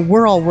so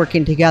we're all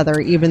working together,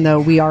 even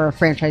though we are a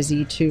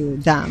franchisee to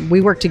them.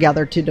 We work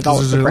together to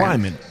develop the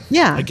brand. Alignment.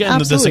 Yeah, again,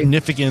 absolutely. the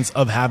significance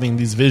of having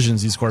these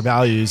visions, these core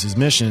values, these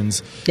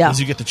missions, is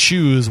you get to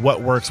choose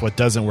what works, what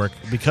doesn't work.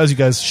 Because you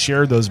guys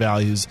share those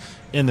values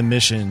in the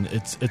mission,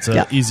 it's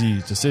an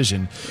easy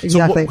decision.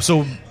 Exactly.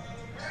 So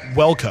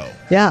Wellco.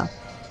 Yeah.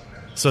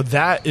 So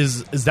that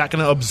is that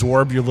going to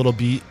absorb your Little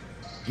Beat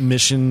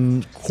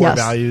mission, core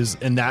values,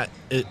 and that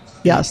it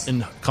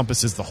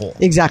encompasses the whole?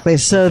 Exactly.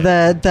 So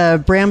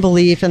the brand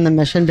belief and the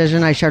mission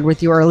vision I shared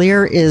with you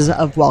earlier is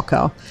of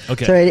Wellco.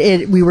 Okay.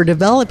 So we were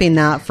developing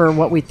that for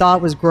what we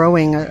thought was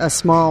growing a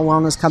small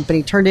wellness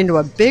company, turned into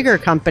a bigger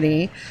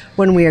company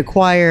when we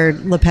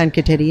acquired Le Pen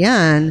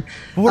Quotidienne.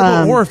 What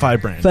about Orify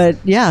brand? But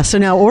so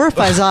now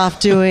Orify's off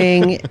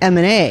doing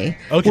M&A,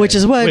 which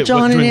is what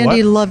John and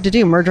Andy love to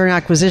do, merger and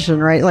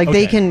acquisition, right? Like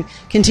they can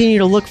continue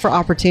to look for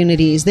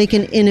opportunities. They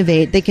can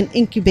innovate. They can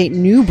incubate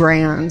new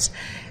brands.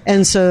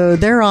 And so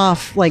they're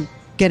off like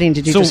getting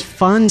to do just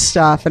fun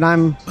stuff, and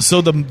I'm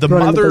so the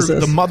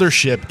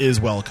mothership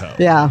is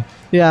Wellco.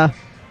 Yeah.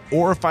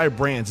 Orify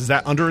Brands, is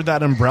that under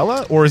that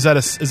umbrella, or is that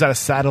a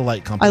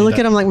satellite company? I look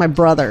at them like my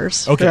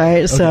brothers. Okay.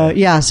 Right. So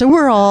so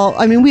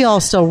we all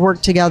still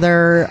work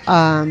together.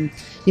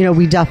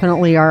 We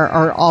definitely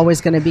are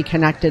always going to be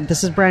connected.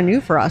 This is brand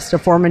new for us to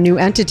form a new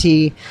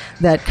entity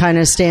that kind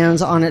of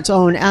stands on its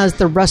own as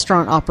the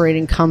restaurant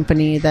operating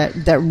company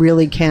that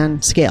really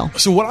can scale.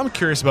 So what I'm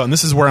curious about, and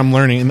this is where I'm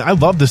learning, and I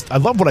love this. I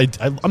love what I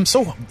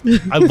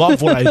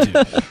love what I do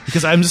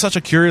because I'm just such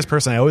a curious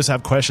person. I always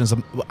have questions.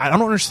 I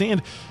don't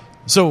understand.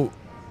 So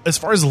as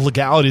far as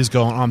legalities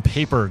go on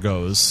paper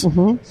goes,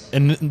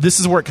 and this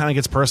is where it kind of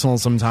gets personal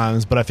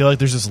sometimes, but I feel like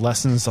there's just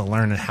lessons to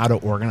learn and how to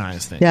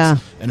organize things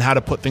and how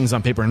to put things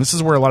on paper. And this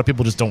is where a lot of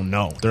people just don't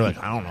know. They're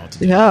like, I don't know what to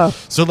do. Yeah.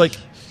 So like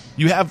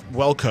you have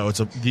Wellco,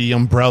 it's the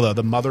umbrella,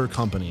 the mother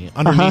company.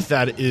 Underneath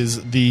that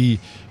is the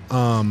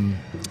Little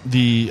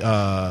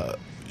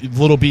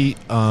Beat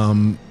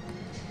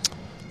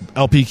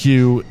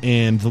LPQ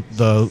and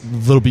the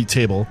Little Beat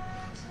table.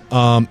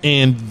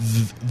 And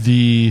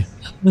the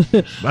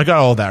I got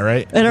all that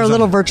right. And our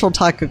little virtual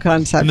taco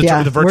concept.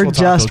 The virtual we're taco,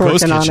 just working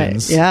Ghost on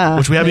Kitchens, it. Yeah,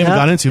 which we haven't even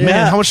gotten into.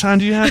 Man, how much time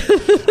do you have?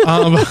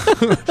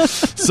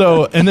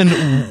 So, and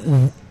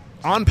then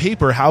on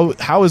paper, how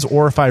is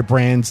Orify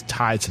Brands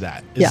tied to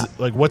that?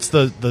 Like, what's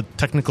the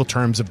technical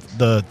terms of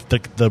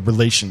the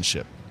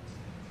relationship?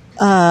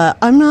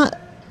 I'm not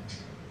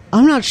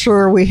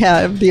sure we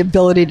have the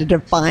ability to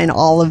define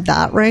all of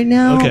that right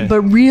now. Okay.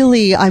 But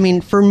really, I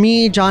mean, for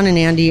me, John and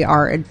Andy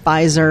are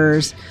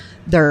advisors.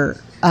 They're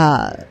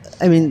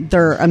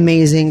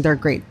amazing. They're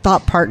great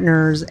thought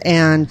partners,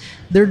 and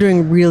they're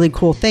doing really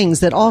cool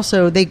things that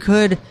also they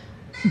could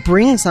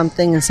bring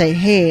something and say,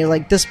 hey,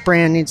 like this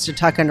brand needs to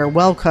tuck under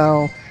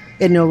Wellco.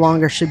 It no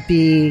longer should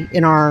be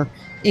in our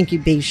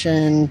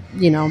incubation,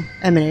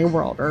 M&A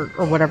world or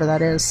whatever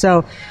that is.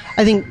 So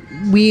I think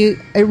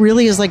it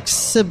really is like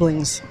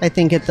siblings, I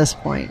think, at this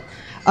point.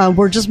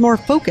 We're just more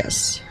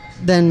focused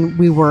than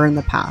we were in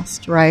the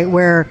past, right?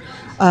 Where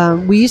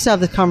we used to have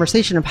the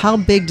conversation of how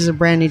big does a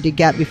brand need to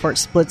get before it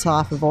splits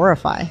off of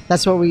Orify.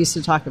 That's what we used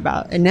to talk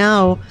about. And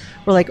now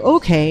we're like,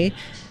 okay,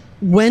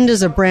 when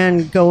does a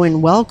brand go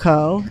in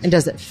Wellco, and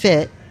does it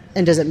fit,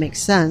 and does it make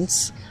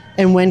sense?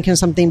 And when can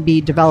something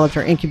be developed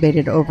or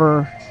incubated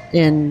over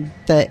in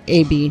the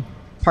AB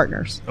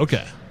partners?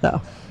 Okay.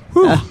 So,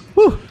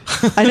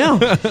 I know.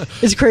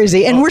 It's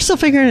crazy. And we're still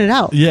figuring it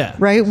out. Yeah.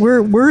 Right?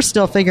 We're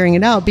still figuring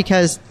it out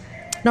because,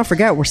 don't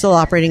forget, we're still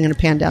operating in a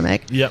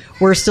pandemic. Yep.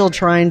 We're still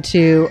trying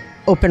to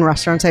open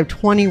restaurants. I have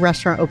 20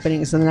 restaurant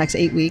openings in the next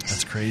 8 weeks.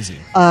 That's crazy.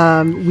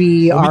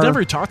 We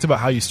never talked about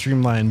how you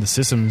streamline the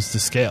systems to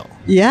scale.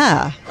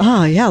 Yeah.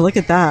 Oh, yeah. Look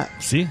at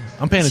that. See?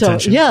 I'm paying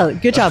attention. Yeah.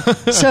 Good job.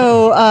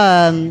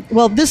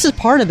 So, this is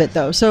part of it,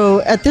 though. So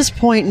at this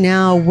point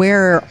now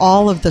where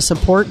all of the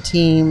support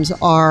teams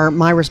are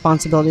my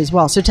responsibility as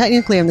well. So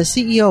technically, I'm the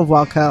CEO of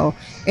Wellco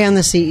and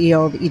the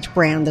CEO of each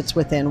brand that's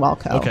within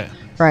Wellco. Okay.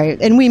 Right.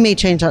 And we may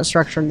change that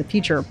structure in the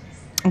future.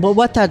 But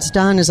what that's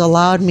done is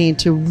allowed me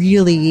to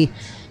really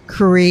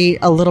create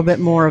a little bit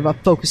more of a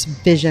focused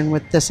vision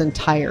with this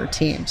entire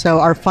team. So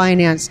our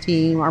finance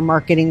team, our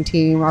marketing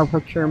team, our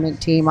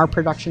procurement team, our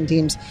production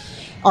teams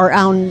are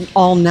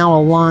all now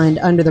aligned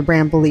under the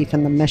brand belief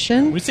and the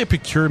mission. When you say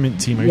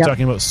procurement team, are you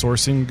talking about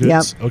sourcing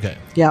goods? Yep. Okay.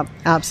 Yep,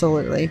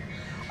 absolutely.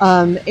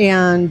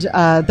 And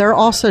they're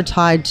also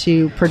tied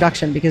to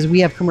production because we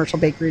have commercial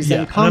bakeries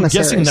and commissaries. And I'm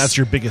guessing that's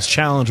your biggest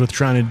challenge with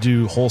trying to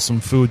do wholesome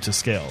food to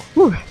scale.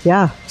 Whew,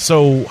 yeah.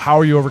 So how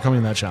are you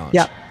overcoming that challenge?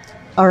 Yeah.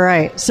 All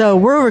right. So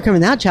we're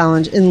overcoming that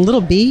challenge. In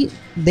Little Beat,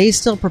 they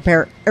still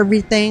prepare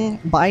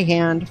everything by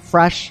hand,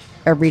 fresh,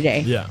 every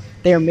day. Yeah.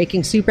 They are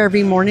making soup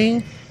every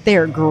morning. They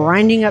are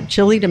grinding up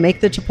chili to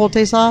make the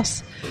chipotle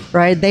sauce,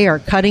 right? They are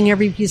cutting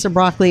every piece of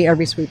broccoli,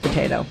 every sweet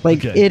potato.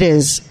 It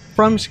is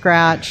from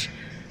scratch,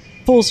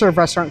 full serve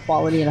restaurant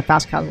quality in a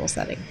fast casual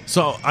setting.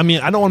 So, I mean,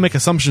 I don't want to make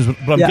assumptions,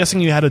 but I'm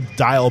guessing you had to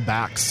dial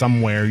back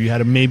somewhere. You had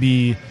to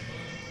maybe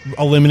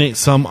eliminate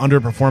some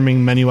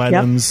underperforming menu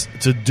items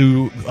to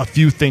do a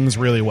few things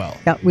really well.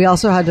 Yeah, we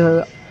also had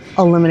to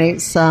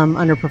eliminate some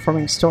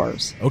underperforming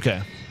stores.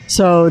 Okay.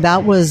 So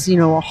that was,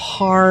 a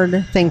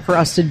hard thing for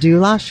us to do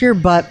last year,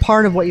 but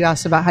part of what you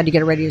asked about, how do you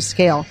get it ready to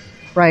scale,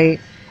 right?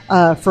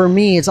 For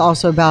me, it's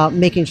also about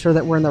making sure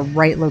that we're in the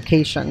right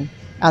location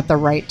at the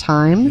right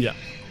time. Yeah.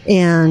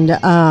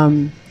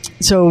 And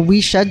so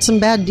we shed some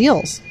bad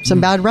deals, some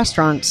bad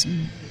restaurants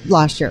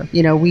last year.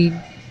 We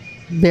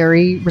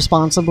very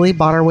responsibly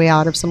bought our way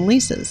out of some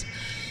leases.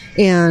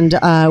 And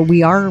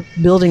we are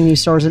building new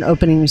stores and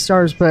opening new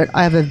stores, but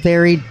I have a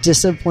very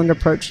disciplined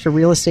approach to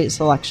real estate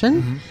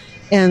selection. Mm-hmm.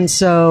 And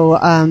so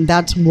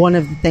that's one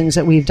of the things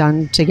that we've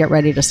done to get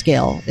ready to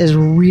scale, is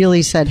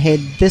really said, hey,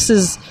 this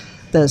is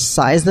the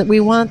size that we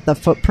want, the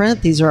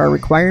footprint, these are our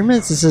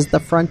requirements, this is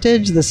the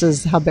frontage, this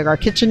is how big our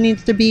kitchen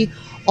needs to be.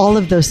 All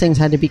of those things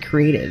had to be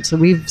created. So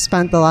we've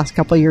spent the last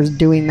couple of years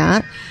doing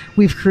that.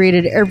 We've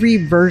created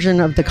every version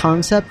of the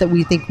concept that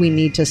we think we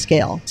need to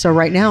scale. So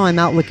right now I'm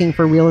out looking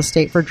for real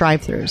estate for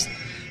drive-thrus,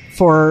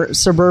 for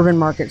suburban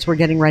markets. We're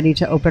getting ready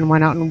to open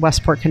one out in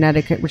Westport,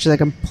 Connecticut, which is a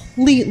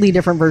completely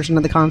different version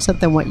of the concept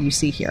than what you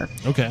see here.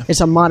 Okay.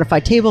 It's a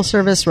modified table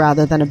service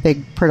rather than a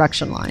big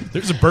production line.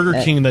 There's a Burger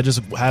King that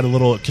just had a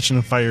little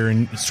kitchen fire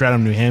in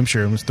Stratham, New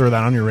Hampshire. Let's throw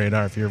that on your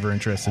radar if you're ever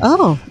interested.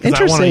 Oh,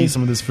 interesting. I want to eat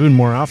some of this food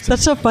more often.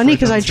 That's so funny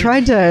because I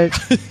tried to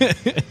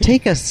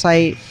take a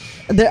site.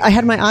 I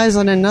had my eyes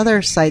on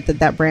another site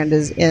that brand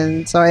is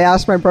in, so I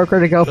asked my broker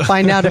to go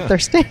find out if they're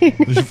staying.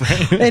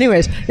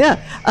 Anyways,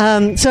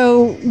 yeah.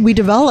 So we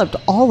developed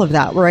all of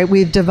that, right?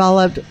 We've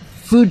developed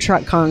food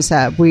truck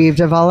concept. We've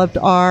developed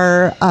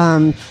our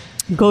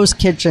ghost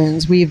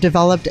kitchens. We've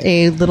developed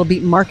a Little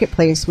Beat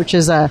Marketplace, which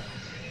is a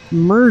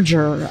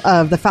merger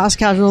of the fast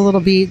casual Little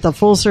Beat, the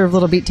full serve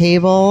Little Beat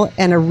table,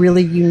 and a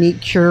really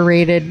unique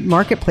curated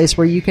marketplace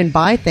where you can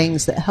buy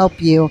things that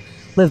help you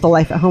live the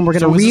life at home. We're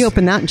going to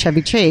reopen that in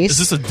Chevy Chase. Is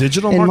this a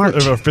digital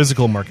market or a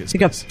physical market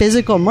space? Like a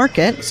physical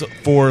market. So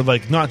for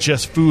like not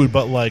just food,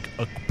 but like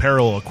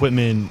apparel,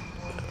 equipment,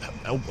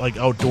 like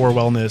outdoor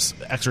wellness,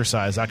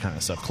 exercise, that kind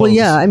of stuff. Clothes. Well,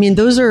 yeah. I mean,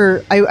 those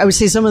are, I would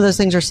say some of those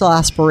things are still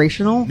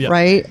aspirational,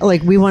 right?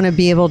 Like we want to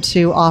be able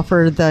to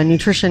offer the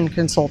nutrition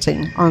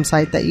consulting on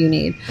site that you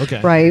need. Okay.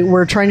 Right?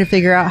 We're trying to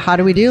figure out how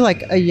do we do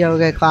like a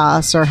yoga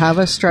class or have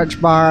a stretch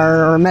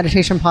bar or a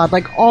meditation pod,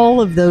 like all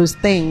of those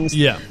things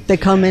that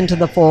come into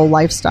the full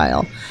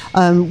lifestyle.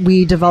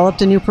 We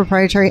developed a new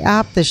proprietary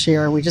app this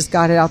year. We just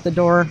got it out the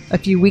door a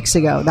few weeks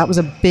ago. That was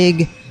a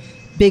big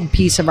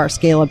piece of our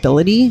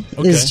scalability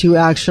is to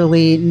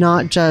actually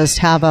not just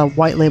have a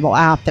white label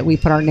app that we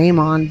put our name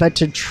on, but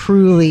to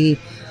truly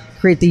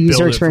create the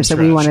user experience that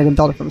we wanted and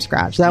build it from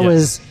scratch. That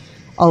was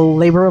a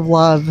labor of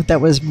love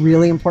that was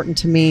really important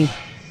to me.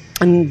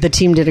 And the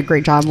team did a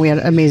great job. We had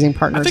amazing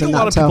partners. I think a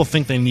lot of people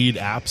think they need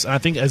apps. And I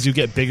think as you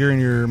get bigger and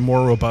you're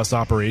more robust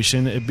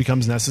operation, it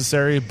becomes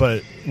necessary.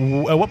 But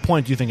at what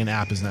point do you think an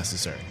app is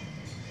necessary?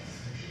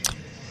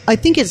 I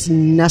think it's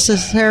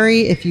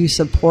necessary if you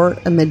support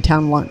a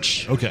Midtown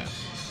lunch. Okay.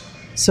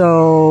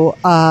 So,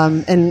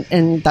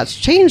 and that's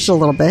changed a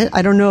little bit.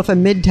 I don't know if a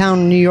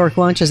Midtown New York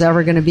lunch is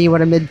ever going to be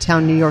what a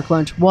Midtown New York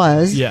lunch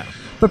was. Yeah.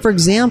 But for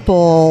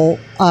example,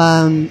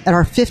 at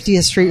our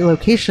 50th Street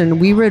location,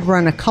 we would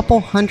run a couple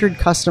hundred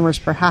customers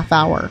per half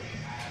hour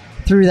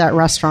through that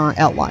restaurant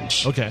at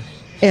lunch. Okay.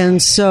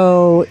 And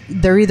so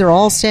they're either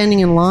all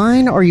standing in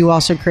line or you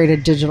also create a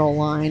digital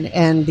line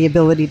and the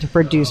ability to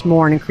produce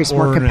more and increase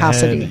more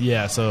capacity.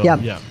 So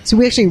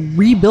we actually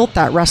rebuilt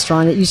that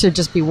restaurant. It used to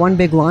just be one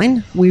big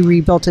line. We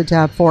rebuilt it to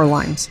have 4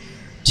 lines.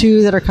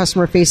 2 that are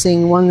customer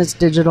facing, 1 that's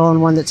digital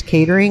and 1 that's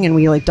catering, and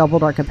we like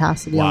doubled our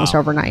capacity almost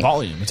overnight.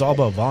 Volume. It's all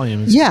about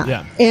volume.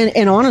 Yeah.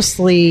 And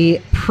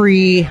honestly,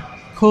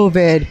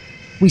 pre-COVID,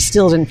 we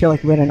still didn't feel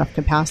like we had enough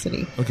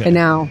capacity. Okay. And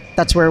now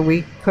that's where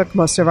we cook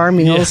most of our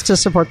meals to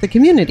support the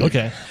community.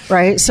 Okay.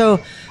 Right? So,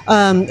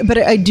 but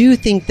I do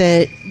think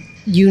that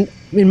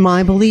in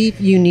my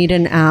belief, you need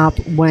an app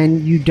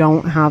when you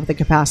don't have the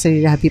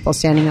capacity to have people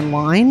standing in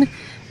line.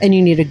 And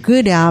you need a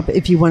good app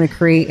if you want to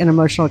create an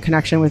emotional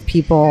connection with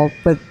people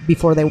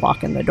before they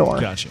walk in the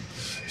door. Gotcha.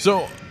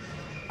 So,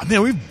 I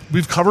mean,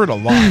 we've covered a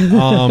lot.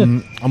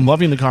 I'm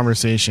loving the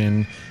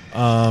conversation.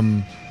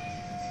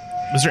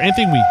 Is there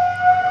anything we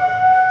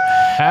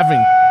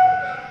haven't?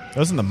 That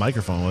wasn't the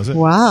microphone, was it?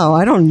 Wow,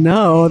 I don't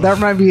know. That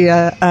might be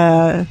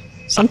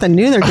something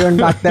new they're doing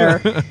back there.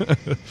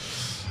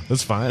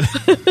 That's fine.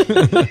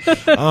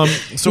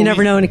 So you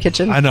never know in a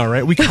kitchen. I know,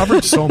 right? We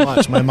covered so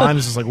much. My mind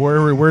is just like,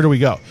 where do we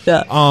go?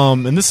 Yeah.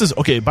 And this is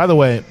okay. By the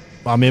way,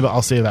 maybe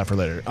I'll save that for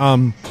later.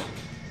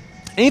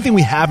 Anything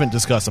we haven't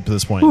discussed up to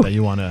this point that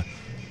you want to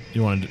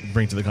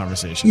bring to the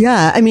conversation?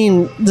 Yeah, I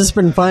mean, this has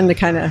been fun to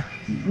kind of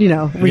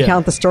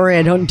recount the story.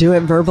 I don't do it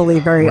verbally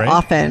very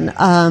often,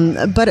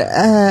 but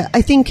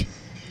I think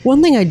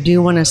one thing I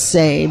do want to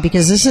say,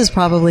 because this is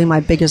probably my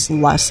biggest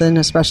lesson,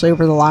 especially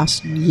over the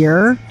last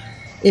year,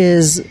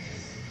 is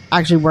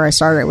actually where I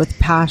started with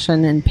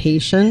passion and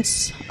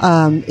patience.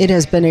 It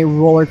has been a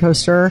roller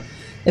coaster.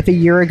 If a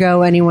year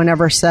ago anyone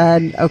ever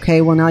said,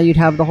 okay, well now you'd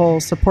have the whole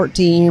support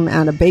team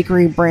and a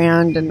bakery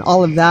brand and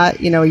all of that,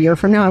 a year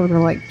from now, I would have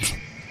been like,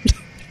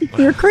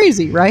 you're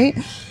crazy, right?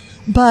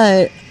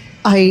 But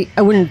I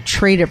wouldn't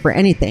trade it for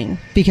anything,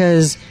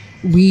 because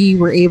we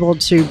were able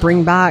to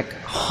bring back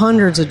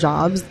hundreds of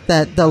jobs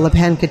that the Le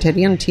Pan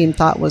Quotidien team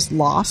thought was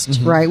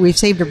lost, right? We've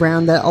saved a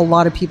brand that a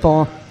lot of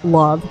people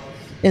love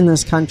in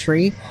this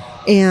country.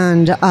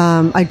 And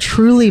I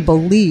truly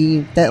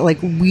believe that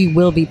we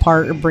will be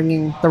part of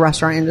bringing the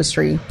restaurant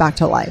industry back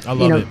to life. I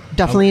love it.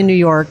 Definitely in New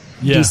York,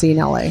 DC, and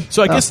LA.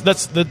 So I guess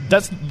that's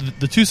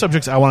the 2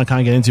 subjects I want to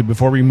kind of get into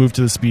before we move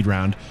to the speed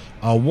round.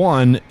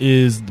 One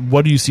is,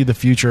 what do you see the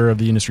future of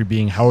the industry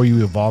being? How are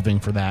you evolving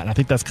for that? And I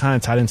think that's kind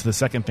of tied into the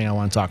second thing I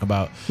want to talk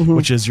about,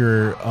 which is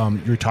your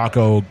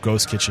taco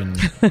ghost kitchen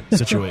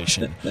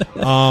situation.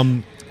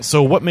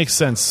 So what makes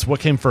sense? What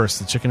came first,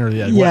 the chicken or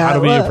the egg? How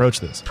do we approach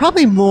this?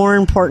 Probably more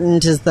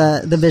important is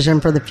the vision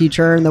for the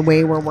future and the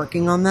way we're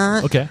working on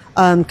that. Okay.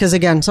 Because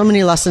again, so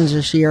many lessons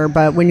this year,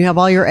 but when you have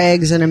all your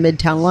eggs in a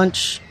Midtown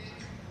lunch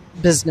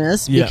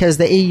business because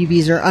the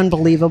AUVs are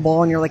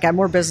unbelievable, and you're like, I have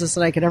more business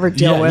than I could ever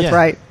deal with,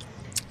 right?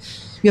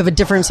 You have a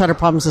different set of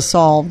problems to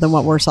solve than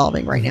what we're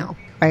solving right now,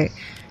 right?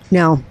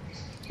 Now,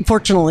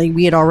 fortunately,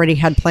 we had already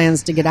had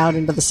plans to get out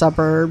into the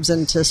suburbs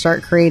and to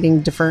start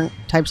creating different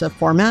types of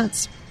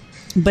formats.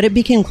 But it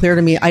became clear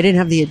to me I didn't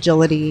have the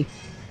agility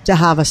to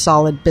have a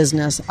solid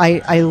business.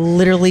 I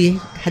literally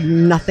had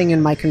nothing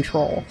in my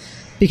control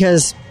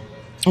because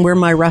where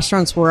my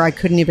restaurants were, I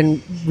couldn't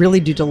even really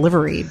do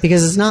delivery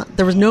because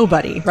there was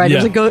nobody, right?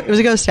 Yeah. It was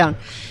a ghost town.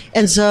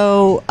 And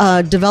so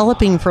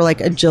developing for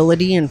like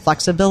agility and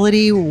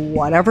flexibility,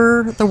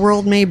 whatever the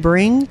world may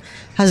bring,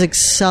 has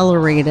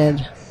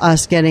accelerated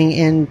us getting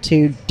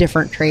into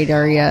different trade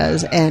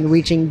areas and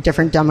reaching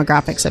different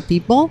demographics of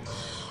people.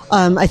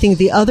 I think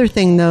the other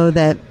thing, though,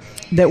 that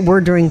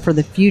we're doing for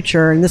the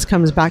future, and this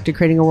comes back to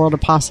creating a world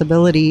of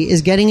possibility,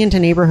 is getting into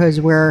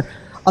neighborhoods where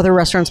other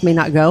restaurants may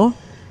not go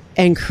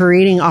and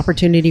creating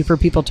opportunity for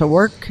people to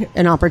work,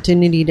 an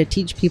opportunity to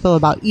teach people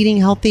about eating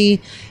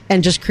healthy,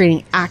 and just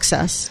creating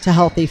access to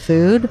healthy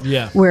food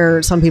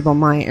where some people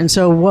might. And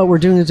so what we're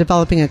doing is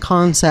developing a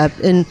concept,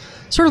 and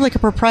sort of like a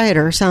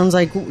proprietor, sounds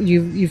like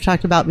you've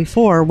talked about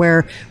before,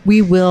 where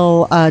we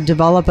will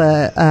develop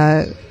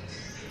a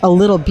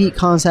little beat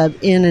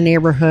concept in a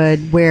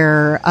neighborhood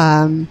where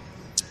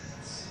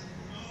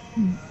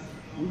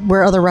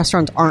other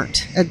restaurants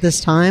aren't at this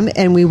time,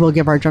 and we will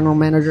give our general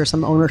manager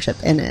some ownership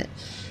in it.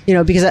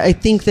 Because I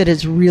think that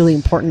it's really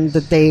important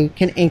that they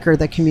can anchor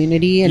the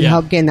community and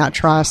help gain that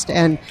trust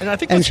and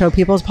show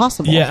people it's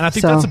possible. Yeah, and I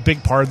think that's a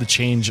big part of the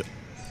change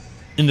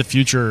in the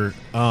future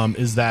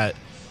is that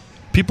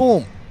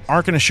people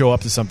aren't going to show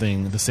up to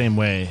something the same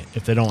way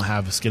if they don't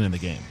have skin in the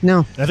game. No.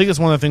 And I think it's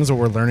one of the things that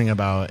we're learning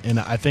about, and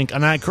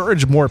I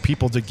encourage more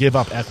people to give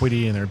up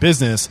equity in their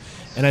business,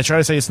 and I try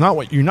to say it's not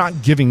what you're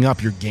not giving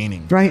up, you're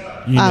gaining. Right.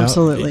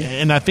 Absolutely.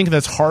 And I think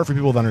that's hard for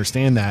people to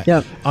understand that.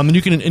 Yep. And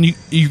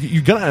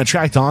you're going to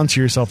attract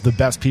onto yourself the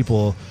best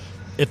people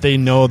if they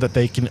know that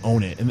they can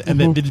own it,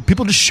 and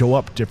people just show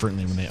up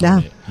differently when they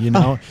own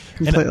it.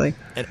 Completely.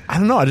 And I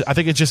don't know. I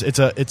think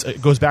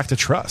it goes back to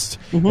trust.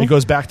 It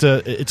goes back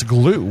to it's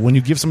glue. When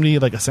you give somebody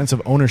like a sense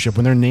of ownership,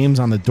 when their name's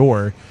on the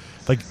door,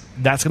 like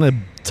that's going to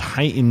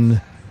tighten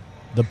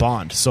the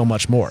bond so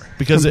much more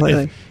because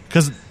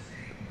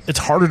it's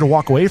harder to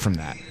walk away from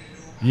that.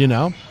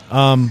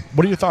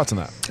 What are your thoughts on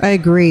that? I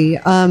agree.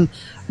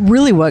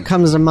 Really what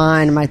comes to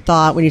mind, my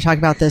thought when you talk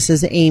about this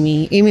is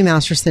Amy. Amy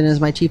Masterson is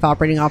my chief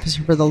operating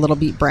officer for the Little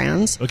Beat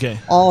Brands. Okay.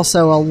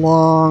 Also a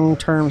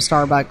long-term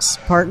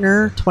Starbucks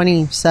partner,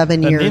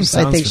 27 years.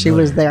 I think she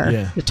was there.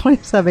 Yeah.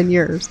 27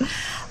 years.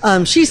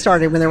 She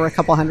started when there were a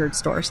couple hundred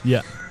stores.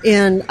 Yeah.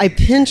 And I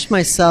pinched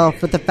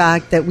myself with the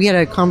fact that we had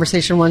a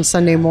conversation one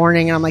Sunday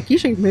morning, and I'm like, you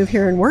should move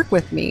here and work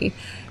with me.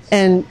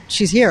 And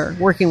she's here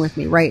working with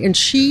me, right? And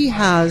she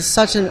has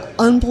such an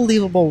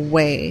unbelievable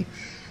way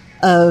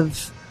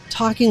of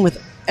talking with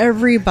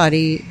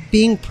everybody,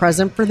 being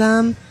present for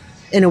them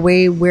in a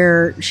way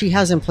where she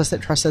has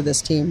implicit trust of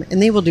this team, and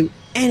they will do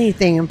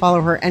anything and follow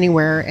her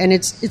anywhere. And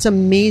it's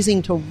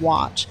amazing to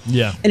watch.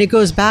 Yeah. And it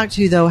goes back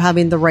to, though,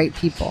 having the right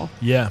people.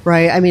 Yeah.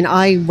 Right. I mean,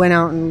 I went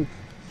out and,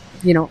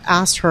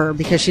 asked her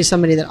because she's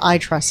somebody that I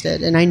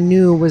trusted and I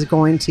knew was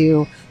going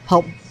to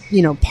help,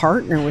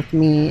 partner with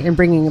me in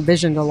bringing a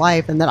vision to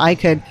life, and that I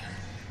could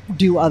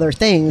do other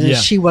things. And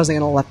she wasn't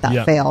going to let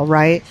that fail.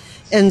 Right.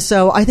 And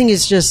so I think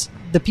it's just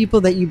the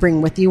people that you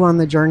bring with you on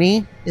the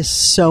journey is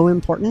so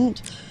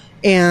important.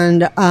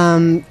 And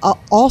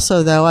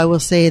also, though, I will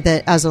say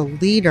that as a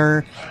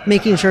leader,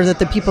 making sure that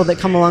the people that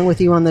come along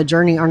with you on the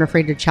journey aren't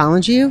afraid to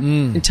challenge you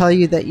and tell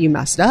you that you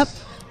messed up,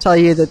 tell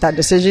you that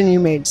decision you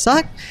made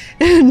sucked,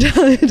 and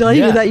tell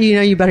you that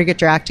you better get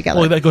your act together.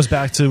 Well, that goes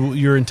back to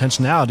your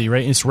intentionality,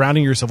 right? And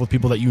surrounding yourself with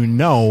people that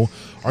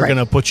are going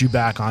to put you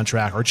back on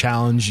track or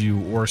challenge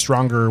you or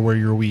stronger where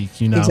you're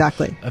weak.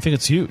 Exactly. I think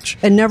it's huge.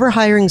 And never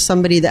hiring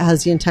somebody that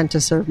has the intent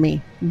to serve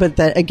me, but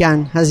that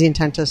again has the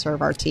intent to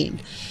serve our team.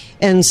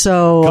 And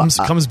so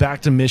comes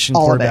back to mission,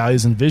 core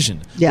values, and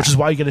vision, which is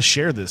why you got to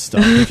share this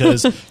stuff,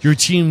 because your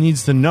team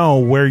needs to know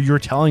where you're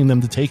telling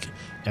them to take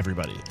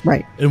everybody.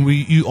 Right. And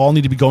you all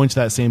need to be going to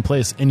that same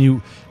place.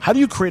 And how do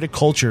you create a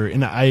culture?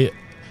 And I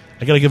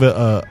got to give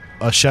a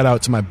shout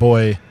out to my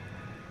boy,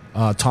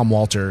 Tom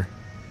Walter.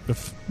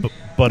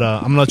 But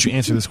I'm going to let you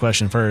answer this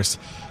question first.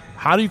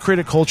 How do you create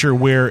a culture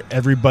where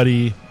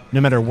everybody,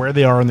 no matter where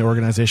they are on the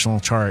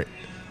organizational chart,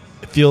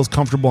 feels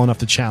comfortable enough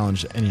to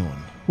challenge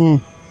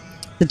anyone?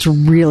 It's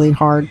really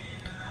hard,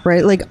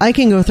 right? Like, I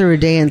can go through a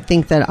day and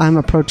think that I'm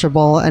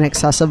approachable and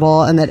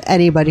accessible and that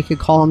anybody could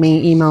call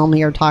me, email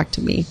me, or talk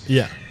to me.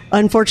 Yeah.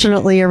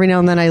 Unfortunately, every now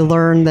and then I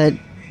learn that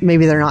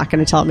maybe they're not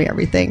going to tell me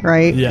everything,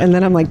 right? Yeah. And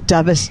then I'm like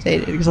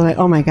devastated because I'm like,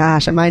 oh my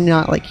gosh, am I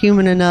not like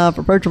human enough,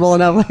 approachable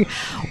enough? Like,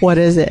 what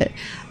is it?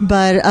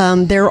 But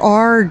there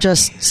are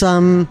just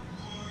some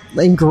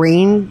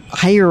ingrained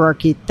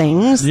hierarchy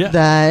things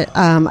that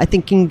I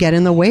think can get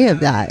in the way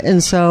of that.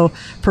 And so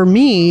for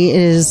me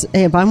is,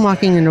 if I'm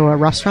walking into a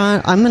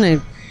restaurant, I'm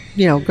going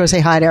to, go say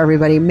hi to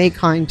everybody,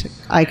 make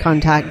eye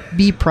contact,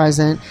 be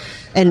present,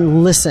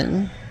 and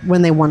listen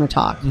when they want to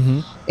talk.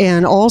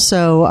 And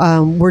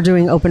also, we're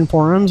doing open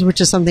forums,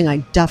 which is something I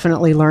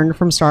definitely learned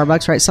from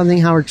Starbucks, right? Something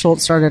Howard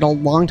Schultz started a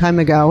long time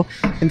ago.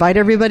 Invite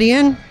everybody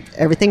in.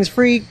 Everything's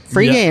free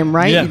game,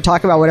 right? You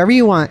talk about whatever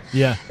you want.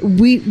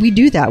 We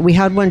do that. We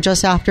had one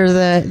just after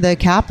the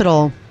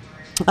Capitol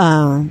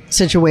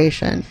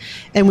situation,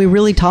 and we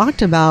really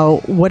talked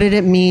about what did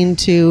it mean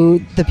to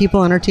the people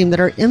on our team that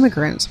are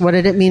immigrants? What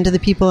did it mean to the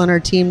people on our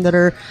team that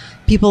are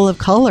people of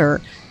color?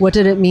 What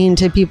did it mean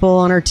to people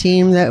on our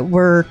team that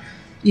were,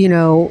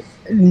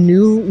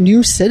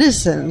 new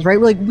citizens, right?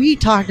 Like, we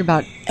talked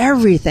about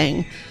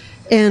everything.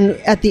 And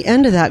at the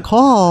end of that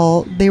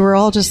call, they were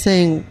all just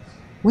saying,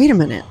 wait a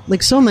minute,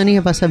 like, so many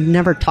of us have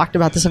never talked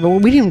about this. We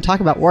didn't even talk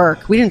about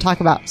work. We didn't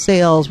talk about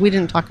sales. We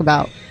didn't talk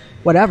about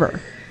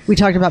whatever. We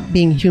talked about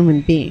being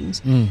human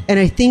beings. And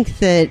I think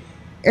that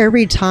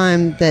every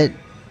time that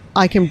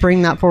I can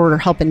bring that forward or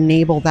help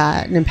enable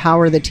that and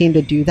empower the team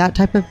to do that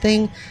type of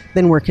thing,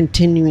 then we're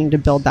continuing to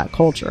build that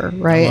culture,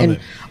 right? And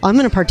I'm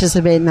going to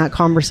participate in that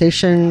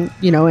conversation,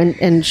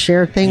 and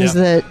share things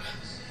that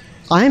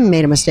I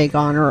made a mistake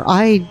on, or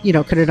I,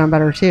 could have done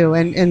better too.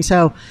 And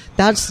so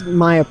that's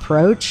my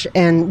approach.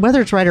 And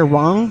whether it's right or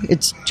wrong,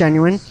 it's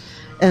genuine.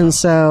 And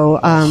so,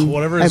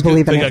 whatever I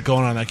believe they in got it.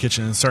 going on in that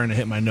kitchen is starting to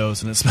hit my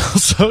nose, and it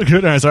smells so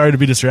good. I'm sorry to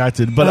be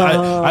distracted, but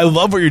I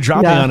love what you're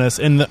dropping on us.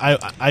 And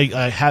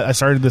I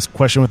started this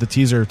question with the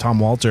teaser. Tom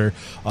Walter,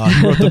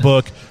 he wrote the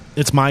book.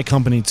 It's My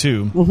Company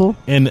Too,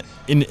 and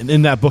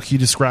in that book he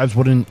describes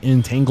what an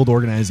entangled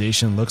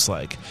organization looks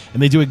like,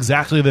 and they do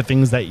exactly the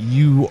things that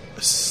you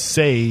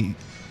say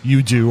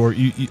you do, or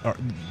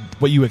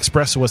what you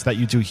express to us that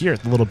you do here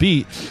at the Little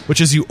Beat, which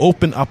is you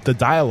open up the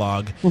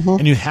dialogue,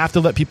 and you have to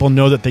let people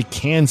know that they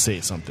can say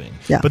something,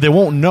 but they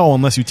won't know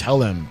unless you tell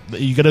them.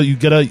 You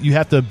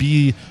have to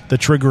be the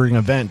triggering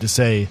event to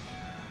say,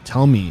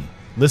 tell me,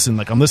 listen,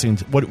 like, I'm listening.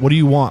 What do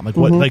you want? Like,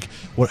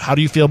 what, how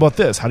do you feel about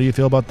this? How do you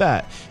feel about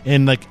that?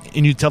 And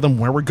you tell them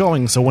where we're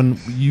going. So when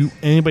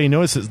anybody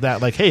notices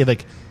that, like, hey,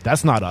 like,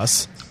 that's not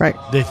us. Right.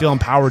 They feel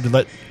empowered to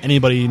let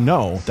anybody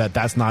know that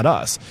that's not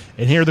us.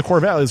 And here, the core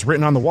value is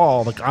written on the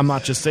wall. Like, I'm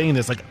not just saying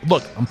this. Like,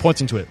 look, I'm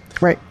pointing to it.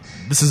 Right.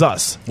 This is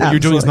us. What you're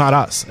doing is not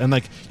us. And,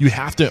 like, you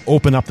have to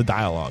open up the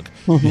dialogue.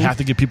 You have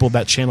to give people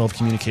that channel of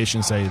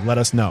communication. Say, let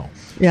us know.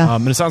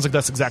 And it sounds like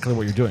that's exactly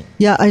what you're doing.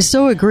 Yeah, I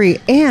so agree.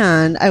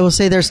 And I will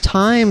say there's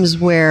times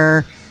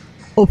where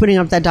opening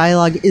up that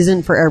dialogue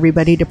isn't for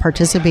everybody to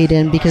participate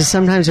in, because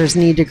sometimes there's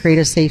need to create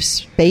a safe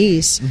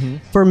space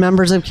for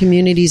members of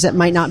communities that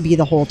might not be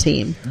the whole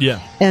team.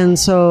 And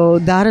so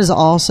that has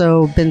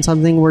also been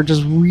something we're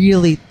just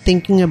really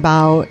thinking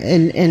about,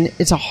 and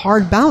it's a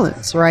hard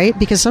balance, right?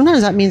 Because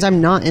sometimes that means I'm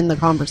not in the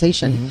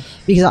conversation,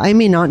 because I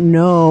may not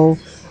know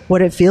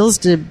what it feels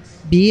to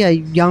be a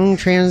young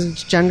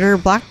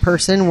transgender Black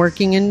person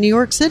working in New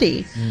York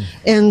City.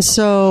 And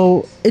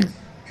so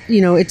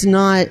it's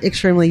not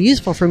extremely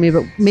useful for me,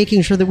 but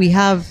making sure that we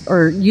have,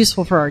 or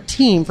useful for our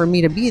team, for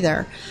me to be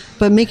there,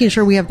 but making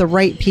sure we have the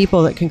right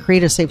people that can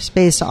create a safe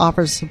space to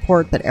offer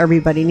support that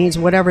everybody needs,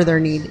 whatever their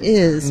need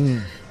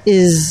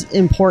is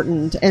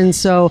important. And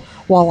so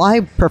while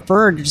I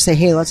prefer to just say,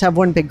 hey, let's have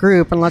one big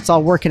group and let's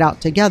all work it out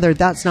together,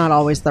 that's not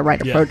always the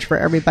right approach for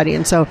everybody.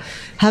 And so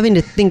having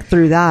to think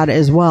through that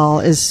as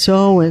well is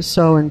so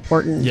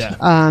important,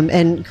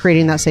 and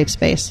creating that safe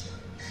space.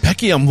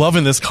 Becky, I'm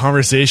loving this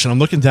conversation. I'm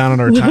looking down at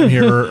our time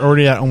here. We're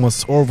already at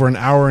almost over an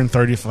hour and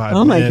 35 minutes.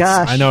 Oh my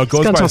gosh. I know, it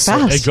goes by so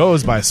fast. It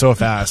goes by so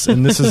fast.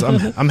 And this is,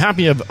 I'm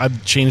happy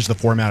I've changed the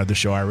format of the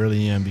show. I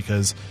really am,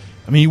 because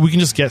we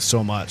can just get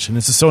so much, and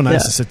it's just so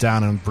nice to sit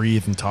down and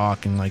breathe and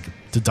talk and, like,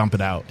 to dump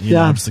it out,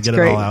 just to get it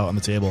all out on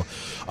the table.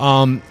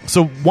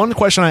 So one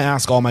question I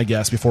ask all my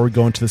guests before we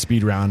go into the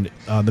speed round,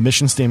 the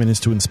mission statement is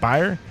to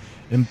inspire,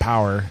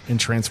 empower, and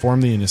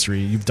transform the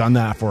industry. You've done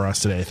that for us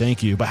today.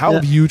 Thank you. But how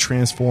have you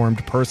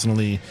transformed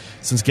personally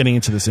since getting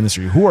into this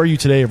industry? Who are you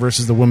today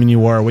versus the woman you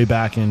were way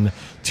back in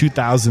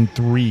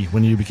 2003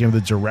 when you became the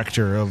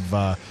director of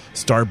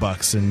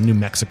Starbucks in New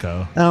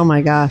Mexico? Oh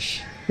my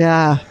gosh.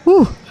 Yeah.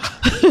 Whew.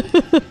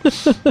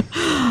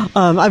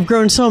 I've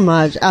grown so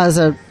much as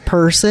a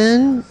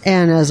person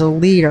and as a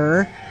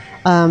leader.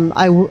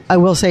 I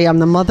will say I'm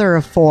the mother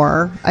of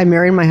 4. I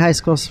married my high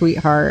school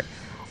sweetheart.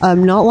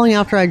 Not long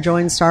after I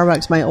joined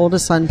Starbucks, my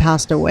oldest son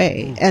passed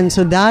away. And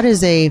so that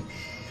is a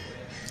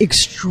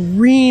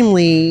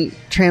extremely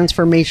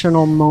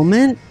transformational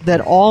moment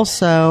that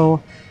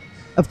also,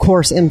 of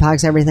course,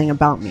 impacts everything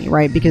about me,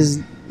 right? Because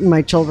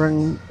my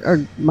children are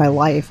my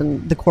life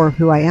and the core of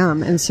who I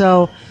am. And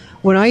so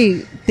when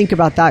I think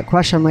about that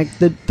question, I'm like,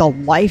 the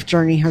life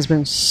journey has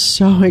been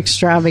so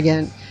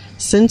extravagant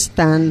since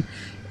then.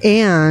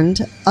 And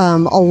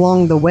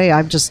along the way,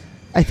 I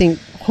think,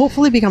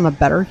 hopefully become a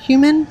better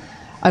human.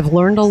 I've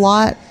learned a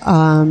lot.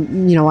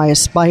 I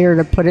aspire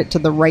to put it to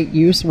the right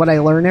use, what I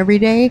learn every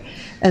day.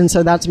 And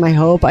so that's my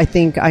hope. I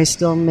think I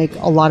still make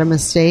a lot of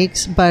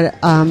mistakes,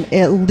 but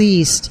at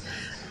least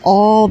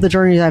all the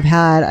journeys I've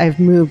had, I've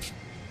moved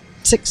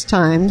 6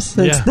 times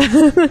since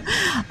then,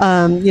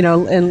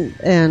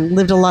 and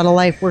lived a lot of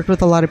life, worked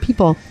with a lot of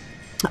people.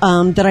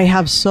 that I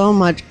have so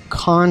much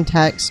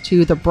context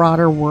to the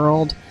broader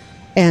world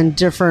and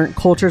different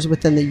cultures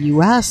within the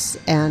U.S.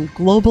 and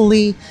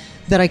globally,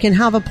 that I can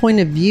have a point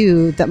of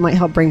view that might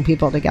help bring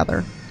people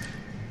together.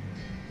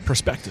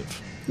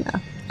 Perspective. Yeah.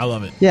 I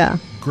love it. Yeah.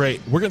 Great.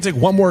 We're going to take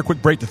one more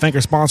quick break to thank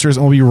our sponsors,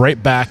 and we'll be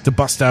right back to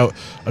bust out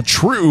a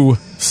true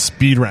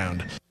speed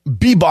round.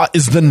 Bbot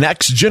is the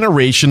next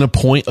generation of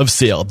point of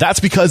sale. That's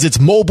because it's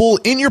mobile,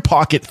 in your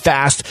pocket,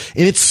 fast,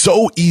 and it's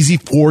so easy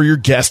for your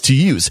guests to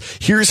use.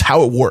 Here's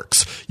how it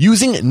works.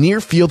 Using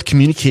near-field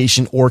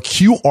communication or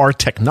QR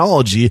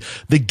technology,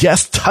 the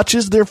guest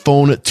touches their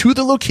phone to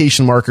the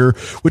location marker,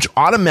 which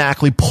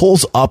automatically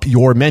pulls up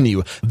your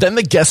menu. Then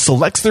the guest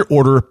selects their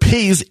order,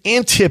 pays,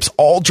 and tips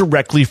all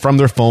directly from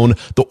their phone.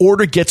 The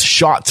order gets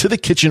shot to the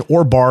kitchen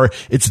or bar.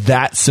 It's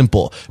that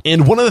simple.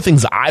 And one of the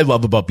things I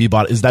love about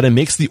Bbot is that it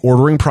makes the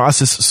ordering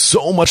process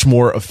so much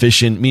more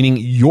efficient, meaning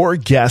your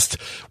guest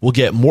will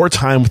get more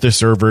time with the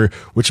server,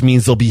 which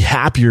means they'll be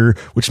happier,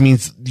 which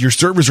means your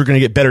servers are going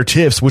to get better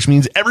tips, which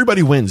means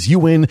everybody wins. You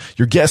win,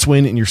 your guests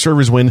win, and your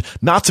servers win.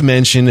 Not to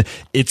mention,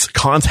 it's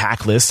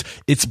contactless.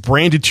 It's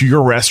branded to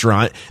your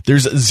restaurant.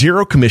 There's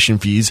zero commission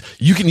fees.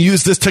 You can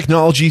use this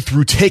technology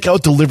through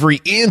takeout,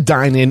 delivery, and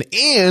dine-in,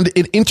 and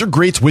it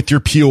integrates with your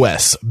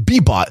POS.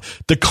 Bbot,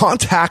 the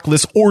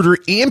contactless order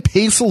and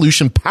pay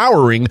solution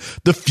powering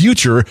the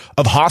future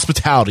of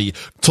hospitality.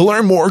 To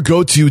learn more,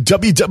 go to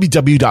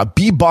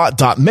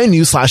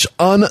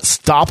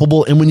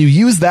www.bbot.menu/unstoppable. And when you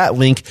use that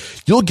link,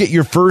 you'll get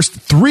your first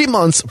 3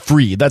 months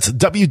free. That's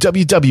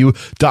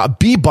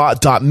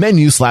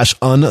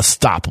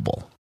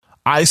www.bbot.menu/unstoppable.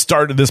 I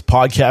started this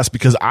podcast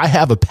because I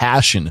have a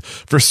passion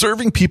for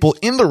serving people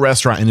in the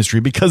restaurant industry,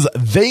 because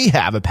they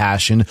have a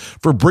passion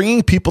for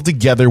bringing people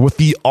together with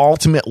the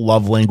ultimate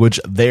love language,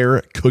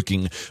 their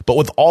cooking. But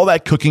with all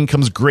that cooking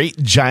comes great,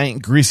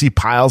 giant, greasy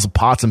piles of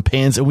pots and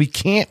pans, and we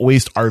can't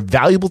waste our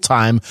valuable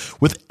time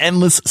with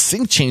endless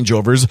sink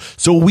changeovers,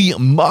 so we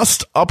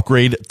must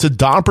upgrade to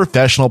Dawn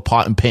Professional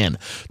Pot and Pan.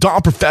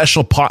 Dawn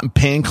Professional Pot and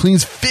Pan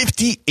cleans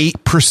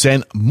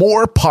 58%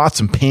 more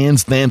pots and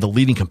pans than the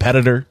leading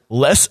competitor.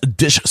 Less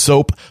dish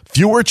soap,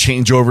 fewer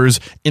changeovers,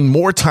 and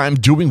more time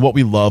doing what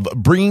we love,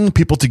 bringing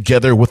people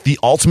together with the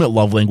ultimate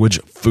love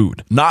language,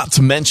 food. Not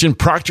to mention,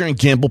 Procter &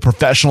 Gamble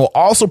Professional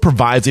also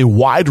provides a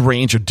wide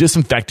range of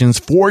disinfectants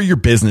for your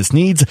business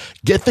needs.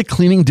 Get the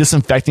cleaning,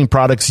 disinfecting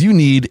products you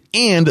need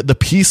and the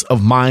peace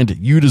of mind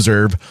you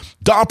deserve.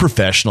 Dawn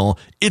Professional,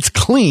 it's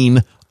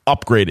clean,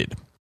 upgraded.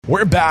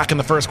 We're back, and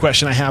the first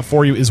question I have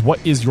for you is,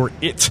 what is your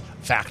IT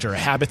factor? A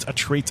habit, a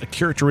trait, a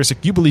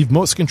characteristic you believe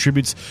most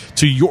contributes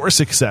to your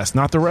success?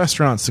 Not the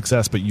restaurant's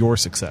success, but your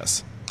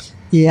success.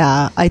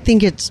 Yeah, I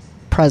think it's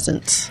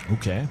presence.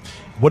 Okay.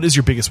 What is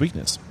your biggest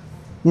weakness?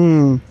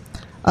 I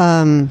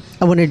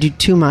want to do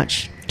too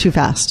much, too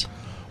fast.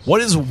 What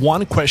is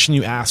one question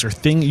you ask or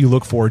thing you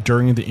look for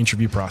during the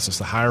interview process,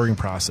 the hiring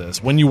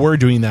process? When you were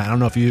doing that, I don't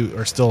know if you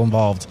are still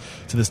involved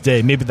to this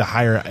day, maybe the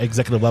higher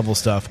executive level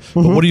stuff,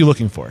 but what are you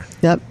looking for?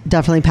 Yep,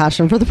 definitely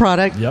passion for the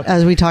product,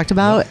 as we talked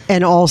about.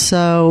 And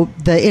also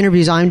the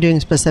interviews I'm doing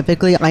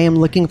specifically, I am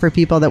looking for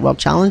people that will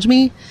challenge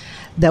me,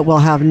 that will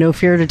have no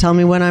fear to tell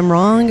me when I'm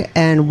wrong,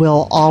 and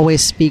will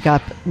always speak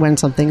up when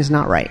something's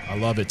not right. I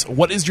love it.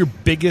 What is your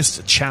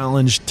biggest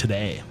challenge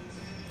today?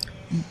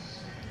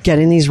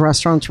 Getting these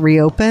restaurants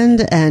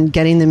reopened and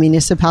getting the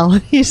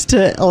municipalities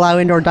to allow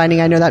indoor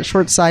dining. I know that's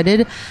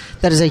short-sighted.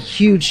 That is a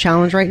huge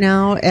challenge right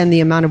now, and the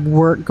amount of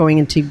work going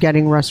into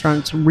getting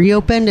restaurants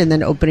reopened and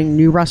then opening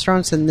new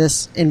restaurants in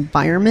this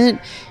environment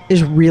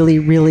is really,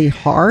 really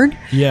hard.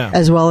 Yeah.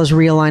 As well as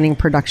realigning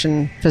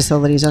production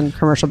facilities and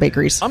commercial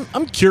bakeries.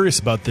 I'm curious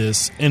about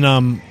this, and I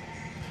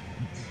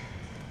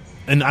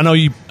know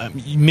you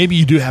maybe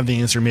you do have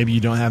the answer, maybe you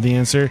don't have the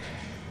answer.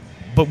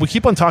 But we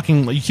keep on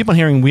talking, you keep on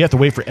hearing we have to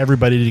wait for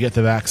everybody to get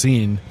the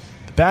vaccine.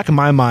 The back of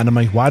my mind, I'm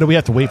like, why do we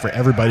have to wait for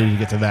everybody to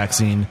get the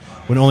vaccine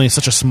when only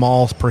such a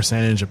small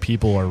percentage of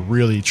people are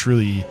really,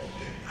 truly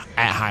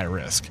at high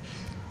risk?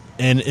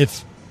 And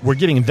if we're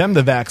getting them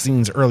the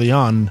vaccines early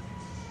on,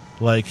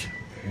 like,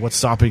 what's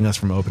stopping us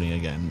from opening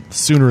again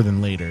sooner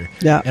than later?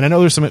 Yeah. And I know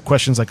there's some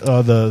questions like,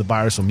 oh, the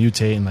virus will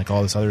mutate and like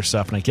all this other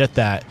stuff, and I get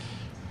that.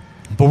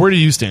 But where do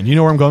you stand? You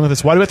know where I'm going with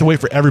this? Why do we have to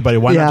wait for everybody?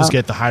 Why not just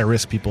get the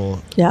high-risk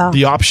people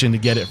the option to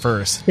get it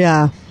first?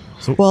 Yeah.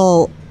 So,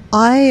 well,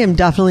 I am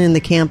definitely in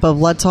the camp of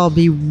let's all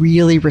be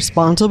really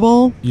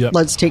responsible. Yep.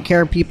 Let's take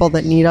care of people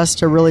that need us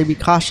to really be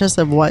cautious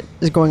of what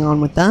is going on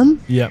with them.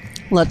 Yep.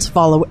 Let's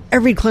follow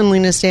every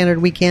cleanliness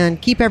standard we can.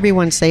 Keep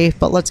everyone safe,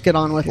 but let's get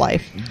on with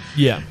life.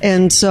 Yeah.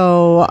 And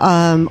so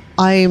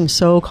I am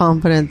so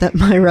confident that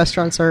my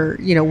restaurants are,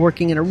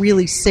 working in a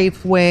really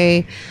safe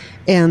way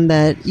and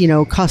that,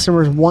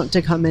 customers want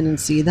to come in and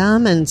see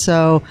them. And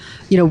so,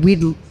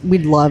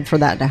 we'd love for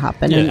that to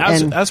happen.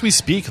 Yeah, as we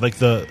speak, like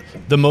the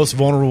most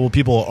vulnerable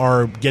people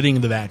are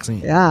getting the vaccine.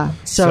 Yeah.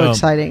 So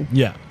exciting.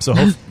 Yeah. So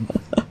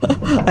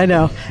I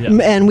know. Yeah.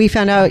 And we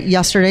found out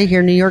yesterday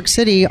here in New York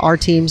City, our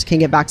teams can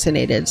get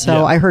vaccinated.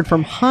 So I heard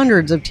from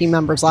hundreds of team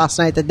members last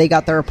night that they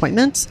got their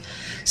appointments.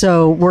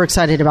 So we're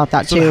excited about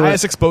that so too. The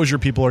highest exposure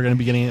people are going to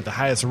be getting it. The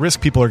highest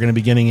risk people are going to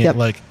be getting it. Yep.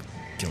 Like,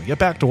 can we get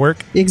back to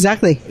work?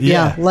 Exactly.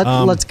 Yeah.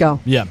 Let's go.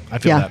 Yeah, I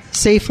feel that.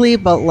 Safely,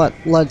 but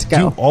let's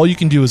go. All you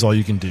can do is all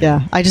you can do.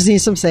 Yeah. I just need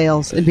some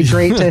sales. It'd be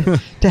great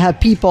to have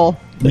people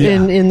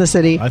in the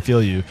city. I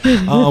feel you.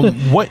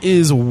 What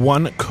is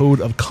one code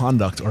of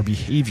conduct or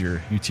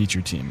behavior you teach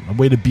your team? A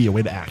way to be, a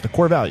way to act, a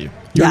core value.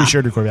 You already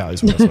shared your core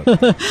values with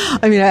us.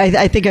 I mean,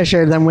 I think I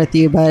shared them with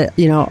you, but,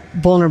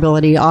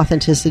 vulnerability,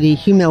 authenticity,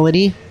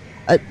 humility,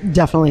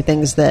 definitely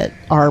things that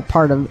are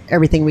part of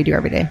everything we do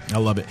every day. I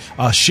love it.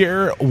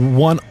 Share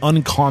one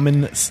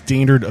uncommon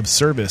standard of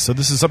service. So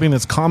this is something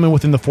that's common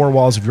within the four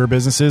walls of your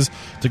businesses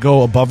to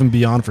go above and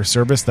beyond for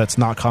service that's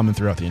not common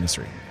throughout the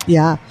industry.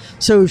 Yeah.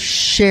 So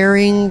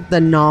sharing the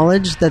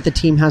knowledge that the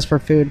team has for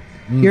food.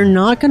 You're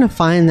not going to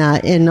find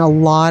that in a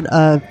lot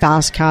of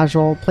fast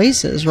casual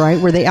places,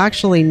 right? Where they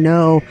actually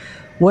know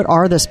what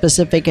are the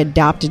specific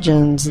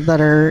adaptogens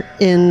that are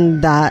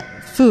in that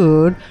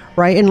food,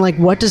 right? And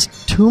what does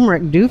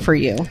turmeric do for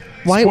you?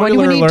 Why do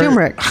we need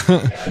turmeric?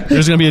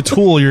 There's going to be a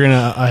tool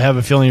I have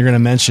a feeling you're going to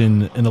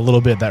mention in a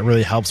little bit that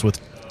really helps with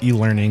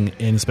e-learning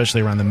and especially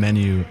around the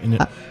menu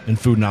and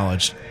food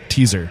knowledge.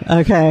 Teaser.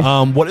 Okay.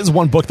 What is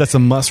one book that's a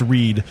must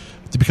read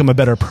to become a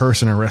better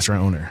person or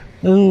restaurant owner?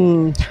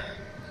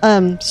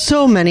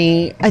 So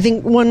many. I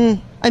think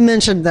I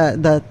mentioned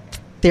the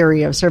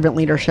theory of servant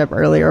leadership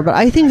earlier, but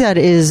I think that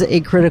is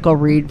a critical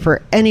read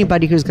for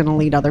anybody who's going to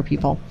lead other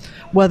people.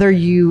 Whether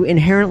you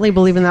inherently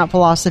believe in that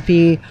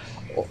philosophy,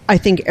 I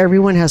think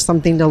everyone has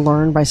something to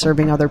learn by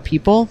serving other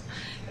people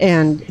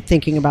and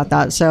thinking about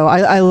that. So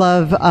I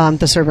love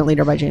The Servant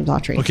Leader by James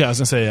Autry. Okay, I was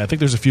going to say, I think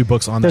there's a few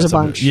books on that. There's a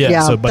bunch.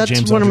 Yeah, so, that's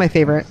James one Autry. of my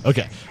favorite.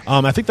 Okay.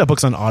 I think that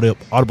book's on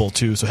Audible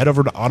too. So head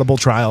over to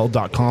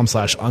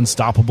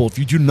audibletrial.com/unstoppable. If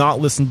you do not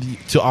listen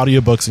to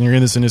audiobooks and you're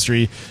in this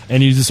industry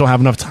and you just don't have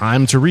enough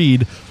time to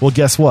read, well,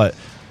 guess what?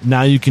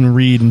 Now you can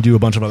read and do a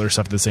bunch of other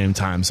stuff at the same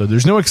time. So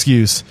there's no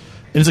excuse.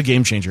 And it's a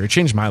game changer. It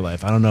changed my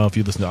life. I don't know if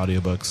you listen to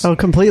audiobooks. Oh,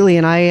 completely.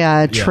 And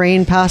I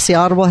train past the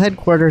Audible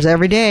headquarters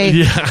every day.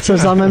 Yeah. So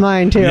it's on my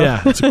mind, too.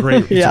 Yeah, it's a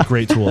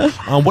great tool.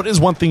 What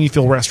is one thing you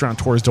feel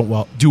restaurateurs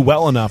don't do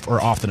well enough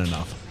or often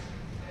enough?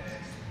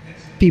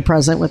 Be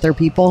present with their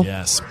people.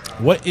 Yes.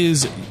 What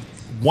is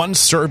one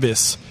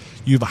service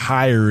you've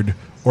hired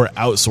or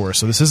outsourced?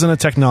 So this isn't a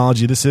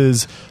technology. This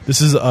is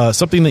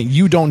something that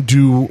you don't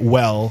do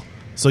well.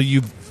 So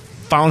you've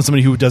found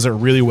somebody who does it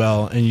really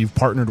well, and you've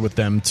partnered with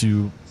them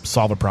to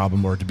solve a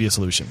problem or to be a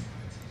solution.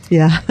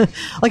 Yeah.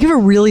 I'll give a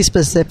really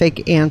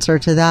specific answer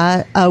to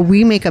that.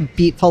 We make a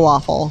beet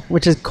falafel,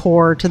 which is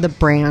core to the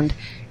brand.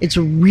 It's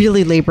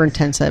really labor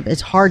intensive.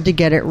 It's hard to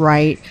get it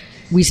right.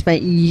 We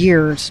spent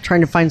years trying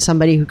to find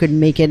somebody who could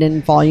make it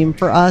in volume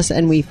for us,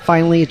 and we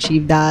finally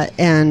achieved that.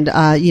 And,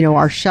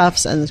 our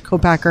chefs and the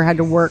co-packer had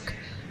to work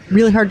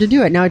really hard to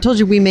do it. Now, I told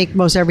you we make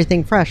most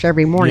everything fresh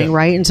every morning,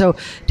 right? And so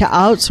to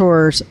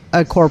outsource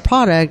a core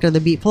product or the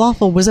beet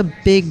falafel was a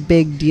big,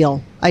 big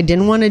deal. I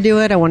didn't want to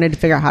do it. I wanted to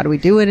figure out how do we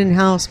do it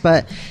in-house.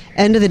 But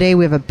end of the day,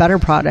 we have a better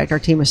product. Our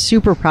team is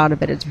super proud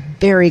of it. It's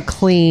very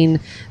clean.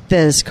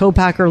 This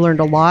co-packer learned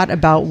a lot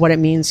about what it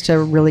means to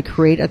really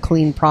create a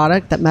clean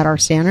product that met our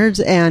standards.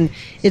 And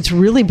it's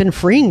really been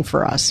freeing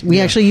for us. We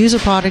actually use a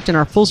product in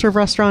our full-serve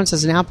restaurants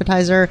as an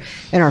appetizer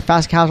and our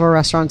fast casual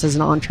restaurants as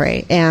an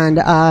entree. And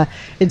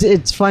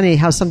it's funny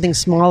how something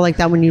small like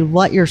that, when you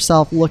let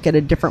yourself look at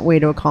a different way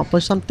to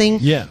accomplish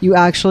something, you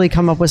actually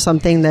come up with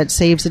something that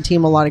saves the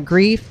team a lot of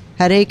grief,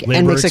 headache, labor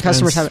and makes expense.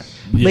 the customers have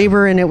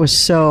labor, and it was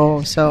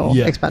so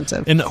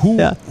expensive. And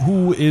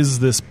who is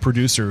this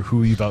producer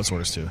who you've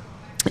outsourced to?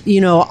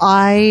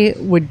 I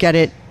would get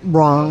it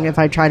wrong if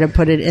I try to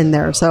put it in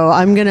there. So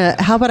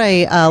how about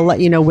I let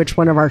you know which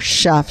one of our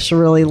chefs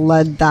really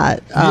led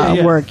that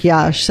work.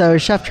 Yeah. So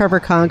Chef Trevor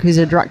Conk, who's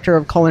a director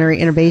of culinary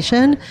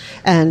innovation,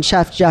 and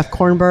Chef Jeff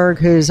Kornberg,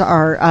 who's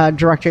our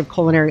director of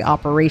culinary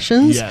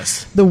operations.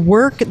 Yes. The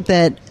work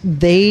that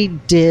they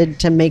did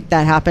to make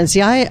that happen.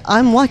 See,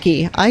 I'm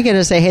lucky. I get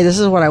to say, hey, this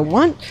is what I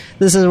want.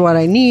 This is what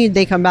I need.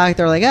 They come back.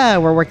 They're like,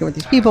 we're working with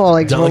these people.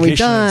 Like, this is what we've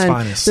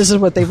done. This is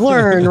what they've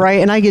learned,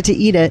 right? And I get to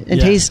eat it and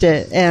taste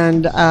it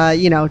and,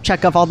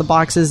 check off all the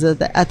boxes that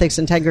the ethics,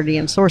 integrity,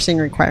 and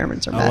sourcing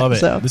requirements are met. I love it.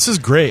 So. This is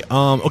great.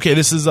 Okay,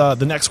 this is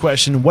the next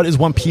question. What is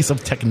one piece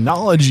of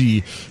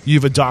technology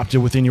you've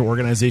adopted within your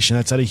organization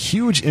that's had a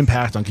huge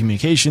impact on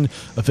communication,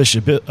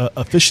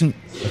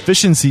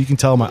 efficiency? You can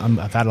tell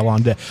I've had a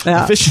long day.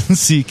 Yeah.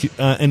 Efficiency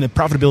and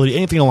profitability,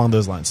 anything along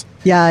those lines.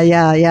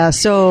 Yeah.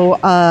 So,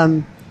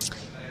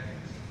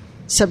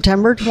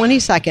 September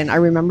 22nd, I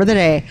remember the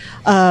day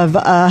of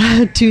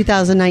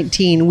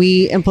 2019,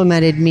 we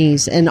implemented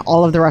Mies in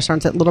all of the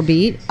restaurants at Little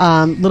Beat.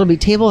 Little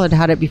Beat Table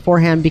had it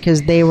beforehand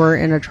because they were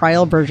in a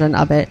trial version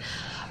of it.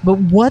 But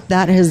what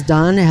that has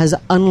done has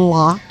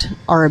unlocked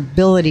our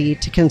ability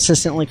to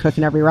consistently cook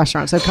in every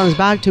restaurant. So it comes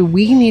back to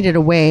we needed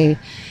a way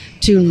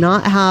to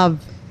not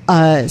have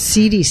a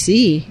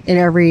CDC in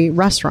every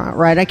restaurant,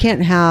 right? I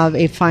can't have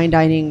a fine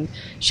dining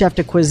chef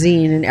de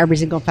cuisine in every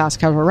single fast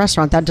casual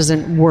restaurant. That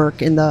doesn't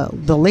work in the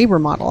labor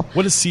model.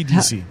 What is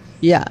CDC?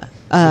 Yeah.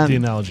 The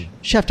analogy.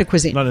 Chef de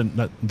cuisine.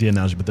 Not the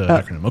analogy, but the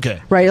acronym.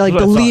 Okay. Right, like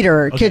the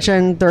leader Okay.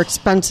 kitchen. They're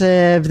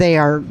expensive. They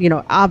are,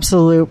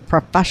 absolute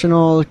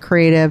professional,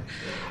 creative.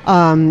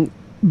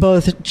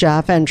 Both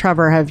Jeff and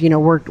Trevor have,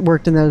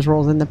 worked in those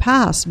roles in the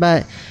past.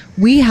 But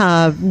we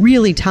have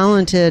really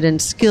talented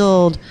and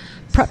skilled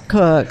prep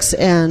cooks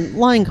and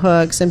line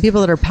cooks and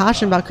people that are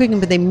passionate about cooking,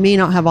 but they may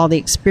not have all the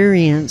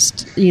experience,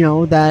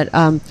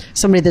 that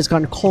somebody that's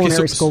gone to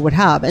culinary school would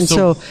have. And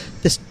so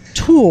this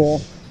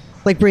tool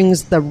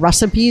brings the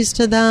recipes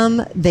to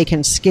them. They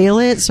can scale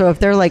it. So if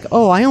they're like,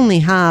 oh, I only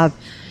have,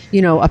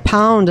 a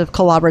pound of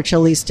Calabria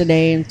chilies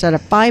today instead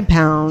of 5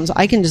 pounds,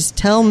 I can just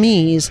tell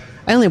Mies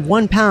I only have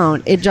 1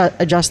 pound. It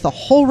adjusts the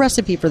whole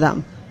recipe for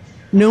them.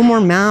 No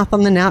more math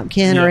on the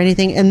napkin or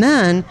anything. And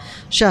then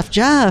Chef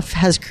Jeff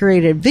has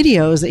created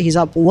videos that he's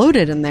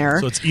uploaded in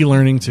there. So it's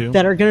e-learning too.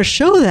 That are going to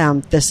show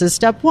them, this is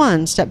step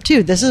 1, step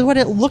 2. This is what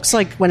it looks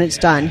like when it's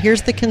done.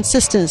 Here's the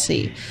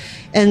consistency.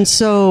 And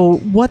so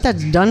what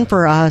that's done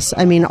for us,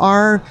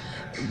 our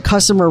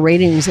customer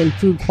ratings in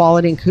food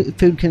quality and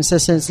food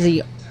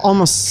consistency,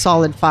 almost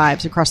solid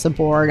 5s across the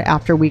board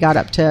after we got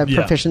up to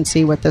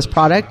proficiency with this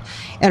product.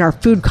 And our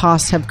food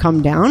costs have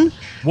come down.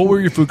 What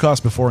were your food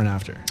costs before and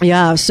after?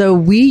 Yeah, so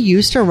we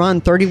used to run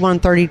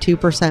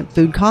 32%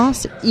 food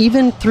costs.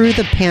 Even through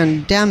the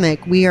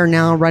pandemic, we are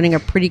now running a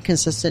pretty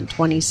consistent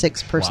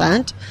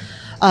 26%.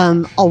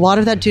 Wow. A lot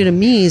of that due to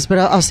Mies, but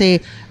I'll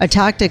say a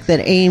tactic that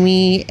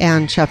Amy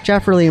and Chef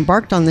Jeff really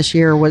embarked on this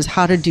year was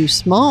how to do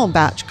small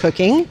batch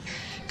cooking,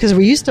 because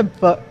we used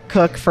to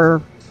cook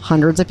for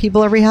hundreds of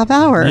people every half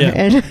hour,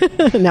 and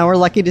now we're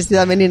lucky to see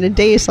that many in a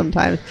day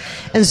sometimes.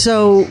 And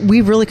so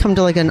we've really come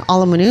to an a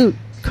la minute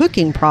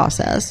cooking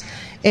process.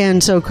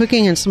 And so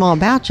cooking in small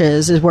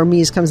batches is where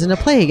Mies comes into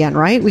play again,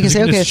 right? We can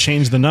say, okay, just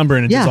change the number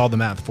and it does all the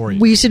math for you.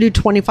 We used to do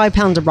 25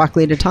 pounds of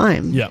broccoli at a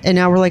time. Yeah. And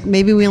now we're like,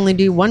 maybe we only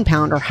do 1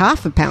 pound or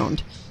half a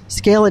pound.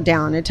 Scale it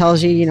down. It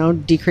tells you,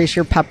 decrease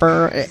your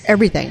pepper,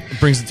 everything. It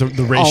brings the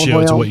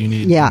ratio to what you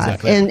need. Yeah.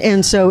 Exactly.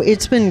 And so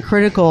it's been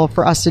critical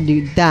for us to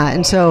do that.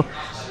 And so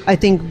I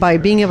think by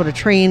being able to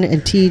train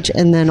and teach,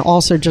 and then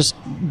also just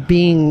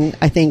being,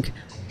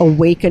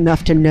 awake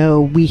enough to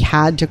know we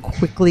had to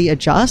quickly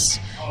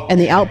adjust, and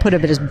the output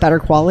of it is better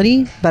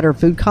quality, better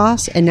food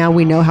costs, and now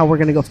we know how we're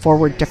going to go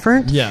forward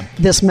different. Yeah.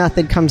 This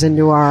method comes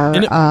into our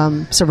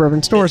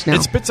suburban stores now.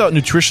 It spits out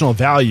nutritional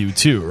value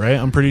too, right?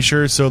 I'm pretty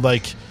sure. So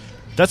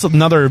that's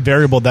another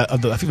variable that I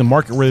think the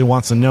market really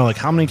wants to know,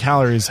 how many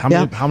calories, how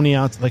many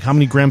ounces, how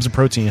many grams of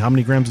protein, how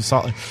many grams of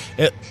salt.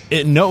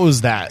 It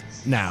knows that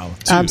now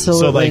too.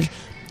 Absolutely. So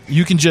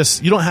you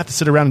don't have to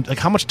sit around.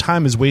 How much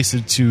time is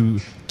wasted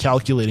to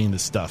calculating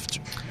this stuff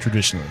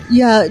traditionally?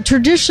 Yeah,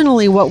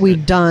 traditionally what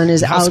we've done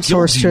is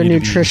outsource to a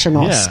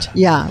nutritionist.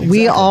 Yeah, exactly.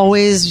 We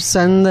always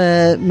send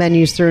the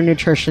menus through a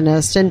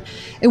nutritionist, and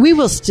we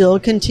will still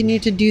continue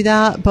to do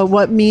that. But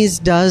what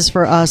Mies does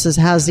for us is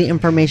has the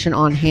information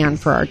on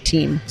hand for our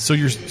team. So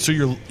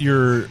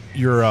your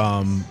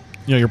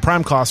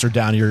prime costs are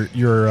down,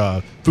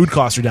 your food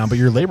costs are down, but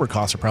your labor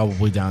costs are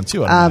probably down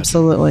too.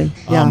 Absolutely.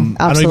 Yeah, absolutely.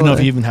 I don't even know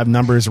if you even have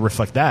numbers to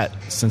reflect that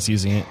since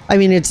using it.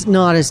 It's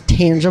not as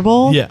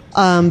tangible. Yeah.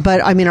 But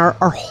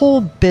our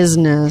whole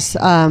business,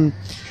 and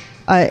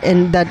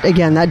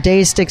that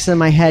day sticks in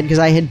my head because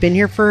I had been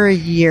here for a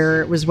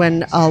year. It was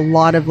when a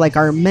lot of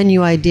our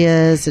menu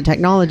ideas and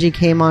technology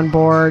came on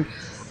board.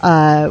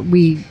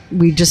 We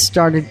just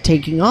started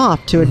taking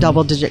off to a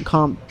double-digit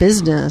comp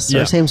business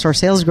or same-store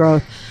sales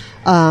growth.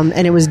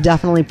 And it was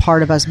definitely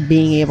part of us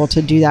being able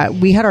to do that.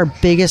 We had our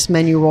biggest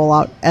menu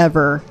rollout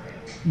ever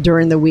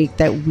during the week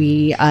that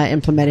we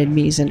implemented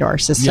Mies into our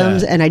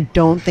systems, and I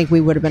don't think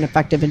we would have been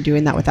effective in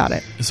doing that without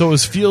it. So it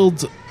was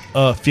Fields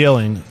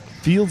Failing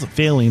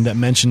that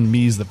mentioned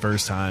Mies the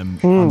first time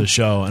on the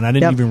show, and I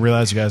didn't even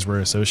realize you guys were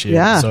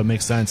associated. So it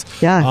makes sense.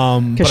 Yeah,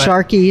 because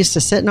Sharkey used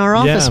to sit in our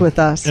office with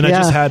us, and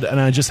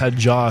I just had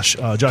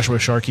Joshua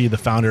Sharkey, the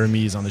founder of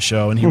Mies, on the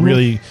show, and he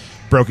really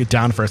broke it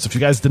down for us. If you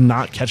guys did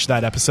not catch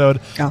that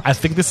episode, I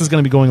think this is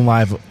going to be going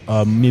live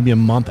maybe a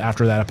month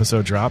after that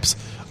episode drops.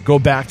 Go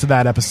back to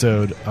that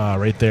episode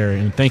right there,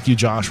 and thank you,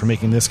 Josh, for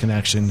making this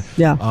connection.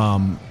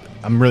 I'm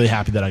really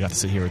happy that I got to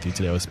sit here with you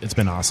today. It's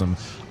been awesome.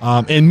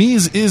 And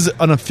Mies is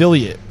an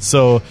affiliate,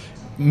 so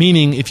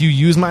meaning if you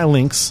use my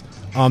links,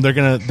 they're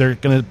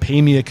gonna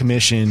pay me a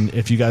commission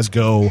if you guys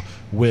go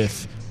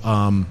with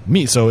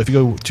me. So if you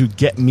go to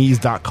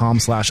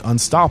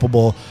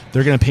getmies.com/unstoppable,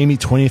 they're gonna pay me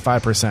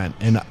 25%.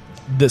 And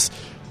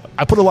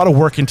I put a lot of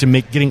work into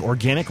getting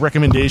organic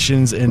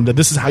recommendations, and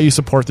this is how you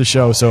support the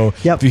show. So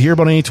if you hear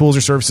about any tools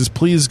or services,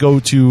 please go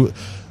to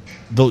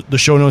the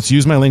show notes,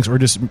 use my links, or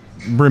just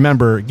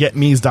remember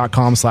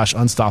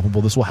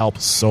getmees.com/unstoppable. This will help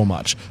so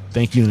much.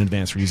 Thank you in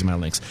advance for using my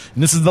links.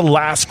 And this is the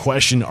last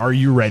question. Are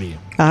you ready?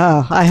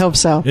 Oh, I hope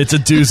so. It's a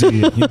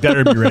doozy. You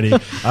better be ready.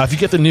 If you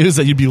get the news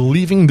that you'd be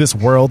leaving this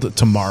world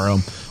tomorrow,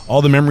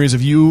 all the memories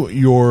of you,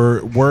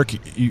 your work,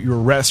 your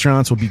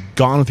restaurants will be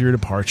gone with your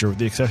departure, with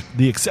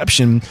the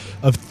exception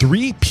of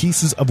 3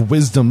 pieces of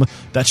wisdom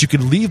that you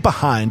could leave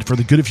behind for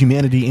the good of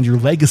humanity and your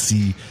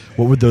legacy.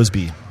 What would those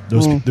be?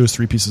 Those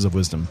 3 pieces of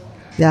wisdom.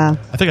 Yeah.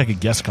 I think I could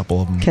guess a couple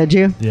of them. Could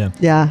you? Yeah.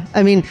 Yeah.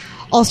 I mean,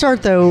 I'll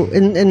start though,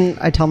 and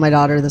I tell my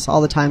daughter this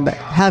all the time, but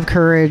have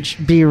courage,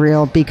 be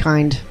real, be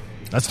kind.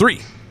 That's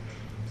 3.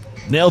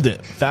 Nailed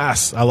it.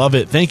 Fast. I love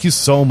it. Thank you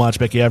so much,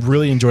 Becky. I've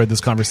really enjoyed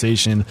this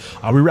conversation.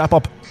 We wrap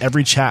up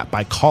every chat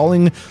by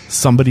calling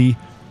somebody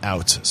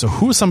out. So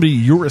who is somebody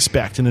you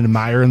respect and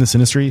admire in this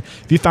industry?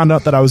 If you found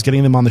out that I was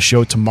getting them on the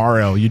show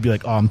tomorrow, you'd be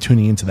like, oh, I'm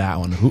tuning into that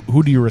one.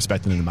 Who do you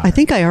respect and admire? I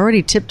think I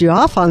already tipped you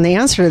off on the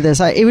answer to this.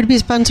 It would be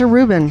Spencer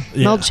Rubin,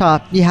 Melt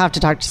Shop. You have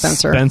to talk to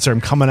Spencer. Spencer, I'm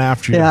coming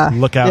after you. Yeah.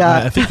 Look out. Yeah.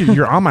 I think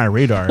you're on my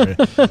radar.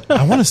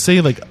 I want to say,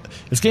 like,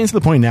 it's getting to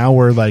the point now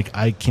where, like,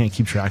 I can't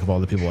keep track of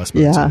all the people I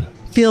spoke to.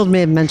 Field may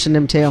have mentioned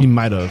him too. He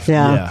might have.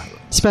 Yeah.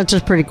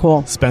 Spencer's pretty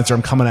cool. Spencer,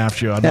 I'm coming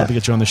after you. I'd love to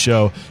get you on the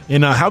show.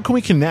 And how can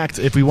we connect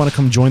if we want to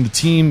come join the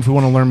team? If we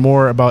want to learn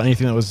more about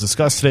anything that was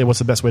discussed today, what's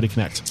the best way to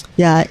connect?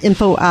 Yeah,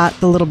 info at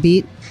The Little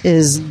Beat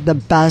is the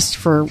best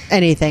for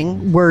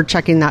anything. We're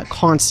checking that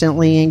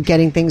constantly and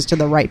getting things to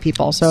the right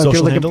people. So if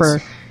you're looking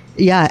for,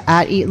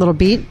 at Eat Little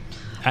Beat.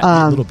 At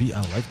Eat Little Beat,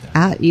 I like that.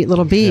 At Eat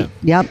Little Beat,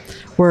 yep.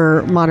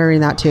 We're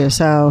monitoring that too.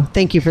 So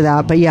thank you for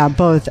that. But yeah,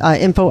 both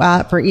info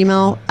for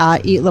email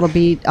at Eat Little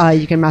Beat.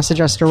 You can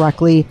message us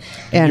directly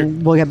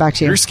and we'll get back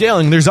to you. You're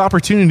scaling. There's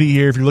opportunity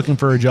here if you're looking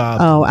for a job.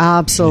 Oh,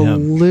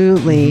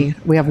 absolutely. Yeah.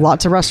 We have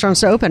lots of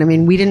restaurants to open. I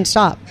mean, we didn't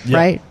stop,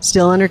 right?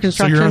 Still under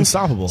construction. So you're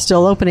unstoppable.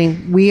 Still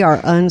opening. We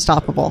are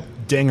unstoppable.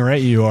 Dang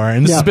right you are.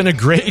 And this has been a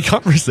great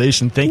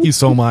conversation. Thank you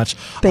so much.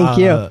 Thank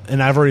you.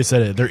 And I've already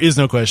said it. There is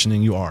no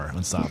questioning. You are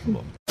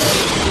unstoppable.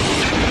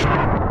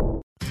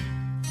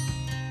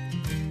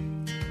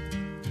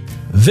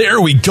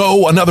 There we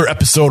go. Another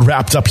episode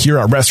wrapped up here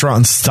at Restaurant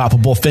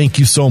Unstoppable. Thank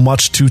you so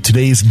much to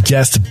today's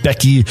guest,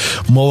 Becky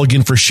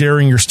Mulligan, for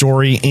sharing your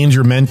story and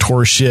your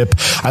mentorship.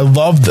 I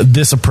loved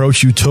this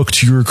approach you took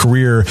to your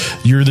career.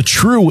 You're the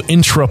true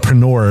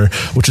intrapreneur,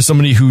 which is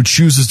somebody who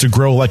chooses to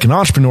grow like an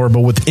entrepreneur, but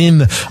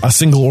within a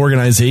single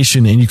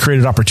organization, and you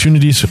created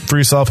opportunities for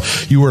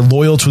yourself. You were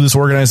loyal to this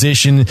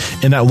organization,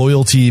 and that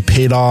loyalty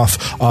paid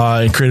off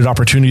and created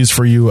opportunities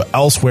for you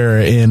elsewhere.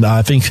 And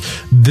I think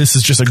this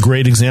is just a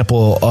great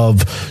example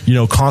of,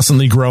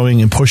 constantly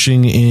growing and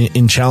pushing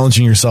and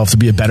challenging yourself to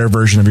be a better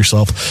version of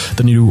yourself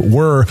than you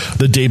were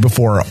the day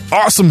before.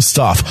 Awesome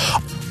stuff.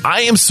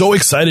 I am so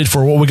excited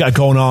for what we got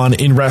going on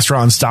in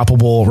Restaurant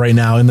Unstoppable right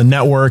now in the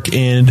network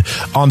and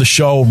on the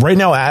show. Right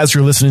now, as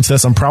you're listening to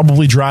this, I'm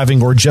probably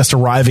driving or just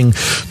arriving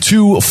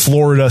to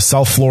Florida,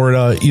 South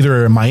Florida,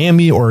 either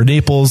Miami or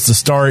Naples to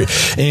start.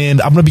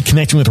 And I'm going to be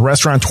connecting with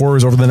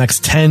restaurateurs over the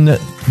next 10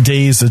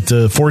 days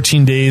to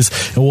 14 days.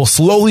 And we'll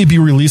slowly be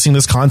releasing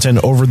this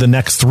content over the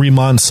next 3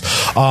 months.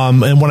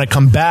 And when I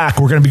come back,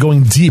 we're going to be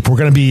going deep. We're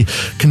going to be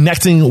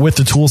connecting with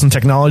the tools and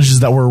technologies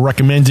that were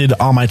recommended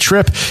on my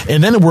trip.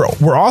 And then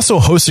we're also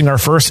hosting our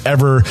first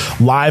ever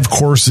live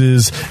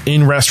courses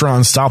in Restaurant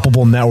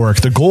Unstoppable Network.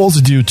 The goal is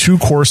to do 2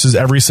 courses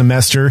every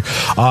semester.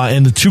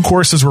 And the 2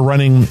 courses we're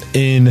running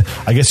in,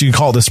 I guess you could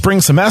call it the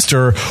spring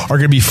semester, are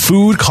going to be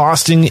Food,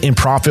 Costing, and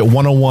Profit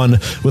 101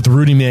 with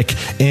Rudy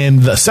Mick.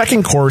 And the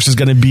second course is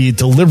going to be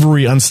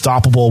Delivery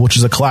Unstoppable, which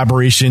is a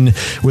collaboration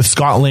with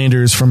Scott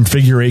Landers from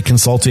Figure 8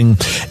 Consulting.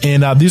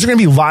 And these are going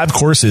to be live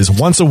courses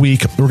once a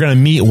week. We're going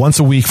to meet once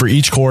a week for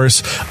each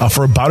course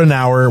for about an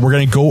hour. We're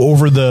going to go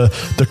over the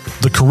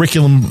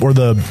curriculum or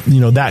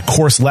that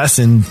course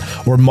lesson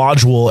or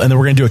module, and then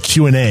we're going to do a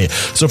Q&A.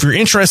 So if you're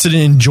interested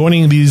in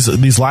joining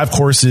these live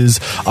courses,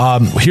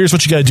 here's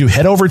what you got to do.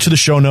 Head over to the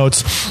show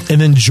notes and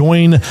then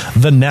join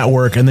the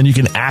network, and then you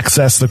can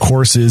access the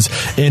courses.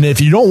 And if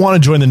you don't want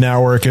to join the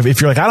network,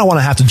 if you're like, I don't want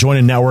to have to join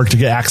a network to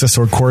get access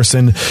to a course,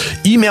 then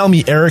email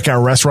me,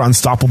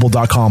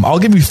 Eric@restaurantunstoppable.com. I'll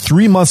give you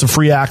 3 months of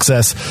free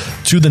access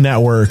to the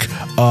network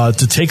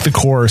to take the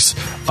course.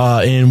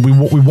 And we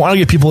want to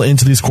get people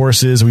into these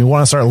courses. We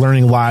want to start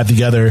learning live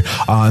together.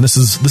 And this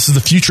is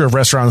the future of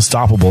Restaurant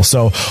Unstoppable.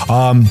 So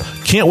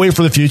can't wait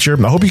for the future.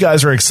 I hope you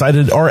guys are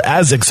excited, or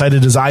as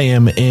excited as I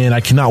am, and I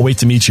cannot wait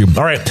to meet you.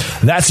 All right,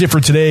 that's it for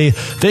today.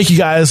 Thank you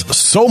guys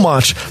so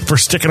much for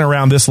sticking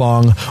around this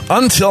long.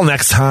 Until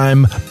next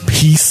time,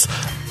 peace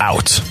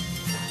out.